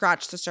even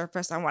scratched the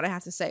surface on what I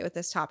have to say with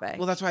this topic.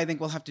 Well, that's why I think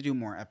we'll have to do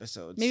more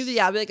episodes. Maybe,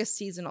 it'll be like a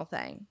seasonal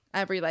thing.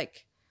 Every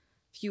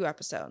few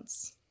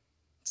episodes.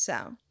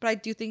 So, but I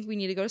do think we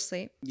need to go to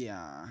sleep.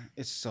 Yeah,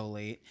 it's so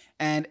late.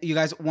 And you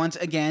guys, once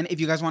again, if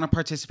you guys want to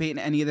participate in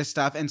any of this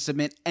stuff and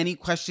submit any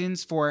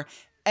questions for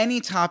any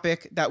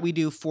topic that we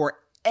do for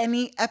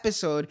any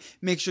episode,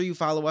 make sure you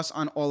follow us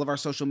on all of our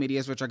social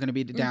medias, which are going to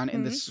be down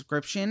in the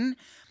description.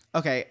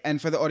 Okay,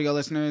 and for the audio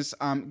listeners,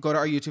 go to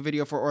our YouTube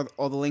video for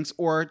all the links,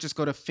 or just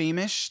go to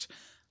Famished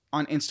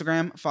on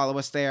Instagram. Follow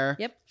us there.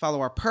 Yep.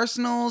 Follow our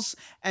personals.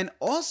 And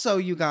also,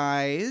 you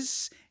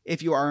guys,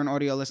 if you are an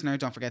audio listener,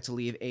 don't forget to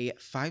leave a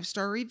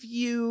 5-star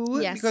review.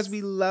 Yes. Because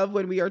we love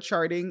when we are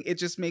charting. It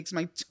just makes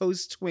my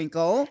toes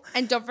twinkle.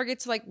 And don't forget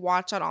to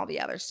watch on all the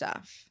other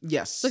stuff.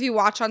 Yes. So if you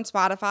watch on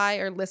Spotify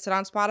or listen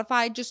on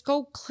Spotify, just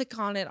go click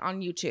on it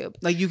on YouTube.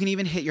 You can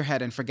even hit your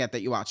head and forget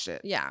that you watched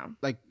it. Yeah.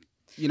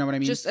 You know what I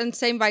mean? And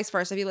same vice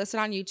versa. If you listen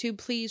on YouTube,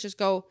 please just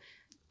go,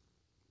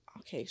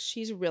 okay,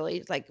 she's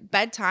really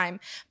bedtime.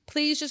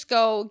 Please just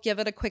go give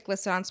it a quick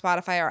listen on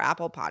Spotify or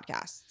Apple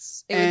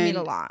Podcasts. It would mean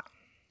a lot.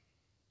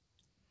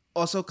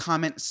 Also,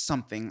 comment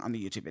something on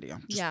the YouTube video.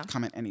 Just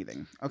comment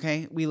anything.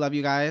 Okay? We love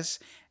you guys.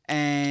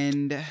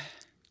 And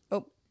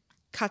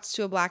cuts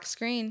to a black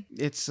screen.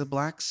 It's a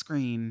black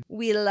screen.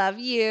 We love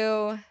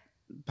you.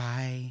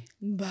 Bye.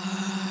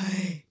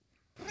 Bye.